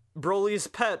 Broly's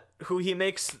pet, who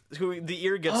the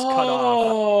ear gets cut off.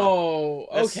 Oh,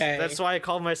 okay. That's why I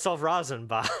call myself Razin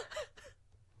Ba.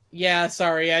 Yeah,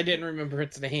 sorry, I didn't remember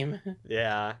its name.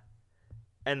 Yeah.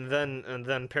 And then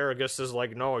Paragus is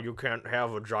like, "No, you can't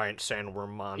have a giant sandworm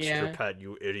monster pet,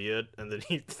 you idiot." And then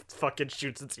he fucking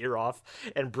shoots its ear off.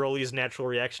 And Broly's natural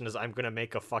reaction is, "I'm gonna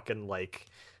make a fucking, like,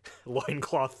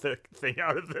 loincloth thing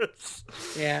out of this."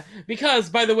 Yeah, because,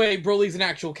 by the way, Broly's an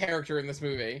actual character in this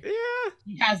movie. Yeah.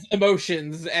 He has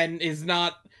emotions and is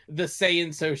not the Saiyan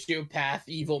sociopath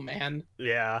evil man.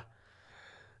 Yeah.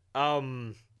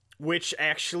 Which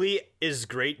actually is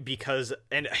great because,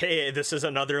 and hey, this is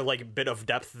another like bit of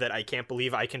depth that I can't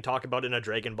believe I can talk about in a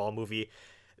Dragon Ball movie.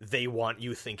 They want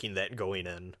you thinking that going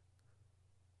in.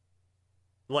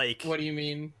 Like, What do you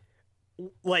mean?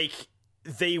 Like,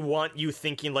 they want you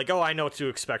thinking like, "Oh, I know what to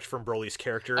expect from Broly's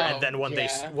character," and then when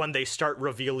they start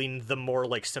revealing the more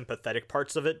like sympathetic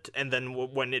parts of it, and then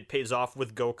when it pays off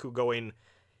with Goku going,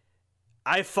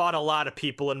 "I fought a lot of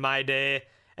people in my day,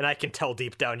 and I can tell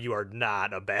deep down you are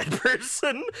not a bad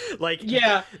person." Like,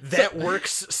 yeah, that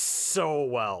works so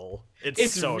well.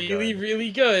 It's so really, good.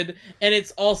 really good. And it's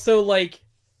also like,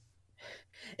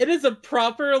 it is a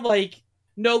proper, like,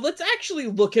 no, let's actually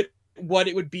look at what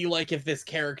it would be like if this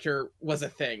character was a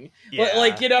thing. Yeah.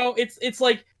 Like, it's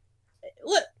like,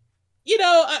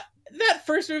 that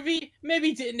first movie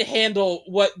maybe didn't handle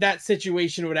what that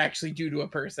situation would actually do to a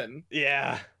person.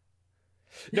 Yeah.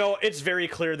 No, it's very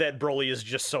clear that Broly is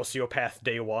just sociopath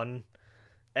day one.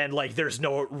 And, like, there's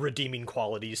no redeeming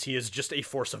qualities. He is just a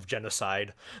force of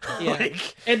genocide. Yeah.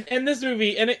 Like, and this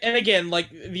movie, and again, like,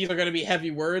 these are going to be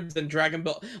heavy words, and Dragon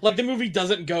Ball, like, the movie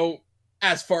doesn't go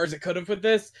as far as it could have with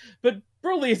this, but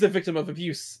Broly is a victim of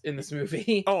abuse in this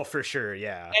movie. oh, for sure,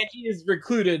 yeah. And he is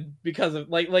recluded because of,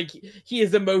 like, he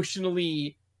is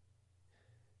emotionally,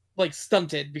 like,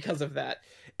 stunted because of that.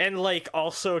 And, like,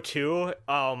 also, too,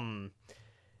 I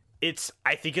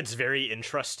think it's very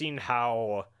interesting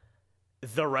how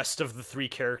the rest of the three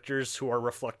characters who are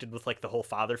reflected with like the whole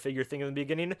father figure thing in the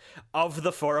beginning, of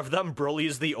the four of them, Broly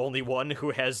is the only one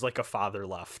who has like a father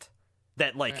left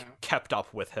that like kept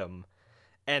up with him.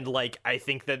 And like I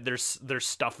think that there's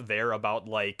stuff there about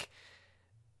like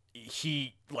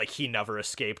he never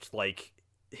escaped like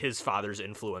his father's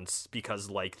influence because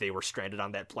like they were stranded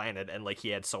on that planet and like he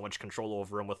had so much control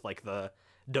over him with like the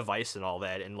device and all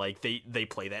that, and like they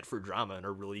play that for drama in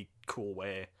a really cool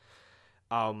way.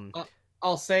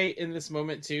 I'll say in this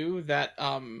moment too that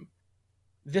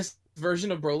this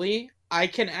version of Broly I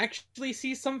can actually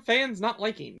see some fans not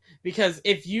liking, because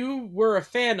if you were a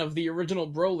fan of the original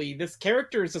Broly, this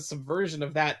character is a subversion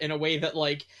of that in a way that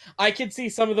like I could see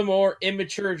some of the more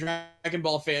immature Dragon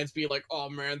Ball fans be like, "Oh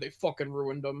man, they fucking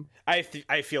ruined him." I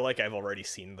feel like I've already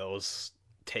seen those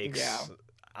takes,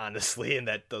 honestly, and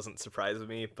that doesn't surprise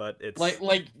me. But it's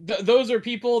those are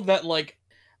people that like,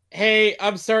 hey,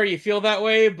 I'm sorry you feel that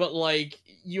way, but like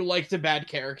you liked a bad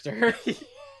character.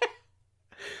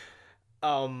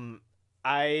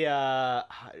 I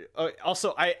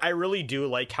also I really do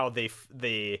like how they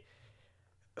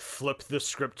flip the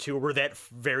script too, where that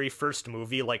very first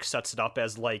movie like sets it up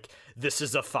as like this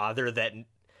is a father that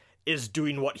is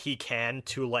doing what he can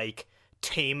to like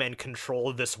tame and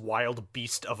control this wild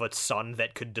beast of a son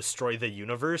that could destroy the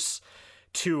universe,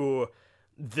 to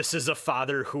this is a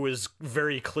father who is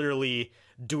very clearly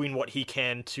doing what he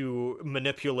can to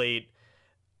manipulate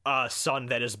a son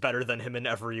that is better than him in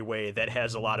every way, that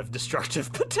has a lot of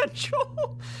destructive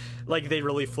potential. Like they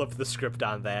really flipped the script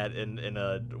on that in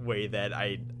a way that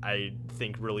I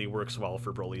think really works well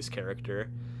for Broly's character.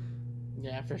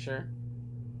 Yeah, for sure.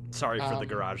 Sorry for the Um,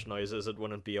 garage noises. It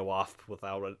wouldn't be a WASP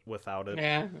without it.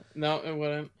 yeah, no, it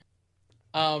wouldn't.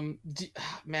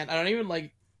 Man, I don't even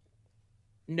like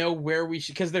know where we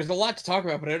should, because there's a lot to talk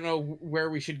about, but I don't know where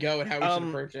we should go and how we should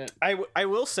approach it. I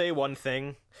will say one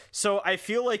thing. So I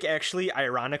feel like, actually,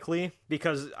 ironically,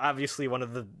 because obviously one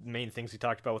of the main things we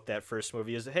talked about with that first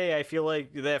movie is, hey, I feel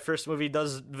like that first movie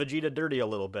does Vegeta dirty a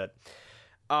little bit.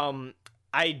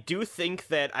 I do think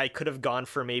that I could have gone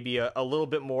for maybe a little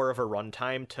bit more of a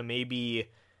runtime to maybe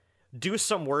do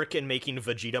some work in making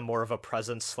Vegeta more of a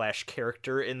presence slash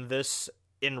character in this,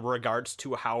 in regards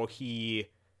to how he,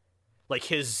 like,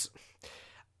 his,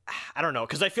 I don't know,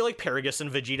 because I feel like Paragus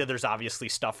and Vegeta, there's obviously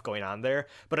stuff going on there,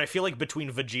 but I feel like between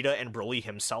Vegeta and Broly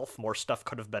himself, more stuff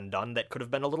could have been done that could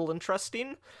have been a little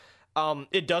interesting.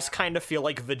 It does kind of feel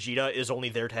like Vegeta is only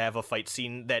there to have a fight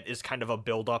scene that is kind of a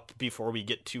build-up before we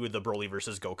get to the Broly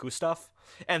versus Goku stuff,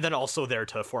 and then also there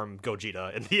to form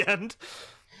Gogeta in the end.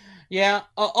 Yeah,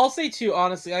 I'll say too,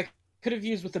 honestly, I could have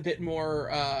used with a bit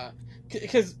more,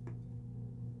 because...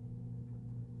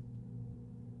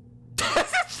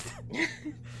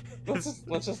 let's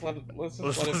just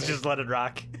let it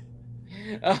rock.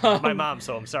 My mom,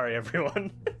 so I'm sorry,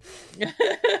 everyone.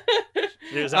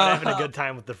 She was out having a good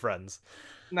time with the friends.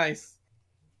 Nice.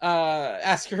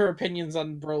 Ask her opinions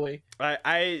on Broly.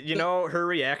 You know, her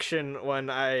reaction when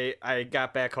I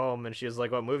got back home and she was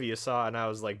like, what movie you saw? And I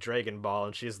was like, Dragon Ball.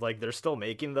 And she's like, they're still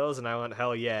making those? And I went,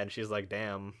 hell yeah. And she's like,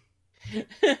 damn.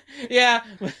 Yeah.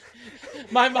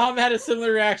 My mom had a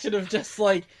similar reaction of just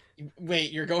like,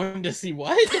 wait, you're going to see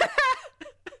what?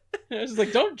 I was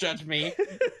like, don't judge me.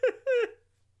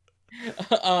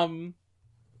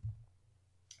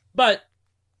 But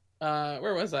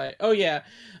where was I? Oh yeah,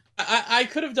 I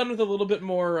could have done with a little bit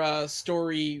more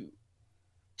story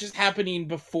just happening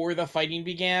before the fighting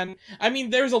began. I mean,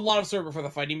 there's a lot of story before the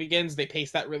fighting begins. They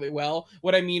pace that really well.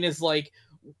 What I mean is, like,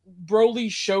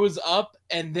 Broly shows up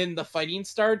and then the fighting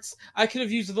starts. I could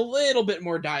have used a little bit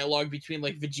more dialogue between,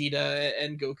 like, Vegeta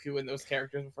and Goku and those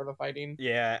characters before the fighting.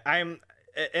 Yeah,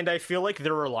 and I feel like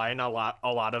they're relying a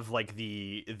lot of like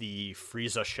the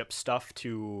Frieza ship stuff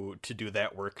to do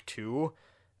that work too.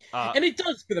 And it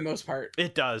does for the most part.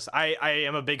 It does. I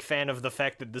am a big fan of the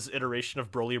fact that this iteration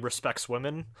of Broly respects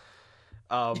women.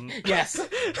 Yes.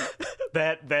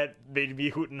 that made me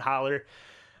hoot and holler.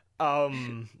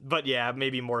 But yeah,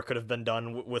 maybe more could have been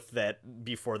done with that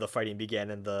before the fighting began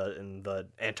in the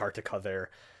Antarctica there.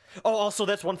 Oh, also,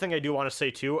 that's one thing I do want to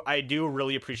say too. I do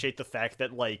really appreciate the fact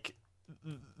that, like,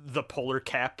 the polar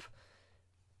cap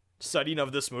setting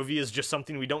of this movie is just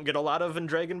something we don't get a lot of in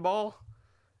Dragon Ball.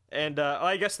 And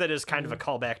I guess that is kind of a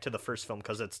callback to the first film,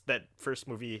 because it's that first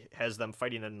movie has them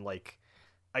fighting in, like,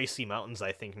 icy mountains,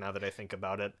 I think, now that I think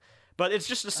about it. But it's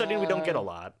just a setting we don't get a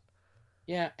lot.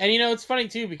 Yeah, and you know, it's funny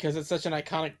too, because it's such an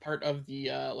iconic part of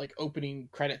the like opening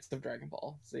credits of Dragon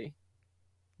Ball Z.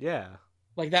 Yeah.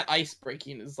 Like, that ice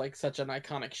breaking is like such an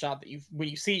iconic shot that when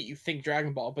you see it, you think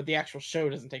Dragon Ball, but the actual show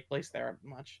doesn't take place there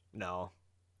much. No.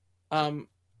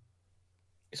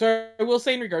 So I will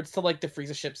say, in regards to, like, the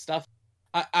Frieza ship stuff,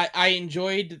 I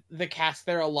enjoyed the cast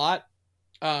there a lot.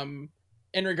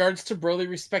 In regards to Broly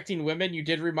respecting women, you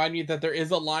did remind me that there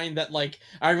is a line that, like,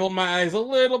 I rolled my eyes a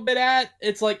little bit at.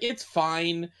 It's like, it's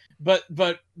fine, but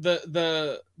the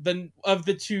of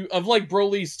the two, of, like,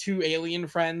 Broly's two alien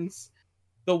friends,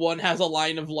 the one has a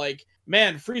line of, like,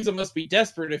 man, Frieza must be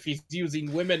desperate if he's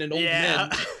using women and old men.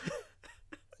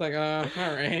 It's like, all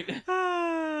right.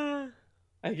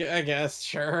 I guess,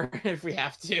 sure, if we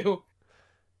have to.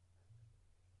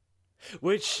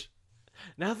 Which,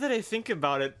 now that I think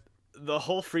about it, the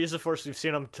whole Frieza Force we've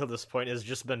seen up to this point has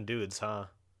just been dudes, huh?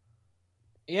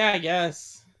 Yeah, I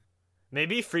guess.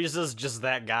 Maybe Frieza's just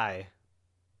that guy.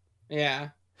 Yeah.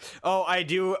 Oh, I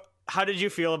do. How did you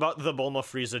feel about the Bulma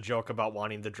Frieza joke about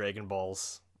wanting the Dragon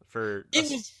Balls? It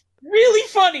was really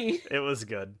funny! It was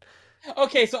good.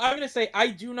 Okay, so I'm gonna say, I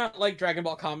do not like Dragon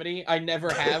Ball comedy. I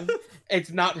never have.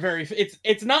 It's not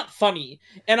it's not funny.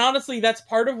 And honestly, that's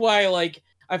part of why, like,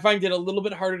 I find it a little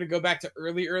bit harder to go back to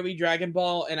early Dragon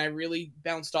Ball, and I really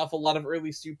bounced off a lot of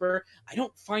early Super. I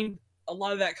don't find a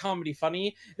lot of that comedy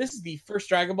funny. This is the first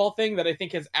Dragon Ball thing that I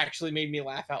think has actually made me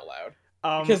laugh out loud.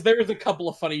 Because there's a couple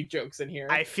of funny jokes in here.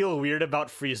 I feel weird about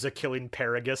Frieza killing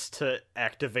Paragus to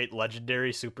activate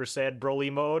Legendary Super Saiyan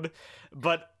Broly mode,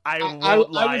 but I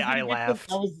won't lie, I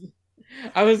laughed.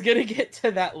 I was gonna get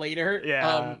to that later.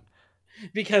 Yeah.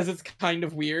 Because it's kind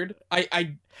of weird.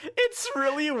 It's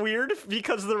really weird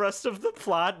because the rest of the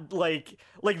plot, like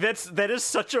that is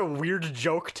such a weird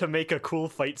joke to make a cool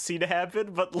fight scene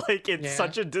happen, but, like, it's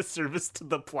such a disservice to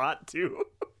the plot too.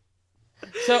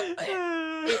 So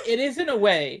it is, in a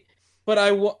way, but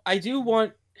I want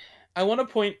to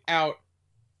point out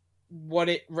what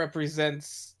it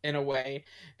represents in a way,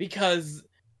 because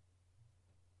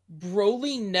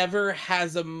Broly never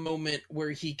has a moment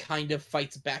where he kind of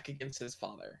fights back against his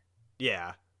father.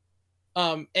 Yeah.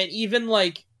 And even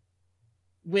like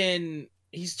when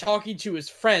he's talking to his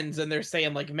friends and they're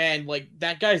saying like, man, like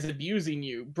that guy's abusing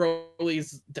you,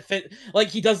 Broly's like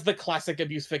he does the classic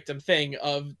abuse victim thing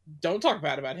of don't talk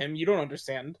bad about him, you don't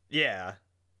understand. Yeah.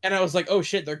 And I was like, oh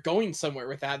shit, they're going somewhere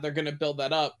with that, they're gonna build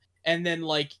that up. And then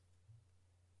like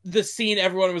the scene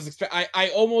everyone was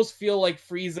I almost feel like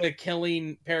Frieza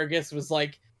killing Paragus was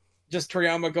like just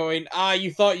Toriyama going,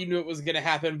 you thought you knew it was gonna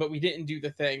happen, but we didn't do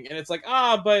the thing. And it's like,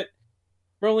 but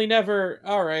Broly never,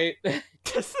 alright.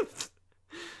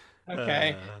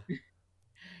 Okay. Uh,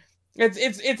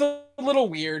 It's a little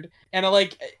weird. And I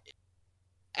like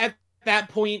at that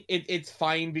point it's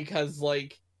fine because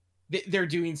like they're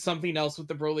doing something else with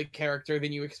the Broly character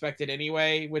than you expected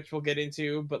anyway, which we'll get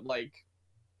into, but like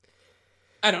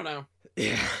I don't know.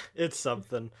 yeah, it's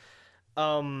something.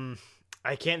 Um,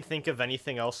 I can't think of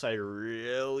anything else I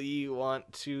really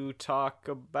want to talk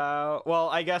about. Well,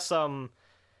 I guess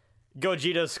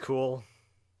Gogeta's cool.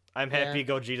 I'm happy Yeah.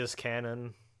 Gogeta's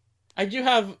canon. I do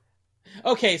have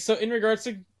okay, so in regards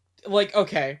to like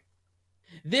okay,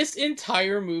 this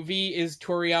entire movie is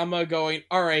Toriyama going,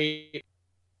 all right,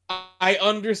 I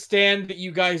understand that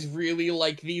you guys really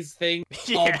like these things.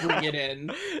 I'll bring it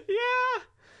in. Yeah.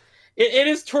 It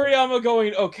is Toriyama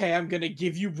going, okay, I'm gonna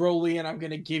give you Broly and I'm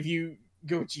gonna give you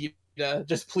Gogeta.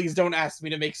 Just please don't ask me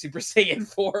to make Super Saiyan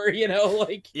 4, you know?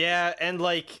 Like, Yeah, and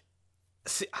like,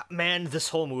 see, man, this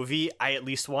whole movie, I at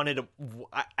least wanted.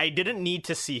 I didn't need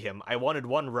to see him. I wanted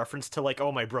one reference to like,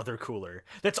 oh, my brother Cooler.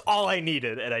 That's all I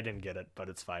needed, and I didn't get it, but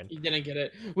it's fine. you didn't get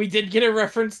it. We did get a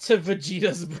reference to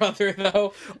Vegeta's brother,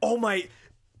 though. Oh my,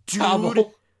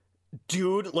 Kabul.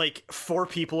 dude, like 4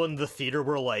 people in the theater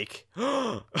were like,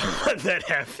 when that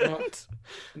happened.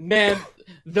 Man,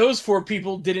 those 4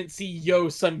 people didn't see Yo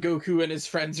Son Goku and his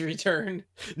friends return.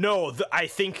 No, I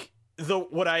think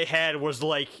what I had was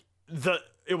like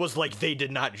it was like they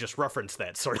did not just reference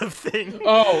that sort of thing.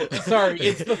 Oh, sorry,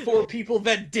 it's the 4 people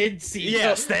that did see.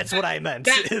 Yes, so that's what I meant.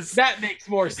 That makes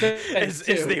more sense.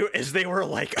 As they were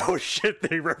like, oh shit,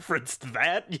 they referenced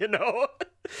that, you know?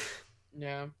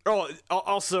 Yeah. Oh,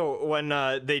 also when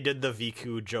they did the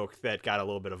Viku joke, that got a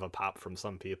little bit of a pop from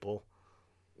some people.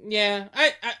 Yeah,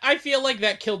 I feel like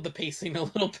that killed the pacing a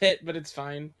little bit, but it's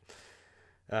fine.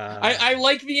 I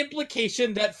like the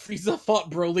implication that Frieza fought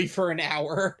Broly for an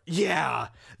hour. Yeah,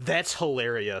 that's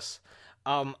hilarious.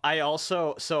 I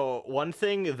also, so one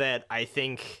thing that I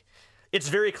think it's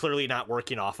very clearly not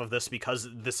working off of this because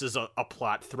this is a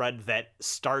plot thread that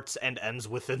starts and ends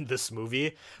within this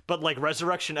movie. But like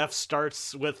Resurrection F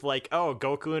starts with like, oh,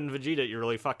 Goku and Vegeta, you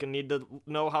really fucking need to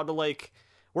know how to like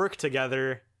work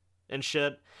together and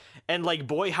shit. And like,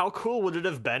 boy, how cool would it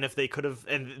have been if they could have,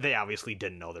 and they obviously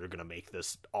didn't know they were gonna make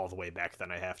this all the way back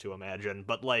then, I have to imagine,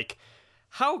 but like,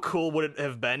 how cool would it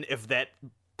have been if that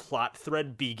plot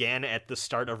thread began at the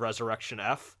start of Resurrection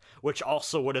F, which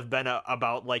also would have been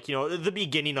about like, you know, the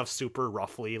beginning of Super,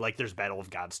 roughly, like there's Battle of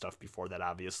God stuff before that,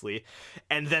 obviously,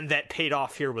 and then that paid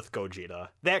off here with Gogeta.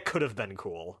 That could have been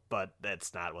cool, but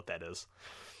that's not what that is.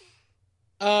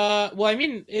 Well, I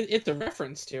mean, it's a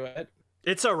reference to it.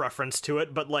 It's a reference to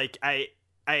it, but like I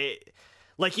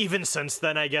like even since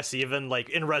then, I guess even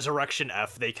like in Resurrection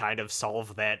F, they kind of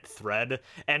solve that thread,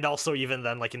 and also even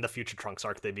then, like in the Future Trunks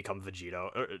arc, they become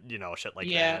Vegito, or, you know, shit like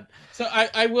that. So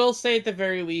I will say at the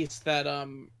very least that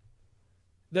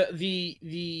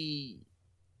the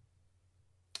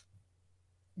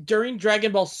during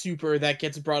Dragon Ball Super that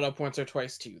gets brought up once or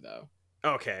twice too, though.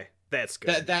 Okay, that's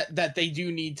good. That they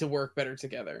do need to work better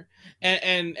together,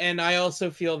 and I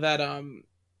also feel that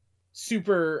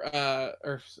Super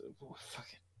or fuck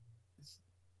it,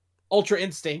 Ultra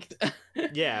Instinct.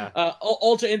 Yeah.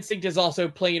 Ultra Instinct is also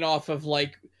playing off of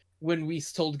like when we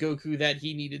told Goku that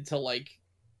he needed to like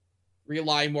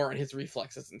rely more on his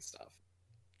reflexes and stuff.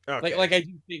 Okay. Like I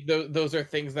do think those are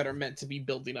things that are meant to be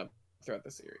building up throughout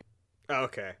the series.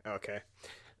 Okay. Okay.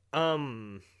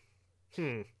 I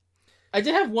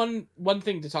did have one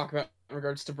thing to talk about in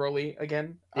regards to Broly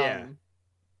again. Yeah.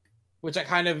 Which I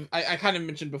kind of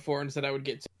mentioned before and said I would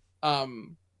get to.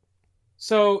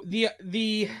 So the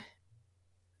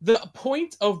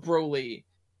point of Broly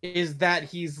is that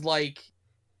he's like,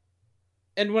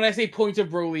 and when I say point of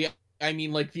Broly, I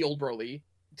mean like the old Broly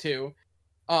too.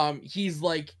 He's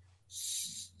like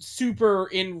super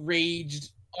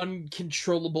enraged,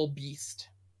 uncontrollable beast.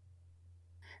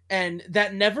 And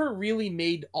that never really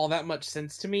made all that much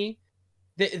sense to me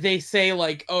they say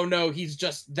like, oh no,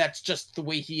 that's just the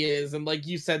way he is, and like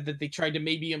you said that they tried to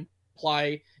maybe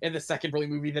imply in the second Broly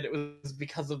movie that it was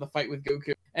because of the fight with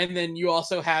Goku, and then you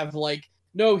also have like,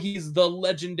 no, he's the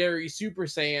legendary Super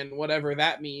Saiyan, whatever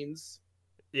that means.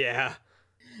 Yeah.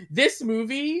 This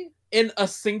movie in a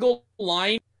single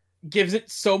line gives it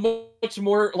so much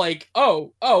more like,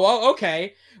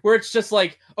 okay, where it's just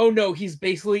like, oh no, he's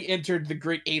basically entered the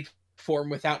great ape form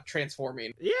without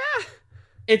transforming. Yeah.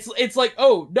 It's like,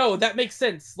 oh no, that makes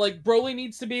sense. Like Broly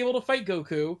needs to be able to fight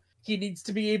Goku. He needs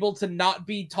to be able to not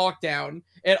be talked down,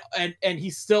 and he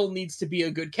still needs to be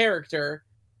a good character.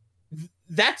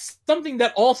 That's something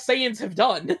that all Saiyans have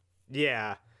done.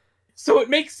 Yeah. So it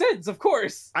makes sense, of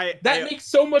course. I That I makes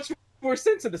so much more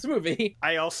sense in this movie.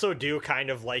 I also do kind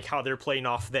of like how they're playing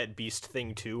off that beast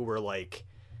thing too, where like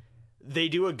they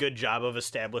do a good job of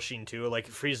establishing too. Like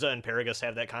Frieza and Paragus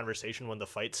have that conversation when the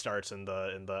fight starts in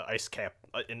the ice cap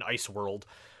in Ice World,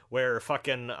 where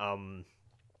fucking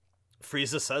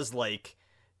Frieza says like,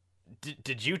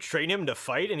 did you train him to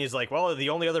fight? And he's like, well, the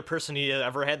only other person he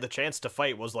ever had the chance to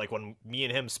fight was like when me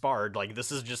and him sparred. Like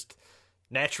this is just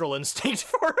natural instinct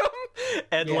for him.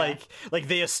 And Yeah. like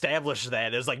they establish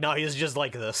that it's like, no, he's just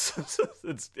like this.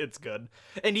 It's good.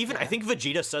 And even I think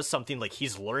Vegeta says something like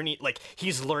he's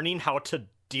learning how to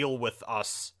deal with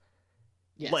us,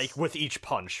 Yes. like with each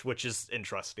punch, which is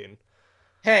interesting.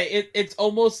 Hey, it's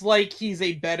almost like he's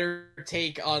a better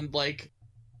take on like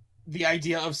the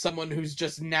idea of someone who's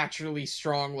just naturally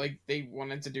strong, like they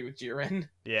wanted to do with Jiren.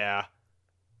 Yeah,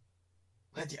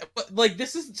 But, yeah, but like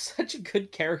this is such a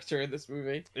good character in this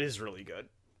movie. it is really good.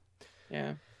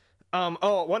 Yeah.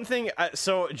 Oh, one thing.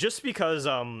 So just because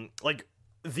like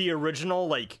the original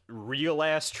like real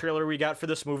ass trailer we got for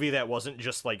this movie that wasn't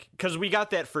just like, because we got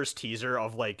that first teaser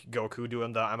of like Goku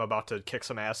doing the I'm about to kick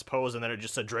some ass pose, and then it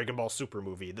just said Dragon Ball Super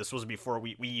movie. This was before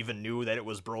we even knew that it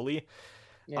was Broly.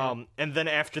 Yeah. And then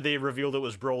after they revealed it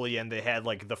was Broly and they had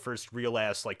like the first real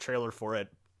ass like trailer for it,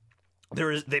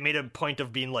 they made a point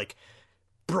of being like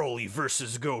Broly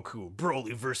versus Goku,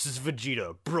 Broly versus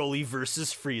Vegeta, Broly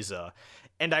versus Frieza.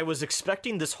 And I was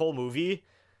expecting this whole movie,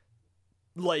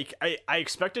 like, I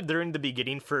expected during the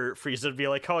beginning for Frieza to be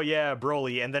like, oh yeah,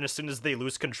 Broly, and then as soon as they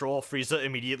lose control, Frieza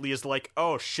immediately is like,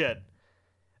 oh shit.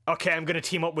 Okay, I'm gonna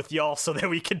team up with y'all so that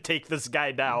we can take this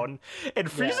guy down. And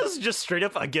Frieza's just straight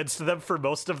up against them for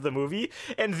most of the movie,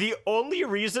 and the only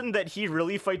reason that he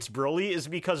really fights Broly is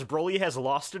because Broly has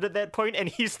lost it at that point, and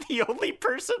he's the only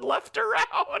person left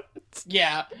around.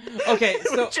 Yeah. Okay,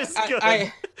 so Which is good.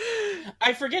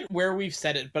 I forget where we've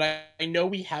said it, but I know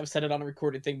we have said it on a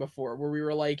recorded thing before, where we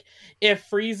were like, if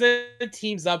Frieza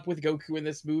teams up with Goku in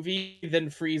this movie, then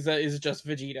Frieza is just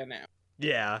Vegeta now.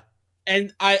 Yeah.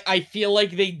 And I feel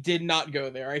like they did not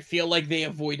go there. I feel like they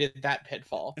avoided that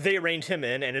pitfall. They reined him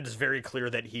in, and it is very clear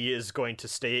that he is going to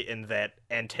stay in that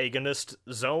antagonist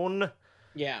zone.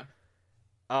 Yeah.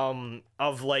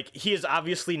 Of like, he is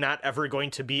obviously not ever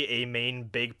going to be a main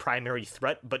big primary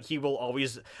threat, but he will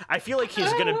always, I feel like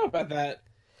he's I gonna don't know about that.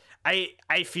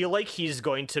 I feel like he's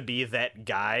going to be that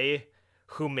guy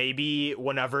who maybe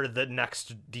whenever the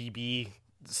next DB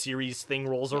series thing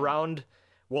rolls around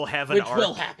will have an Which arc.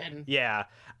 will happen. Yeah,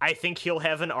 I think he'll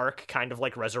have an arc kind of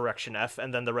like Resurrection F,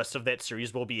 and then the rest of that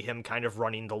series will be him kind of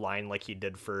running the line like he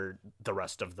did for the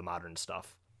rest of the modern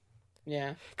stuff.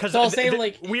 Yeah. Because So I'll say,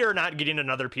 like, we are not getting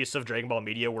another piece of Dragon Ball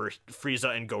media where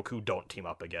Frieza and Goku don't team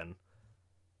up again.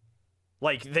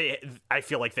 Like I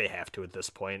feel like they have to at this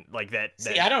point. Like that.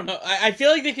 See, I don't know. I feel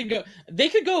like they could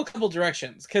go a couple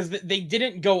directions because they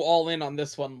didn't go all in on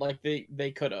this one like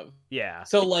they could have. Yeah.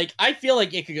 So like, I feel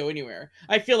like it could go anywhere.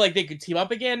 I feel like they could team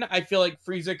up again. I feel like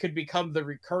Frieza could become the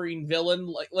recurring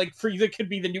villain. Like Frieza could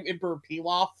be the new Emperor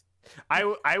Pilaf.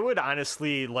 I would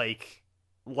honestly like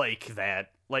that.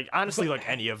 Like honestly, like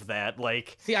any of that.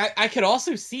 Like, see, I could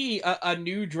also see a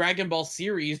new Dragon Ball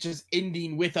series just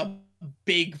ending with a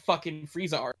big fucking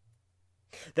Frieza arc.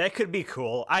 that could be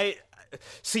cool. I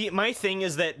see. My thing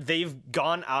is that they've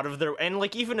gone out of their, and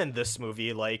like even in this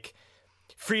movie, like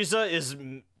Frieza is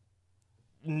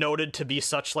noted to be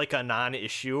such like a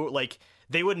non-issue. Like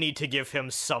they would need to give him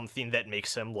something that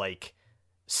makes him like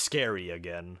scary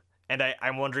again. And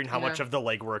I'm wondering how much of the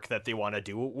legwork that they want to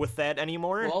do with that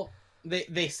anymore. Well,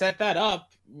 they set that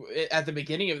up at the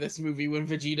beginning of this movie when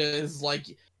Vegeta is like,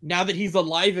 now that he's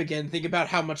alive again, think about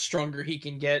how much stronger he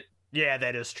can get. Yeah,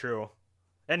 that is true.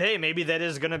 And hey, maybe that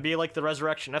is gonna be like the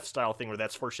Resurrection F style thing where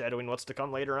that's foreshadowing what's to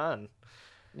come later on.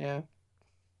 Yeah.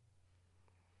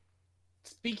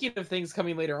 Speaking of things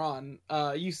coming later on,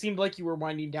 you seemed like you were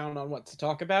winding down on what to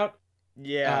talk about.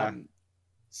 Yeah.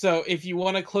 So if you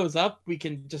want to close up, we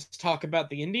can just talk about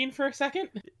the ending for a second.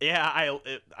 Yeah,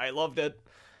 I loved it.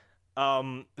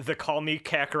 The call me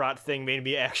Kakarot thing made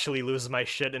me actually lose my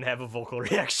shit and have a vocal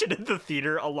reaction in the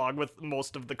theater along with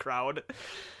most of the crowd.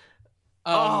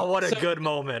 Oh, what a So good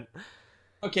moment.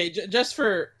 okay, just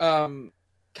for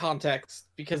context,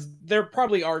 because there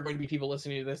probably are going to be people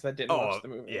listening to this that didn't Oh, watch the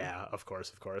movie. yeah, of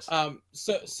course, of course.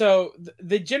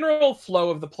 The general flow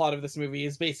of the plot of this movie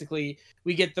is basically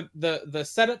we get the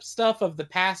setup stuff of the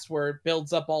past where it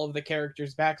builds up all of the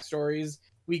characters' backstories.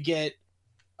 We get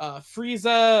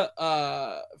Frieza's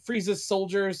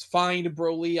soldiers find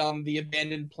Broly on the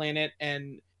abandoned planet,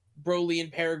 and Broly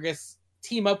and Paragus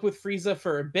team up with Frieza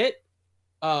for a bit.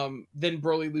 Then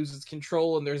Broly loses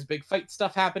control, and there's big fight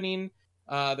stuff happening.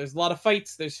 There's a lot of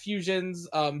fights. There's fusions.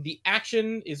 The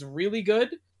action is really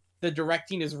good. The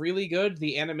directing is really good.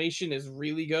 The animation is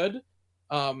really good.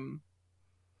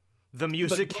 The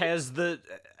music has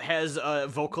a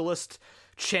vocalist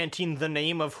chanting the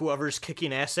name of whoever's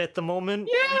kicking ass at the moment.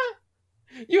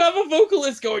 Yeah, you have a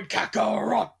vocalist going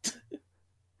Kakarot.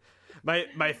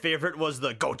 My favorite was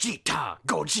the Gogeta,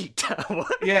 Gogeta.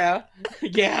 What? Yeah.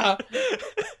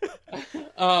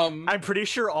 I'm pretty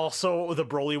sure also the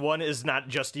Broly one is not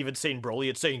just even saying Broly,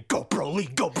 it's saying go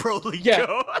Broly, Yeah.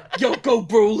 go. Yo, go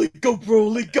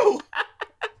Broly, go.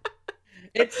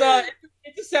 It's a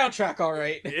soundtrack, all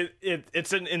right.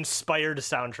 It's an inspired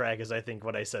soundtrack, as I think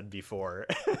what I said before.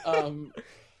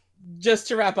 Just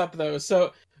to wrap up though,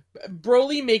 so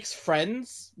Broly makes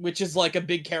friends, which is like a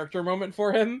big character moment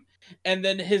for him, and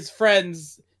then his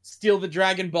friends steal the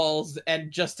Dragon Balls,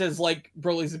 and just as like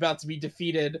Broly's about to be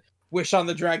defeated, wish on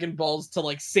the Dragon Balls to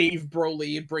like save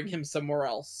Broly and bring him somewhere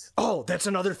else. Oh, that's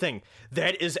another thing.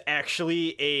 That is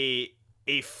actually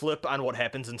a flip on what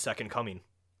happens in Second Coming.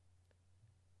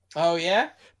 Oh yeah?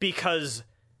 Because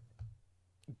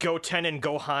Goten and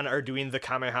Gohan are doing the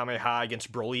Kamehameha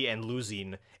against Broly and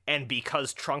losing, and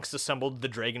because Trunks assembled the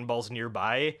Dragon Balls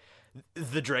nearby,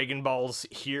 the Dragon Balls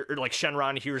here, or like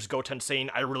Shenron hears Goten saying,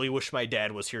 "I really wish my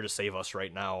dad was here to save us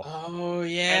right now." Oh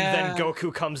yeah. And then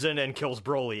Goku comes in and kills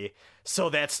Broly. So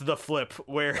that's the flip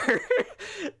where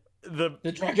the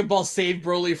Dragon Ball saved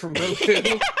Broly from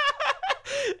Goku.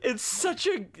 It's such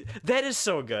a that is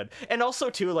so good. And also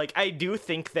too, like, I do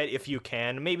think that if you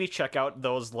can maybe check out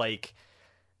those, like,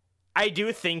 I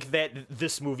do think that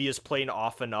this movie is playing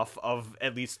off enough of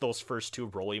at least those first two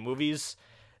Broly movies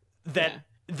that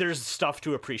there's stuff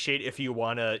to appreciate if you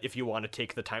wanna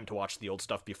take the time to watch the old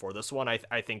stuff before this one.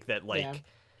 I think that, like,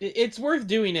 it's worth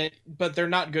doing it, but they're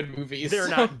not good movies. They're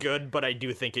not good, but I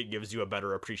do think it gives you a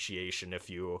better appreciation if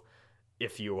you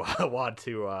want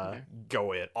to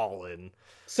go it all in.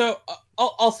 So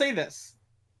I'll say this: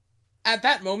 at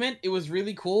that moment, it was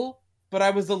really cool, but I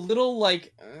was a little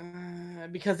like,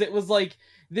 because it was like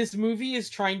this movie is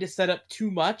trying to set up too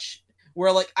much.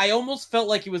 Where like I almost felt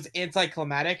like it was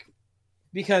anticlimactic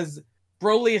because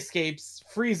Broly escapes,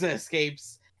 Frieza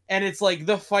escapes, and it's like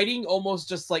the fighting almost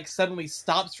just like suddenly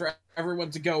stops for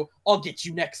everyone to go, "I'll get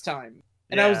you next time."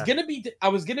 And I was gonna be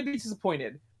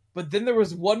disappointed. But then there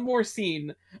was one more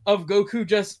scene of Goku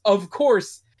just, of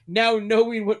course, now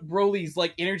knowing what Broly's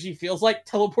like energy feels like,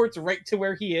 teleports right to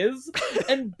where he is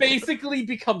and basically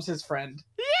becomes his friend.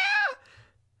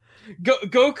 Yeah.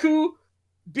 Goku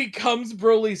becomes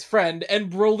Broly's friend,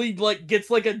 and Broly like gets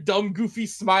like a dumb, goofy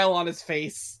smile on his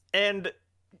face. And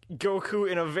Goku,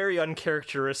 in a very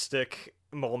uncharacteristic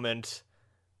moment,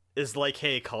 is like,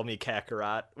 "Hey, call me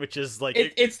Kakarot," which is like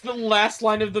it's the last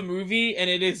line of the movie, and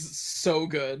it is so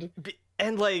good.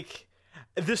 And like,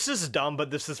 this is dumb,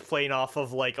 but this is playing off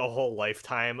of like a whole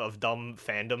lifetime of dumb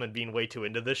fandom and being way too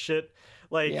into this shit.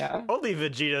 Like, only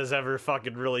Vegeta's ever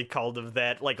fucking really called of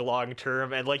that, like, long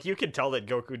term, and like you can tell that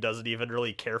Goku doesn't even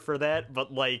really care for that.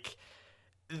 But like,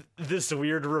 this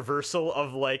weird reversal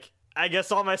of like, I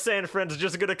guess all my Saiyan friends are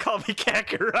just gonna call me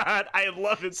Kakarot. I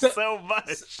love it so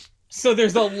much. So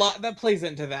there's a lot that plays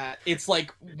into that. It's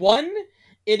like, one,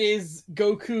 it is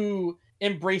Goku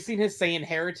embracing his Saiyan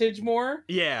heritage more.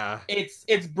 Yeah.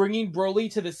 It's bringing Broly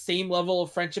to the same level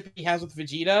of friendship he has with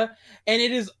Vegeta, and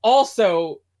it is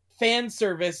also fan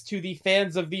service to the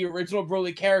fans of the original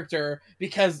Broly character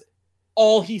because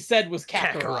all he said was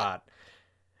Kakarot.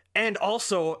 And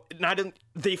also,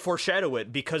 they foreshadow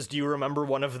it, because do you remember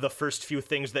one of the first few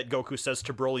things that Goku says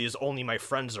to Broly is, "Only my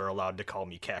friends are allowed to call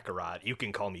me Kakarot. You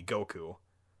can call me Goku."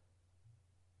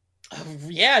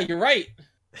 Yeah, you're right.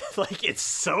 Like, it's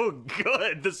so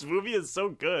good. This movie is so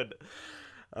good.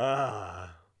 Like,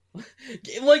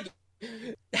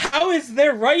 how is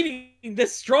their writing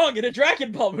this strong in a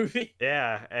Dragon Ball movie?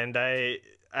 Yeah, and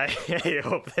I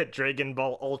hope that Dragon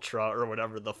Ball Ultra, or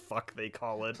whatever the fuck they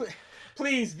call it.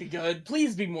 Please be good.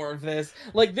 Please be more of this.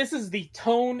 Like, this is the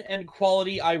tone and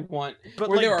quality I want. But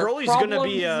Where like there are problems.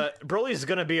 Broly's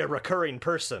gonna be a recurring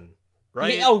person,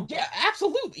 right? Oh yeah,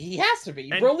 absolutely. He has to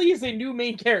be. And- Broly is a new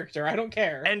main character. I don't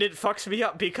care. And it fucks me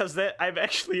up because that I'm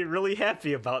actually really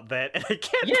happy about that, and I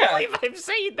can't Yeah. believe I'm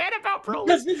saying that about Broly.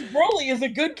 Because this Broly is a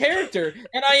good character,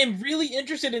 and I am really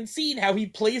interested in seeing how he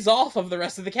plays off of the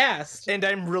rest of the cast. And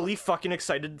I'm really fucking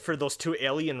excited for those two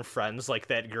alien friends, like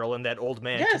that girl and that old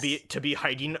man, Yes. to be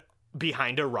hiding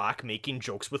behind a rock making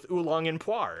jokes with Oolong and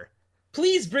Poir.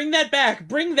 Please bring that back.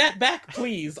 Bring that back,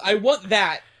 please. I want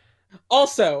that.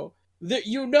 Also,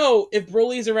 if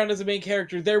Broly is around as a main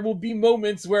character, there will be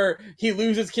moments where he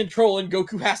loses control and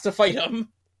Goku has to fight him.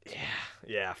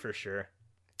 Yeah, for sure.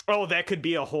 Oh, that could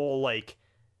be a whole, like,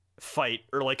 fight,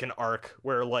 or, like, an arc,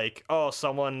 where, like, oh,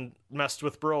 someone messed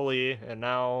with Broly, and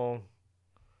now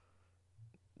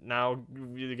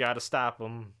you gotta stop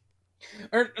him.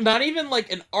 Or not even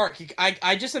like an arc.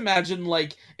 I just imagine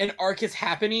like an arc is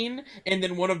happening, and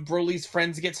then one of Broly's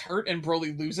friends gets hurt, and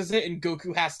Broly loses it, and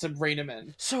Goku has to rein him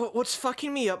in. So, what's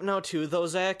fucking me up now, too, though,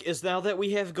 Zach, is now that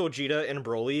we have Gogeta and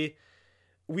Broly,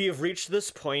 we have reached this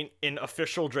point in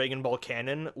official Dragon Ball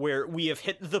canon where we have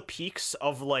hit the peaks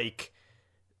of, like,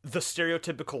 the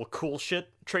stereotypical cool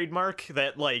shit trademark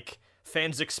that, like,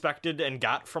 fans expected and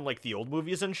got from, like, the old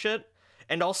movies and shit.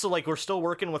 And also, like, we're still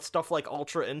working with stuff like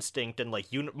Ultra Instinct and, like,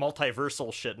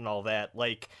 multiversal shit and all that.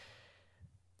 Like,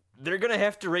 they're gonna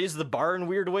have to raise the bar in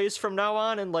weird ways from now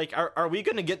on, and, like, are we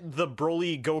gonna get the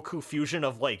Broly-Goku fusion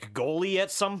of, like, Goalie at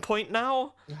some point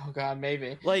now? Oh god,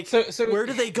 maybe. Like, So where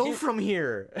do they go from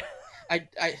here? I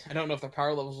don't know if their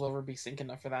power levels will ever be sync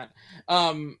enough for that.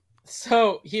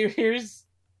 So here's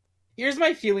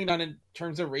my feeling on in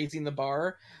terms of raising the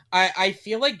bar. I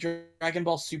feel like Dragon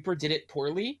Ball Super did it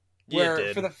poorly.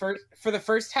 Where for the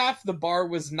first half the bar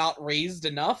was not raised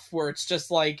enough, where it's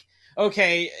just like,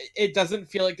 okay, it doesn't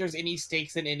feel like there's any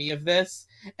stakes in any of this,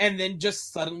 and then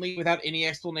just suddenly without any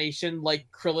explanation, like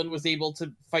Krillin was able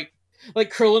to fight,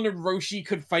 like Krillin and Roshi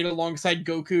could fight alongside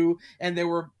Goku, and there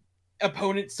were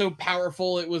opponents so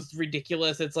powerful it was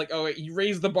ridiculous. It's like, oh, you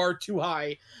raised the bar too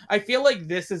high. I feel like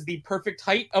this is the perfect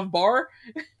height of bar.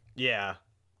 Yeah.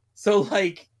 So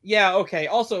like, yeah, okay.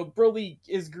 Also, Broly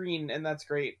is green, and that's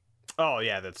great. Oh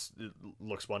yeah, it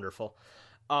looks wonderful.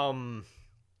 Yeah,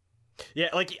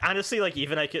 like honestly, like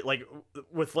even I could like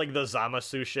with like the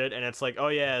Zamasu shit, and it's like, oh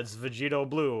yeah, it's Vegito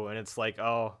Blue, and it's like,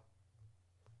 oh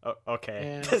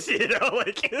okay, Yeah. you know,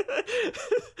 like,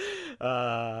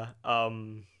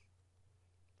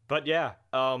 but yeah,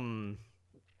 I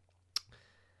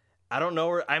don't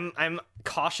know. I'm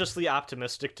cautiously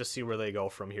optimistic to see where they go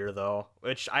from here, though,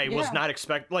 which I was not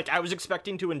I was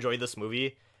expecting to enjoy this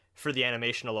movie for the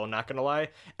animation alone, not gonna lie,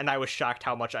 and I was shocked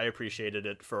how much I appreciated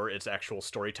it for its actual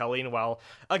storytelling. While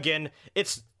again,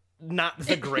 it's not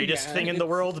the greatest thing in the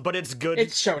world, but it's good.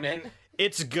 It's shonen.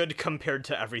 It's good compared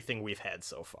to everything we've had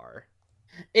so far.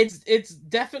 It's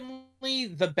definitely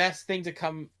the best thing to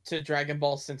come to Dragon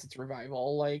Ball since its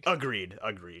revival. Like, agreed.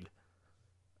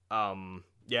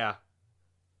 Yeah,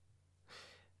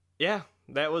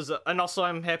 that was, and also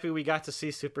I'm happy we got to see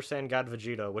Super Saiyan God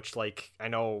Vegeta, which, like, I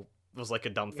know was like a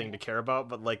dumb thing to care about,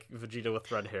 but like Vegeta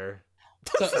with red hair.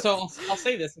 So I'll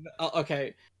say this.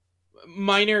 Okay,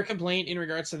 minor complaint in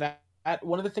regards to that.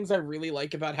 One of the things I really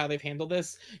like about how they've handled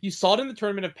this, you saw it in the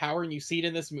Tournament of Power and you see it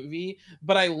in this movie,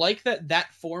 but I like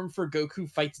that form for Goku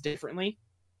fights differently.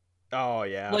 Oh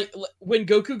yeah. Like when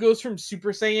Goku goes from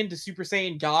Super Saiyan to Super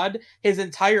Saiyan God, his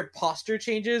entire posture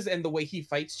changes and the way he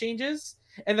fights changes,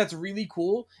 and that's really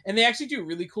cool. And they actually do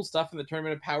really cool stuff in the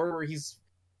Tournament of Power where he's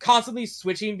constantly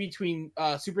switching between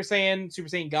Super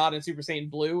Saiyan God, and Super Saiyan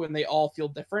Blue, and they all feel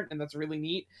different, and that's really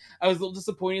neat. I was a little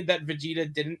disappointed that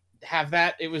Vegeta didn't have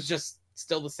that. It was just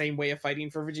still the same way of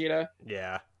fighting for Vegeta.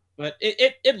 Yeah. But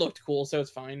it looked cool, so it's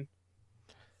fine.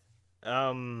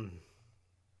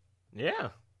 Yeah.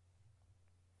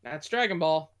 That's Dragon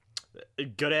Ball.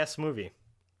 Good ass movie.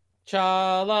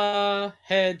 Chala,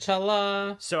 head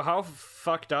chala. So how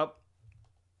fucked up?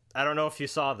 I don't know if you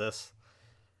saw this.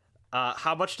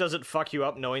 How much does it fuck you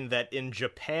up knowing that in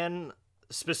Japan,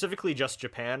 specifically just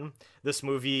Japan, this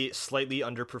movie slightly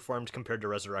underperformed compared to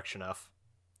Resurrection F?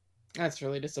 That's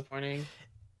really disappointing.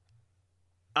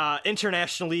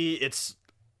 Internationally, it's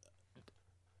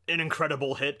an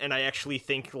incredible hit, and I actually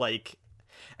think, like,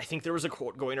 I think there was a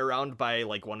quote going around by,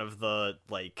 like, one of the,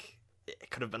 like, it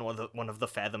could have been one of the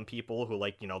Fathom people who,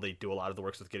 like, you know, they do a lot of the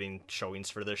works with getting showings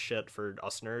for this shit for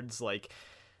us nerds, like,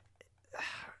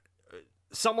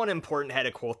 someone important had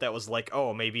a quote that was like,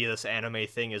 "Oh, maybe this anime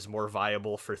thing is more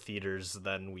viable for theaters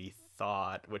than we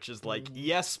thought," which is like,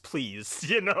 yes, please,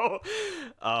 you know.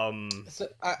 So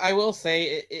I will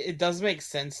say it does make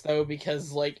sense though,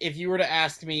 because like if you were to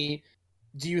ask me,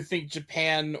 do you think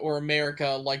Japan or America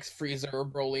likes Frieza or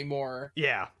Broly more?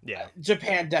 Yeah, yeah.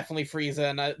 Japan definitely Frieza,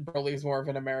 and Broly's more of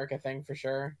an America thing for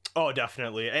sure. Oh,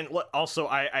 definitely. And also,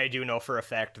 I do know for a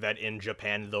fact that in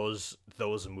Japan, those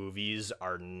movies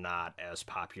are not as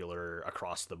popular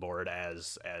across the board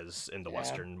as in the Yeah.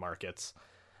 Western markets.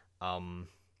 Um,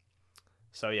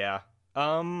 so yeah.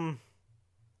 Um,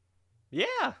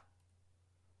 yeah.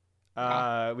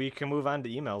 We can move on to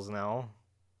emails now.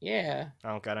 Yeah. I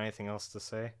don't got anything else to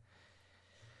say.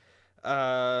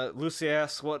 Lucy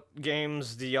asks, what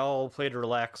games do y'all play to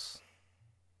relax?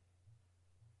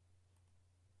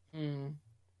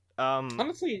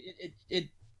 Honestly, it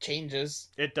changes.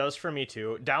 It does for me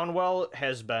too. Downwell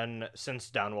has been,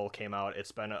 since Downwell came out,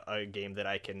 it's been a game that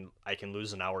I can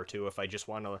lose an hour to if I just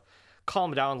want to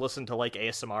calm down, listen to like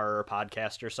ASMR or a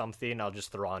podcast or something. I'll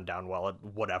just throw on Downwell at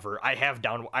whatever. I've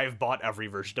bought every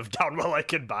version of Downwell I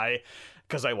could buy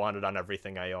because I want it on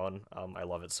everything I own. I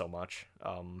love it so much.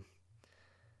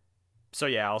 So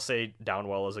yeah, I'll say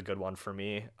Downwell is a good one for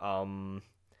me.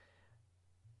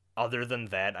 Other than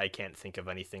that, I can't think of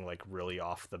anything like really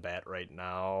off the bat right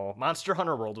now. Monster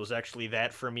Hunter World was actually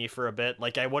that for me for a bit.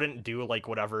 Like I wouldn't do like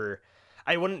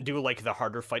the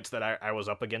harder fights that I was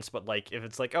up against, but like if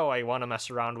it's like, oh, I want to mess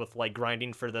around with like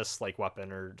grinding for this like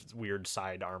weapon or weird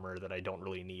side armor that I don't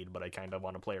really need, but I kind of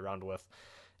want to play around with,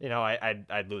 you know,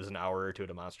 I'd lose an hour or two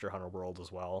to Monster Hunter World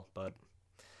as well. But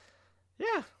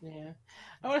yeah,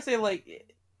 I want to say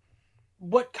like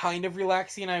what kind of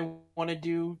relaxing I want to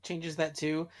do changes that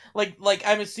too. Like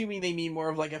I'm assuming they mean more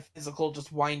of like a physical,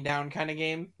 just wind down kind of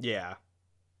game. yeah.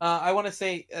 I want to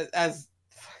say as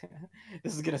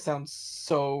this is gonna sound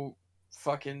so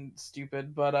fucking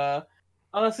stupid, but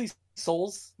honestly,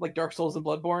 Souls like Dark Souls and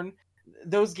Bloodborne,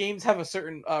 those games have a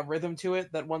certain rhythm to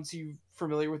it that once you're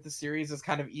familiar with the series, is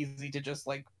kind of easy to just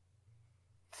like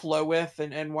flow with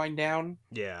and wind down.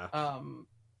 Yeah.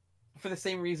 For the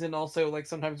same reason, also like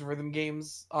sometimes rhythm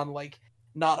games on like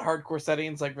not hardcore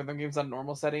settings, like rhythm games on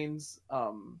normal settings.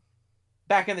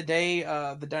 Back in the day,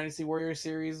 the Dynasty Warriors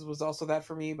series was also that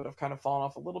for me, but I've kind of fallen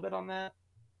off a little bit on that.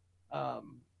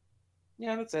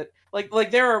 Yeah, that's it. Like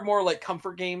there are more like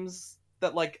comfort games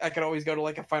that like I could always go to,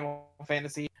 like a Final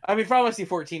Fantasy. I mean, Final Fantasy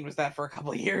 14 was that for a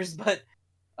couple of years, but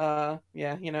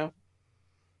yeah, you know.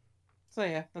 So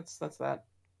yeah, that's that.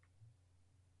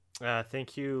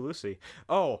 Thank you, Lucy.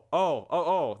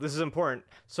 Oh, this is important.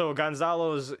 So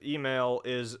Gonzalo's email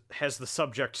has the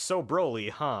subject "So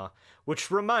Broly, huh?" Which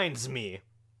reminds me.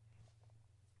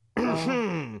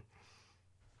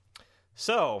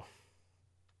 So,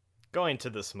 going to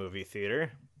this movie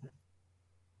theater,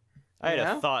 I had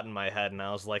a thought in my head, and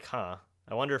I was like, "Huh,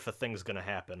 I wonder if a thing's gonna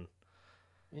happen."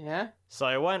 Yeah. So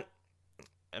I went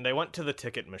to the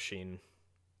ticket machine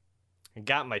and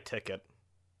got my ticket.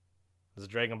 It was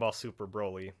Dragon Ball Super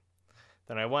Broly.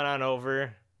 Then I went on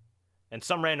over, and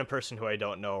some random person who I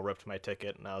don't know ripped my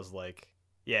ticket, and I was like,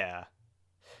 yeah.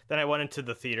 Then I went into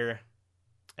the theater,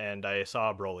 and I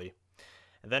saw Broly.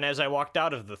 And then as I walked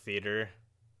out of the theater,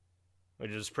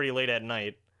 which was pretty late at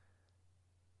night,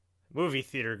 movie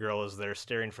theater girl was there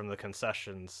staring from the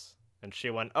concessions, and she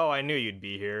went, "Oh, I knew you'd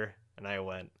be here." And I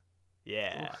went,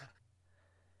 "Yeah." Oof.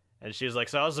 And she was like,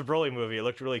 "So how was the Broly movie? It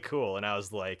looked really cool." And I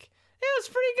was like, "Yeah, it was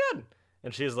pretty good."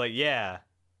 And she was like, "Yeah,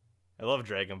 I love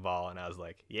Dragon Ball." And I was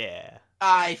like, "Yeah."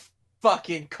 I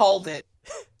fucking called it.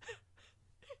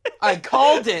 I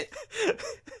called it.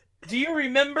 Do you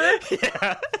remember?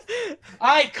 Yeah.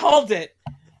 I called it.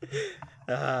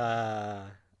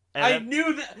 I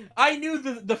knew that. I knew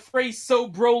the phrase "so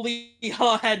Broly"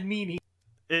 had meaning.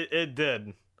 It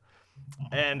did.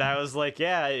 And I was like,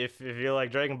 yeah, if you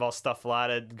like Dragon Ball stuff a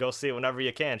lot, go see it whenever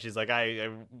you can. She's like, I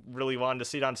really wanted to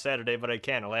see it on Saturday, but I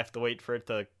can't. I'll have to wait for it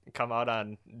to come out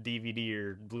on DVD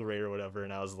or Blu-ray or whatever.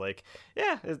 And I was like,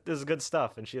 yeah, this is good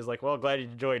stuff. And she was like, well, glad you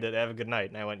enjoyed it. Have a good night.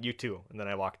 And I went, you too. And then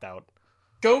I walked out.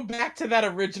 Go back to that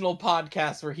original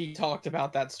podcast where he talked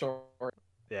about that story.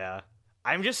 Yeah.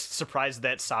 I'm just surprised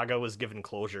that saga was given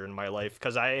closure in my life,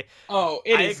 because it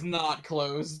is not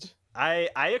closed. I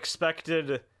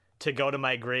expected to go to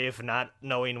my grave not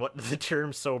knowing what the term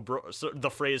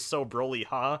the phrase "so Broly,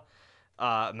 huh?"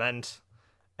 meant,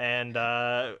 and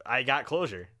I got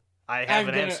closure. I have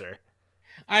an answer.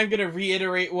 I'm gonna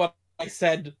reiterate what I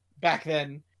said back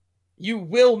then. You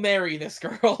will marry this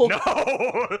girl.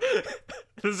 No,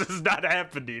 this is not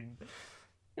happening.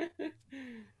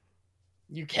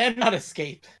 You cannot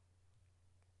escape.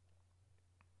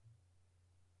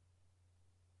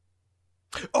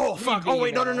 Oh, Me fuck. Oh, being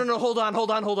wait, no, no, no, know. no, hold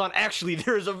on. Actually,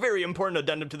 there is a very important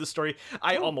addendum to the story.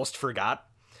 I almost forgot.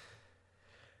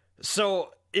 So,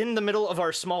 in the middle of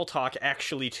our small talk,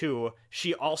 actually, too,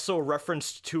 she also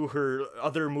referenced to her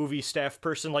other movie staff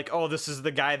person, like, oh, this is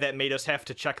the guy that made us have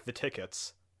to check the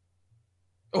tickets.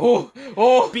 Oh,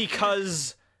 oh,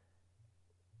 Because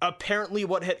apparently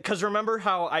what had... Because remember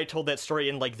how I told that story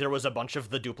and, like, there was a bunch of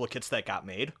the duplicates that got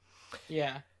made?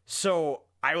 yeah. So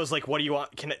I was like, what do you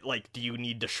want? Can it, like, do you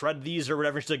need to shred these or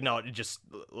whatever? She's like, no,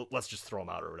 let's just throw them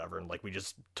out or whatever. And, like, we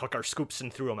just took our scoops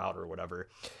and threw them out or whatever.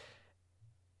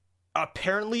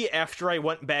 Apparently, after I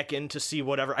went back in to see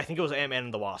whatever, I think it was Ant-Man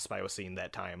and the Wasp I was seeing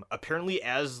that time. Apparently,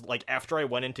 after I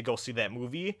went in to go see that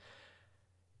movie,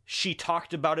 she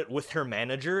talked about it with her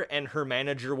manager, and her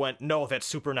manager went, no, that's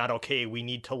super not okay. We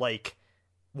need to, like,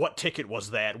 what ticket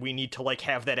was that? We need to, like,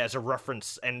 have that as a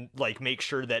reference and, like, make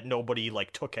sure that nobody,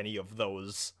 like, took any of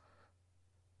those.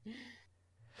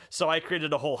 So I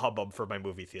created a whole hubbub for my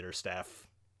movie theater staff.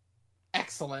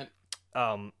 Excellent.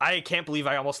 I can't believe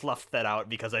I almost left that out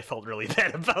because I felt really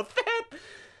bad about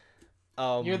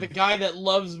that. You're the guy that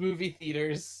loves movie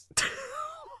theaters.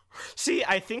 See,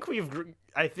 I think we've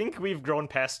grown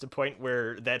past the point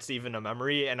where that's even a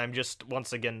memory, and I'm just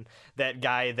once again that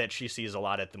guy that she sees a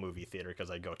lot at the movie theater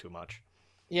because I go too much.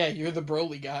 Yeah, you're the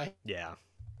Broly guy. Yeah.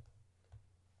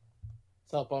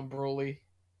 What's up on Broly?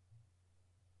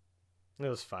 It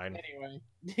was fine. Anyway,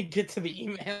 get to the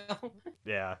email.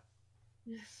 Yeah.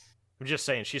 I'm just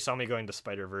saying, she saw me going to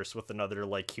Spider-Verse with another,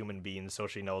 like, human being, so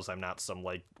she knows I'm not some,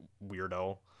 like,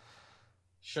 weirdo.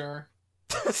 Sure.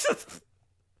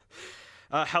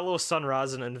 Hello,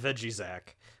 Sunrazen and Veggie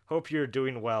Hope you're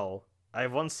doing well. I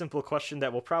have one simple question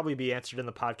that will probably be answered in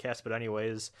the podcast, but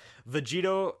anyways.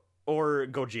 Vegito or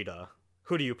Gogeta?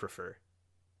 Who do you prefer?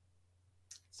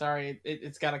 Sorry,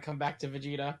 it's got to come back to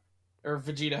Vegeta. Or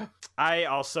Vegeta. I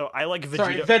like Vegito.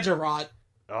 Sorry, Vegerot.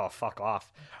 Oh, fuck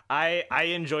off. I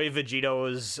enjoy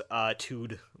Vegito's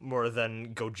tude more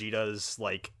than Gogeta's,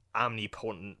 like,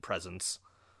 omnipotent presence.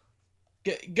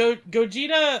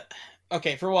 Gogeta...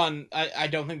 Okay, for one, I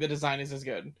don't think the design is as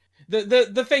good.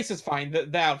 The face is fine.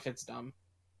 The outfit's dumb.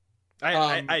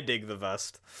 I dig the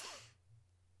vest.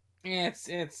 It's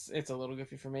a little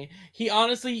goofy for me. He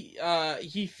honestly,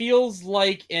 he feels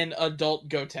like an adult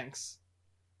Gotenks.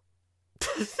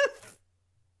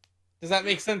 Does that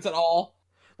make sense at all?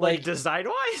 Like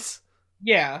design-wise?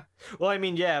 Yeah. Well, I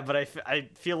mean, yeah, but I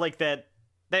feel like that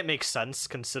makes sense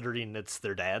considering it's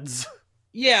their dads.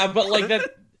 Yeah, but like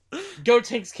that,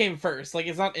 Gotenks came first. Like,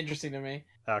 it's not interesting to me.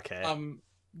 Okay.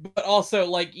 But also,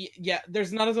 like, yeah,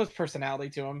 there's not as much personality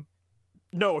to him.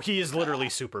 No, he is literally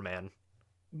Superman.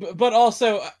 But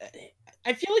also,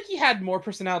 I feel like he had more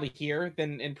personality here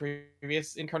than in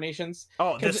previous incarnations.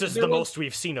 Oh, this is the most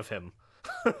we've seen of him.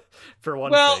 For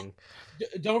one thing.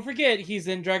 Don't forget, he's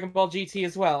in Dragon Ball GT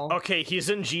as well. Okay, he's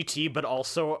in GT, but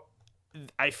also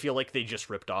I feel like they just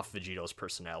ripped off Vegito's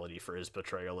personality for his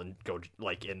portrayal and go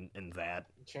like in that.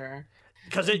 Sure.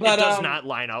 Because it does not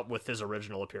line up with his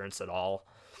original appearance at all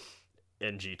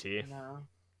in GT. No.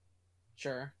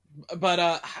 Sure.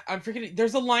 But I'm forgetting.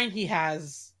 There's a line he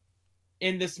has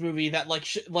in this movie that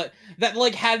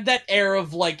had that air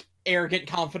of like arrogant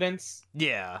confidence.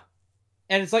 Yeah.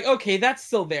 And it's like, okay, that's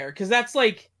still there because that's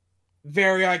like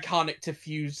very iconic to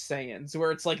fused Saiyans,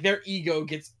 where it's like their ego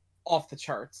gets off the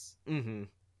charts. Mm-hmm.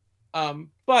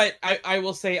 But I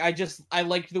will say I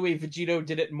liked the way Vegito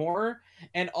did it more,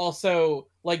 and also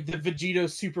like the Vegito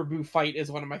Super Buu fight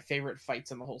is one of my favorite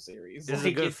fights in the whole series. It's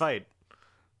a good fight.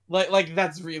 Like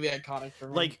that's really iconic for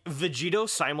me. Like Vegito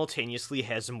simultaneously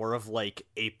has more of like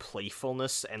a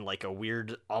playfulness and like a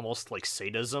weird almost like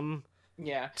sadism.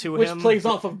 Yeah, to which him. plays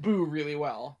off of Buu really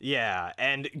well. Yeah,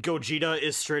 and Gogeta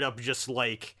is straight up just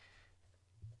like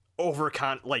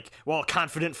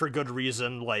confident for good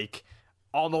reason, like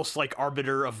almost like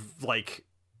arbiter of like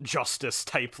justice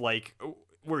type, like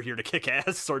we're here to kick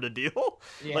ass sort of deal.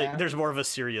 Yeah. Like there's more of a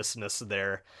seriousness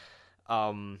there.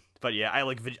 But yeah,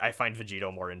 I find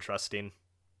Vegito more interesting.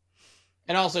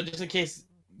 And also, just in case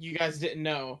you guys didn't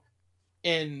know,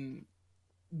 in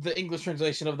the English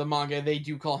translation of the manga, they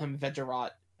do call him Vegerot.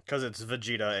 Because it's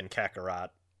Vegeta and Kakarot.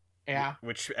 Yeah.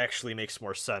 Which actually makes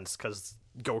more sense, because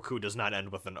Goku does not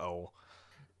end with an O.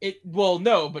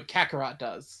 No, but Kakarot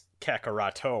does.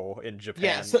 Kakaroto in Japan.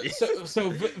 Yeah, so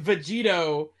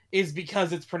Vegito is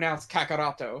because it's pronounced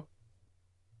Kakaroto.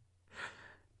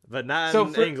 But not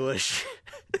in English.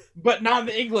 But not in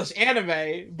the English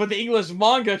anime. But the English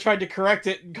manga tried to correct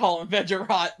it and call him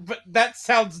Vegerot. But that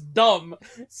sounds dumb.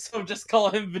 So just call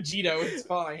him Vegito. It's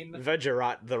fine.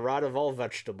 Vegerot, the rot of all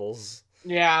vegetables.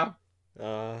 Yeah.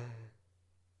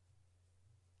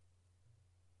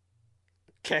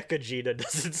 Kakajita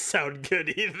doesn't sound good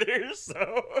either,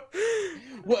 so...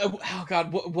 Oh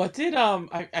god, what did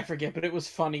I forget, but it was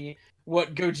funny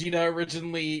what Gogeta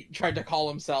originally tried to call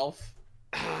himself.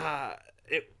 Ah,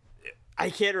 I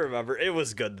can't remember. It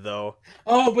was good, though.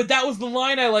 Oh, but that was the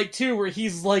line I liked too, where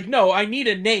he's like, "No, I need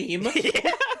a name."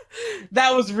 Yeah.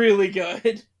 That was really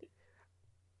good.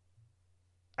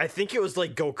 I think it was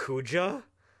like Gokuja.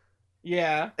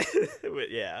 Yeah,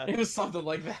 Yeah, it was something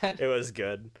like that. it was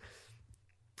good.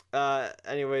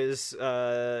 Anyways,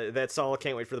 that's all.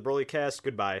 Can't wait for the Broly cast.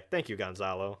 Goodbye. Thank you,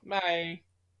 Gonzalo. Bye.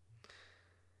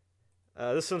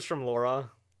 This one's from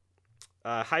Laura.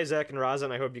 Hi, Zach and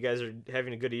Razan. I hope you guys are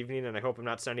having a good evening, and I hope I'm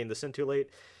not sending this in too late.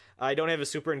 I don't have a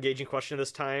super engaging question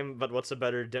this time, but what's a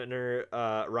better dinner,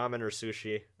 ramen or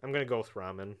sushi? I'm gonna go with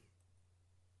ramen.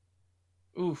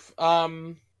 Oof.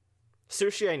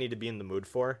 Sushi, I need to be in the mood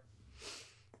for.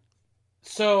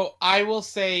 So I will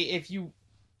say,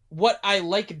 what I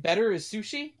like better is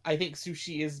sushi. I think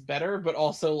sushi is better, but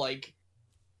also like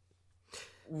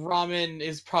ramen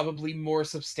is probably more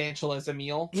substantial as a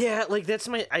meal. Yeah, like that's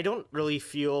my. I don't really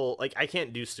feel like I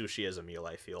can't do sushi as a meal.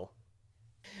 I feel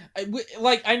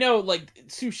I know like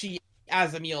sushi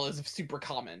as a meal is super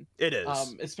common, it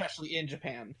is. especially in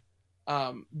Japan.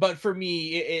 But for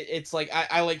me, it's like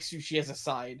I like sushi as a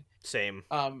side. Same.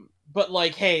 But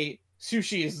like, hey,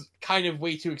 sushi is kind of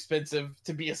way too expensive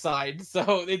to be a side,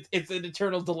 so it's an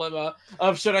eternal dilemma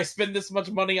of should I spend this much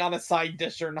money on a side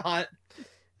dish or not.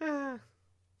 Well,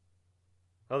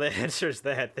 the answer is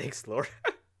that. Thanks, Laura.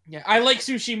 Yeah, I like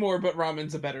sushi more, but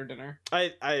ramen's a better dinner.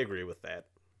 I agree with that.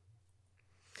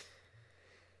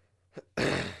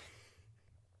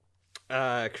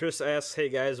 Chris asks, "Hey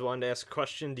guys, wanted to ask a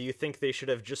question. Do you think they should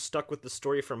have just stuck with the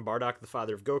story from Bardock, the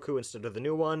father of Goku, instead of the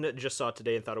new one? Just saw it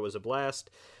today and thought it was a blast.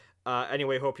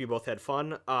 Anyway, hope you both had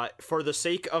fun. For the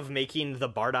sake of making the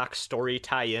Bardock story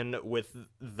tie in with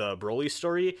the Broly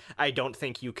story, I don't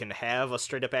think you can have a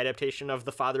straight up adaptation of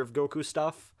the father of Goku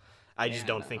stuff. I just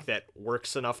don't think that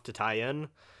works enough to tie in.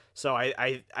 So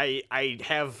I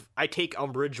take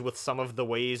umbrage with some of the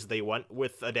ways they went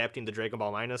with adapting the Dragon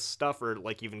Ball Minus stuff, or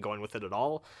like even going with it at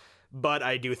all. But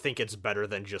I do think it's better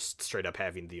than just straight up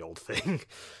having the old thing.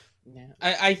 Yeah,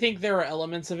 I think there are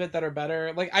elements of it that are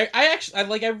better. Like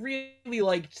I really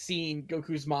liked seeing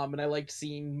Goku's mom, and I liked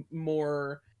seeing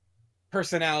more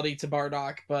personality to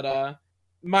Bardock. But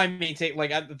my main take,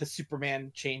 the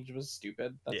Superman change was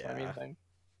stupid. That's my main thing.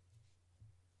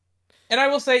 And I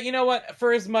will say, you know what?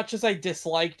 For as much as I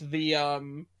disliked the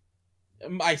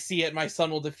I see it, my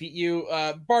son will defeat you.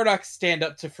 Bardock's stand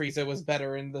up to Frieza was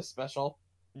better in this special.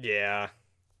 Yeah.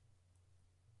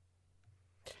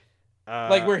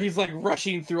 Like where he's like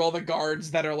rushing through all the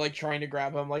guards that are like trying to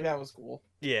grab him. Like that was cool.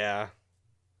 Yeah.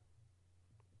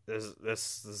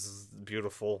 This is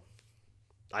beautiful,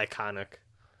 iconic.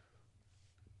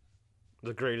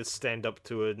 The greatest stand up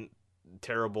to a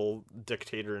terrible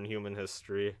dictator in human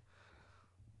history.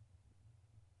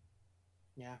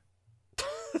 Yeah.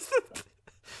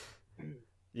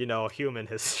 You know, human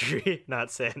history, not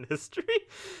sand history.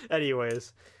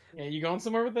 Anyways. Yeah, you going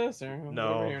somewhere with this? Or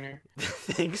no. Here?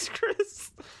 Thanks,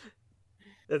 Chris.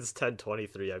 It's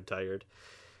 10:23. I'm tired.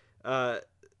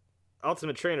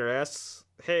 Ultimate Trainer asks,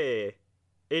 "Hey,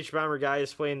 H-Bomber guy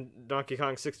is playing Donkey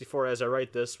Kong 64 as I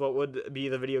write this. What would be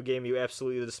the video game you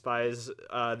absolutely despise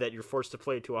that you're forced to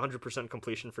play to 100%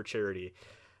 completion for charity?"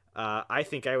 I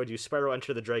think I would do Spyro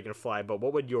Enter the Dragonfly, but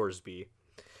what would yours be?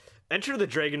 Enter the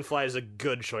Dragonfly is a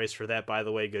good choice for that, by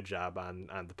the way. Good job on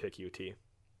the pick, UT.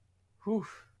 Whew.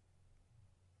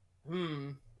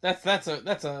 That's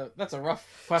a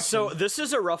rough question. So this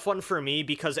is a rough one for me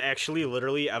because actually,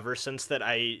 literally, ever since that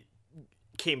I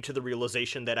came to the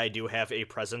realization that I do have a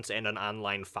presence and an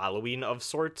online following of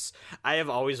sorts, I have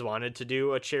always wanted to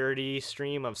do a charity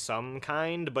stream of some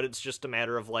kind, but it's just a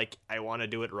matter of like I want to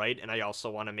do it right, and I also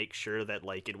want to make sure that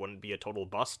like it wouldn't be a total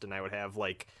bust, and I would have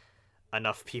like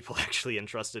enough people actually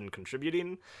interested in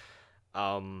contributing.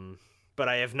 But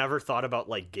I have never thought about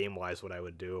like game wise what I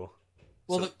would do.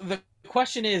 Well, so, the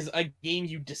question is a game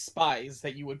you despise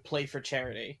that you would play for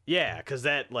charity. Yeah, because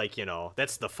that, like, you know,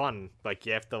 that's the fun. Like,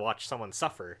 you have to watch someone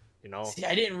suffer, you know? See,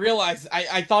 I didn't realize.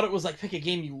 I thought it was, like, pick a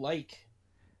game you like.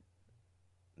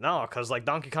 No, because, like,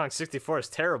 Donkey Kong 64 is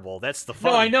terrible. That's the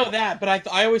fun. No, I know that, but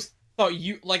I always thought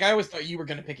you were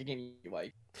going to pick a game you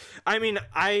like. I mean,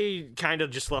 I kind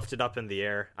of just left it up in the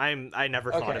air. I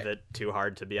never thought of it too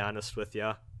hard, to be honest with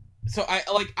you. So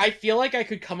I feel like I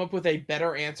could come up with a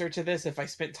better answer to this if I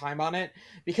spent time on it,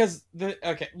 because we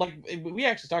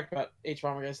actually talked about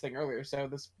H-Bomber Guy's thing earlier, so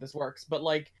this works. But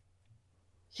like,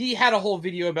 he had a whole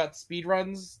video about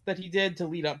speedruns that he did to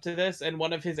lead up to this, and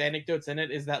one of his anecdotes in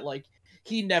it is that like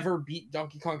he never beat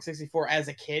Donkey Kong 64 as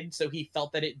a kid, so he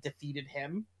felt that it defeated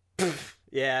him.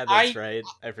 Yeah, that's right.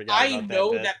 I forgot I about that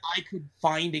know bit. that I could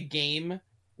find a game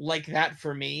like that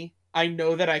for me. I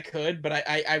know that I could, but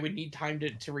I would need time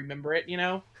to remember it, you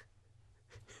know?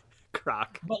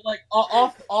 Croc. But like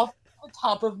off the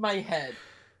top of my head,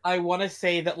 I want to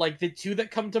say that like the two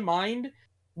that come to mind,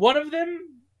 one of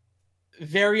them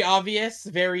very obvious,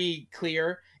 very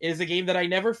clear, is a game that I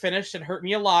never finished and hurt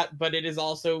me a lot, but it is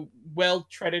also well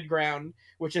treaded ground,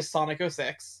 which is Sonic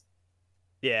 06.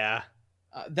 Yeah.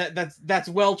 That's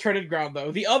well treaded ground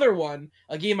though. The other one,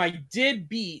 a game I did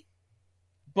beat,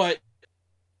 but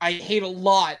I hate a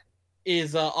lot,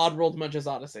 is Oddworld Munch's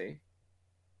Odyssey.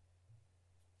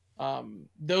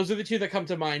 Those are the two that come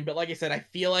to mind, but like I said, I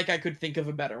feel like I could think of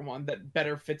a better one that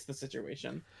better fits the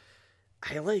situation.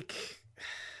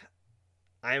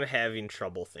 I'm having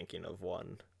trouble thinking of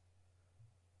one.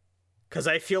 Because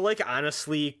I feel like,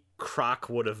 honestly, Croc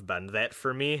would have been that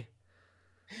for me.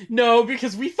 No,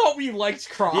 because we thought we liked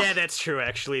Croc. Yeah, that's true,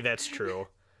 actually, that's true.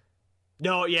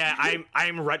 No, yeah,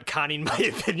 I'm retconning my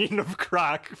opinion of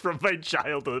Croc from my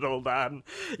childhood, hold on.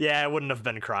 Yeah, it wouldn't have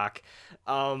been Croc.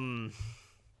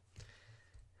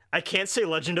 I can't say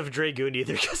Legend of Dragoon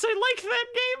either, because I like that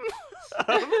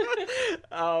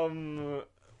game!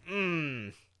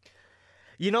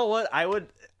 You know what? I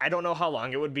don't know how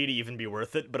long it would be to even be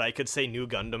worth it, but I could say New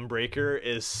Gundam Breaker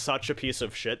is such a piece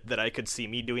of shit that I could see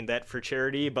me doing that for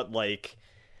charity, but, like,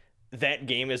 that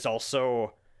game is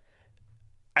also...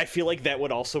 I feel like that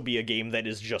would also be a game that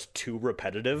is just too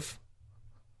repetitive.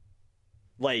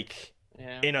 Like,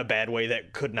 Yeah. in a bad way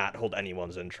that could not hold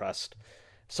anyone's interest.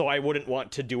 So I wouldn't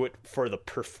want to do it for the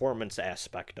performance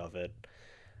aspect of it.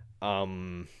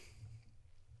 God,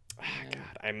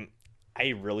 I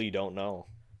really don't know.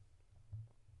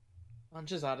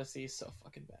 Munch's Odyssey is so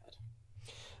fucking bad.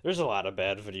 There's a lot of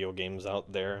bad video games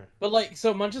out there. But like,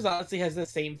 so Munch's Odyssey has the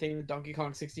same thing that Donkey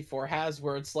Kong 64 has,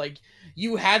 where it's like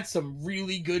you had some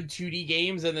really good 2D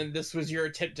games, and then this was your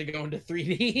attempt to go into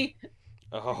 3D.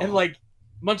 Oh. And like,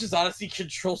 Munch's Odyssey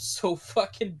controls so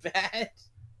fucking bad.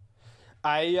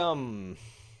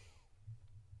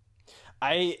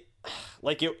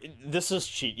 Like, this is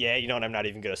cheat. Yeah, you know what? I'm not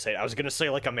even gonna say it. I was gonna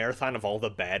say, like, a marathon of all the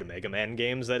bad Mega Man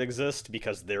games that exist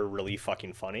because they're really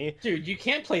fucking funny. Dude, you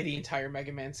can't play the entire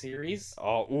Mega Man series.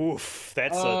 Oh, oof.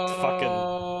 That's a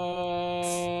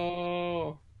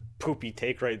fucking poopy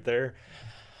take right there.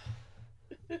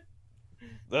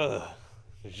 Ugh.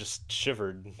 I just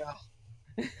shivered.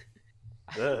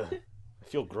 Ugh. I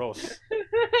feel gross.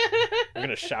 I'm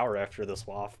gonna shower after this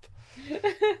waft.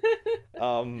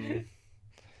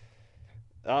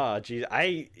 Geez,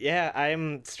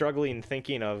 I'm struggling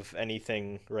thinking of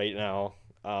anything right now,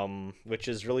 which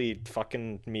is really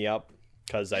fucking me up,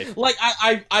 because I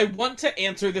want to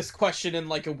answer this question in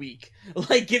like a week.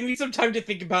 Like, give me some time to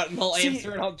think about it, and I'll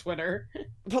answer it on Twitter.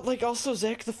 But like, also,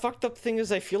 Zach, the fucked up thing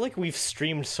is I feel like we've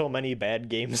streamed so many bad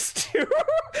games too.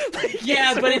 Like,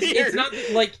 yeah, but weird. it's not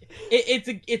like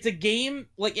it's a game,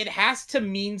 like it has to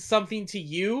mean something to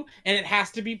you, and it has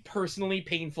to be personally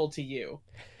painful to you.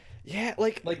 Yeah,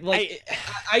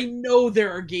 I know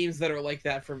there are games that are like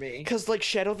that for me. Because, like,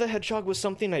 Shadow the Hedgehog was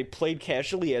something I played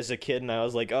casually as a kid, and I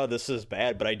was like, oh, this is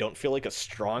bad, but I don't feel like a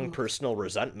strong personal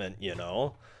resentment, you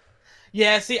know?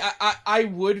 Yeah, see, I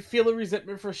would feel a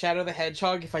resentment for Shadow the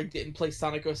Hedgehog if I didn't play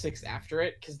Sonic 06 after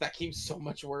it, because that game's so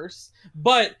much worse.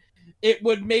 But it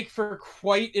would make for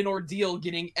quite an ordeal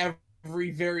getting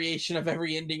every variation of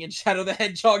every ending in Shadow the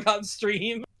Hedgehog on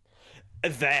stream.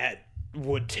 That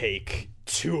would take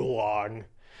too long.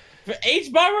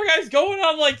 H-Bomber Guy's going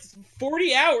on like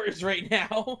 40 hours right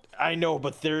now. I know,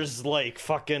 but there's like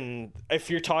fucking... If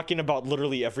you're talking about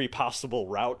literally every possible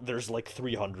route, there's like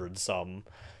 300 some.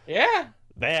 Yeah.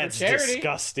 That's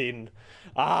disgusting.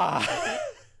 Man,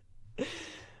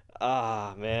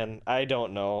 I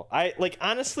don't know.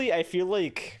 Honestly, I feel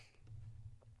like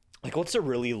what's a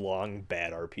really long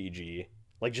bad RPG?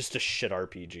 Like, just a shit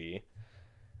RPG.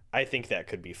 I think that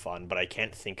could be fun, but I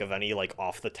can't think of any, like,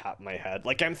 off the top of my head.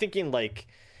 Like, I'm thinking, like,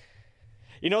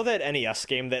 you know that NES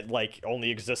game that, like,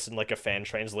 only exists in, like, a fan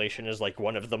translation is, like,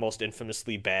 one of the most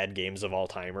infamously bad games of all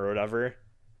time or whatever?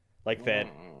 Like, that...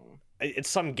 It's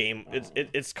some game.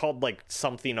 It's called, like,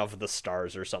 Something of the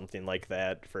Stars or something like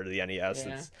that for the NES.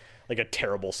 Yeah. It's, like, a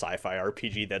terrible sci-fi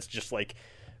RPG that's just, like,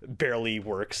 barely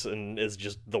works and is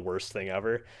just the worst thing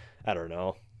ever. I don't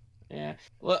know. Yeah,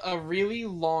 well, a really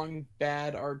long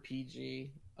bad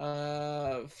RPG.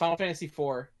 Final Fantasy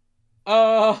IV.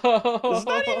 Oh, it's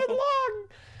not even long.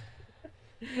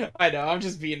 I know. I'm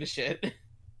just being a shit.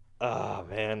 Oh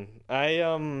man.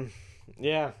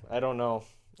 Yeah, I don't know.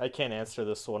 I can't answer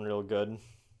this one real good.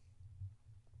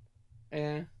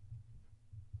 Yeah,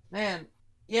 man.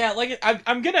 Yeah, like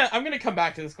I'm gonna come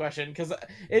back to this question because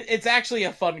it's actually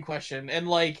a fun question, and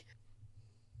like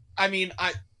I mean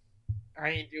I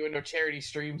ain't doing no charity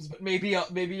streams, but maybe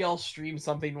I'll stream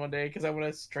something one day because I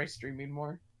want to try streaming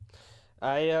more.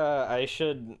 I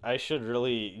should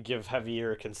really give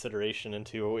heavier consideration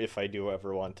into if I do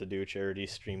ever want to do a charity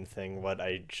stream thing, what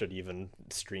I should even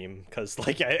stream, because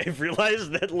like I've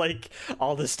realized that like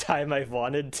all this time I've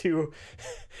wanted to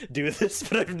do this,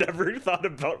 but I've never thought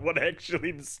about what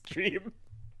actually to stream,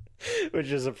 which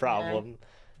is a Yeah. problem.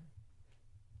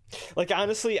 Like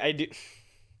honestly,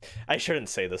 I shouldn't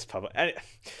say this public.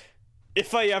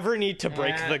 If I ever need to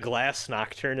break Yeah. the glass,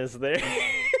 Nocturne is there.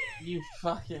 You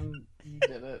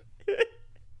did it.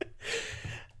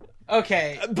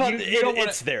 Okay, But you don't want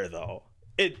it's to. there though.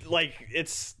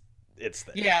 It's there.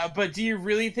 Yeah, but do you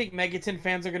really think Megaton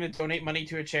fans are going to donate money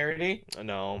to a charity?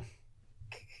 No.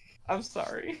 I'm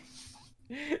sorry.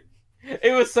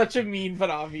 It was such a mean but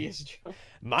obvious joke.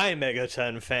 My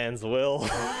Megaton fans will.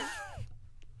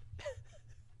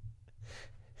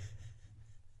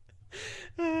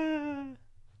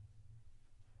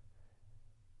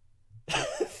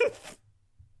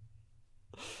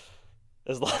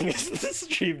 As long as the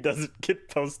stream doesn't get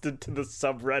posted to the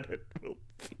subreddit, we'll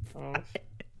be Oh, fine.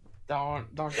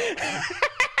 don't go there.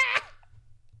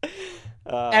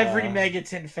 Uh, Every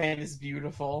Megaton fan is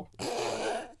beautiful.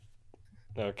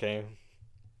 Okay.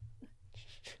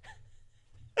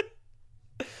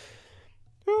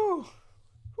 Whew.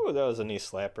 Whew, that was a knee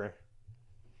slapper.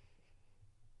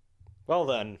 Well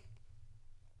then.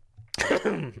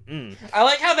 Mm. I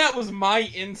like how that was my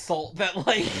insult that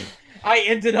like I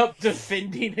ended up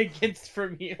defending against for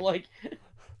me. Like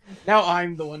now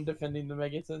I'm the one defending the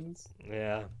Megatons.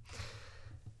 Yeah.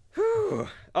 Whew.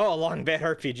 Oh, a long bad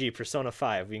RPG, Persona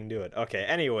 5. We can do it. Okay,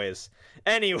 Anyway.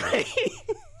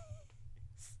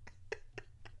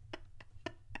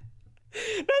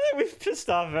 Now that we've pissed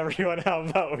off everyone, how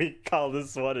about we call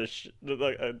this one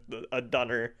a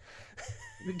dunner?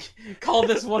 Call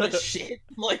this one a shit.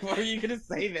 Like what are you gonna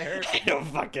say there? I don't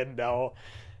fucking know.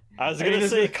 I was I mean, gonna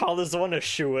is say it- call this one a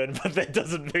shoo-in, but that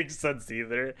doesn't make sense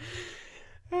either.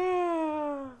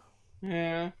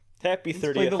 Yeah. Happy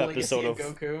Let's play the 30th Legacy episode of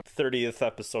of Goku. 30th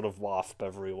episode of WASP,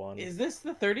 everyone. Is this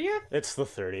the 30th? It's the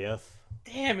 30th.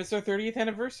 Damn, it's our 30th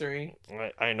anniversary.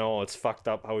 I know, it's fucked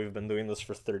up how we've been doing this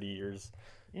for 30 years.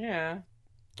 Yeah.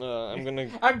 I'm gonna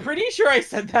I'm pretty sure I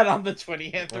said that on the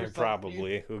 20th or something.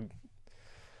 probably.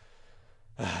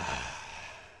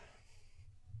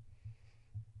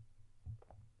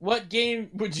 What game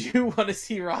would you want to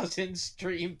see Rajan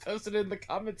stream? Post it in the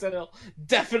comments and I'll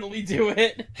definitely do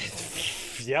it.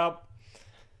 Yep.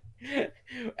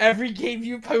 Every game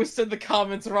you post in the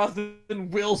comments, Rajan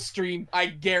will stream. I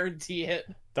guarantee it.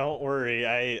 Don't worry,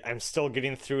 I'm still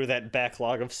getting through that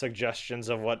backlog of suggestions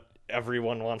of what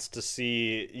everyone wants to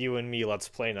see you and me let's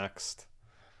play next.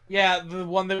 Yeah, the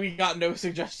one that we got no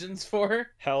suggestions for.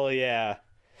 Hell yeah.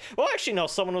 Well, actually, no.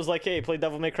 Someone was like, "Hey, play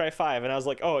Devil May Cry 5," and I was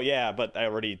like, "Oh yeah," but I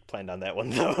already planned on that one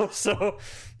though. So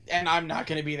And I'm not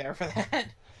going to be there for that.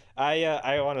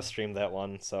 I want to stream that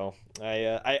one. So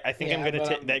I think I'm Yeah, gonna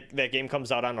but, take that game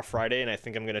comes out on a Friday, and I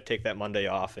think I'm gonna take that Monday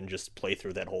off and just play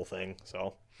through that whole thing.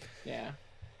 So Yeah.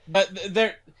 But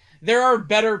there are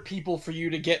better people for you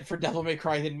to get for Devil May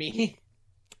Cry than me.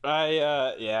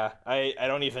 yeah, I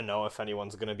don't even know if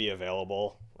anyone's gonna be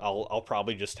available. I'll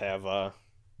probably just have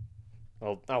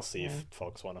I'll see if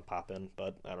folks want to pop in,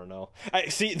 but I don't know. I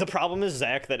see the problem is,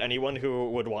 Zach, that anyone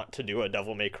who would want to do a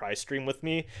Devil May Cry stream with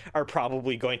me are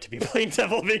probably going to be playing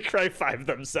Devil May Cry 5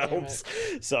 themselves.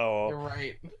 You're So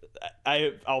right.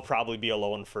 I'll probably be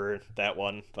alone for that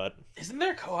one, but Isn't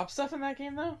there co-op stuff in that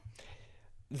game though?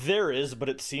 there is, but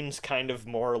it seems kind of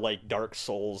more like Dark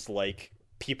Souls, like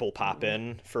people pop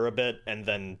in for a bit and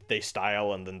then they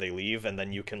style and then they leave and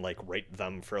then you can like rate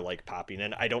them for like popping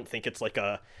in. I don't think it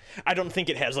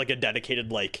has like a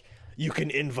dedicated like you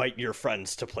can invite your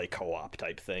friends to play co-op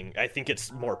type thing. I think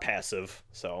it's more passive.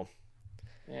 So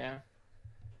Yeah.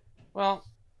 Well,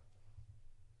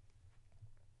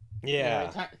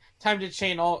 yeah, time to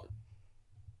chain all.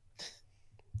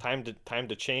 time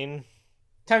to chain.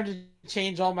 Time to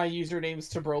change all my usernames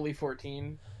to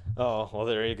Broly14. Oh well,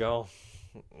 there you go.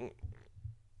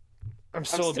 I'm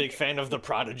still a big fan of the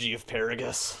Prodigy of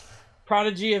Paragus.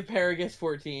 Prodigy of Paragus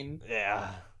 14.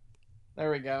 Yeah.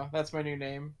 There we go. That's my new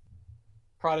name.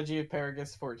 Prodigy of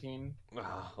Paragus 14.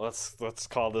 Let's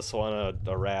call this one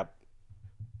a wrap.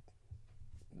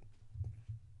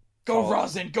 Go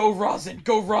Rosin! Go Rosin!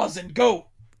 Go Rosin! Go!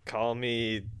 Call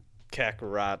me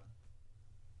Kakarot.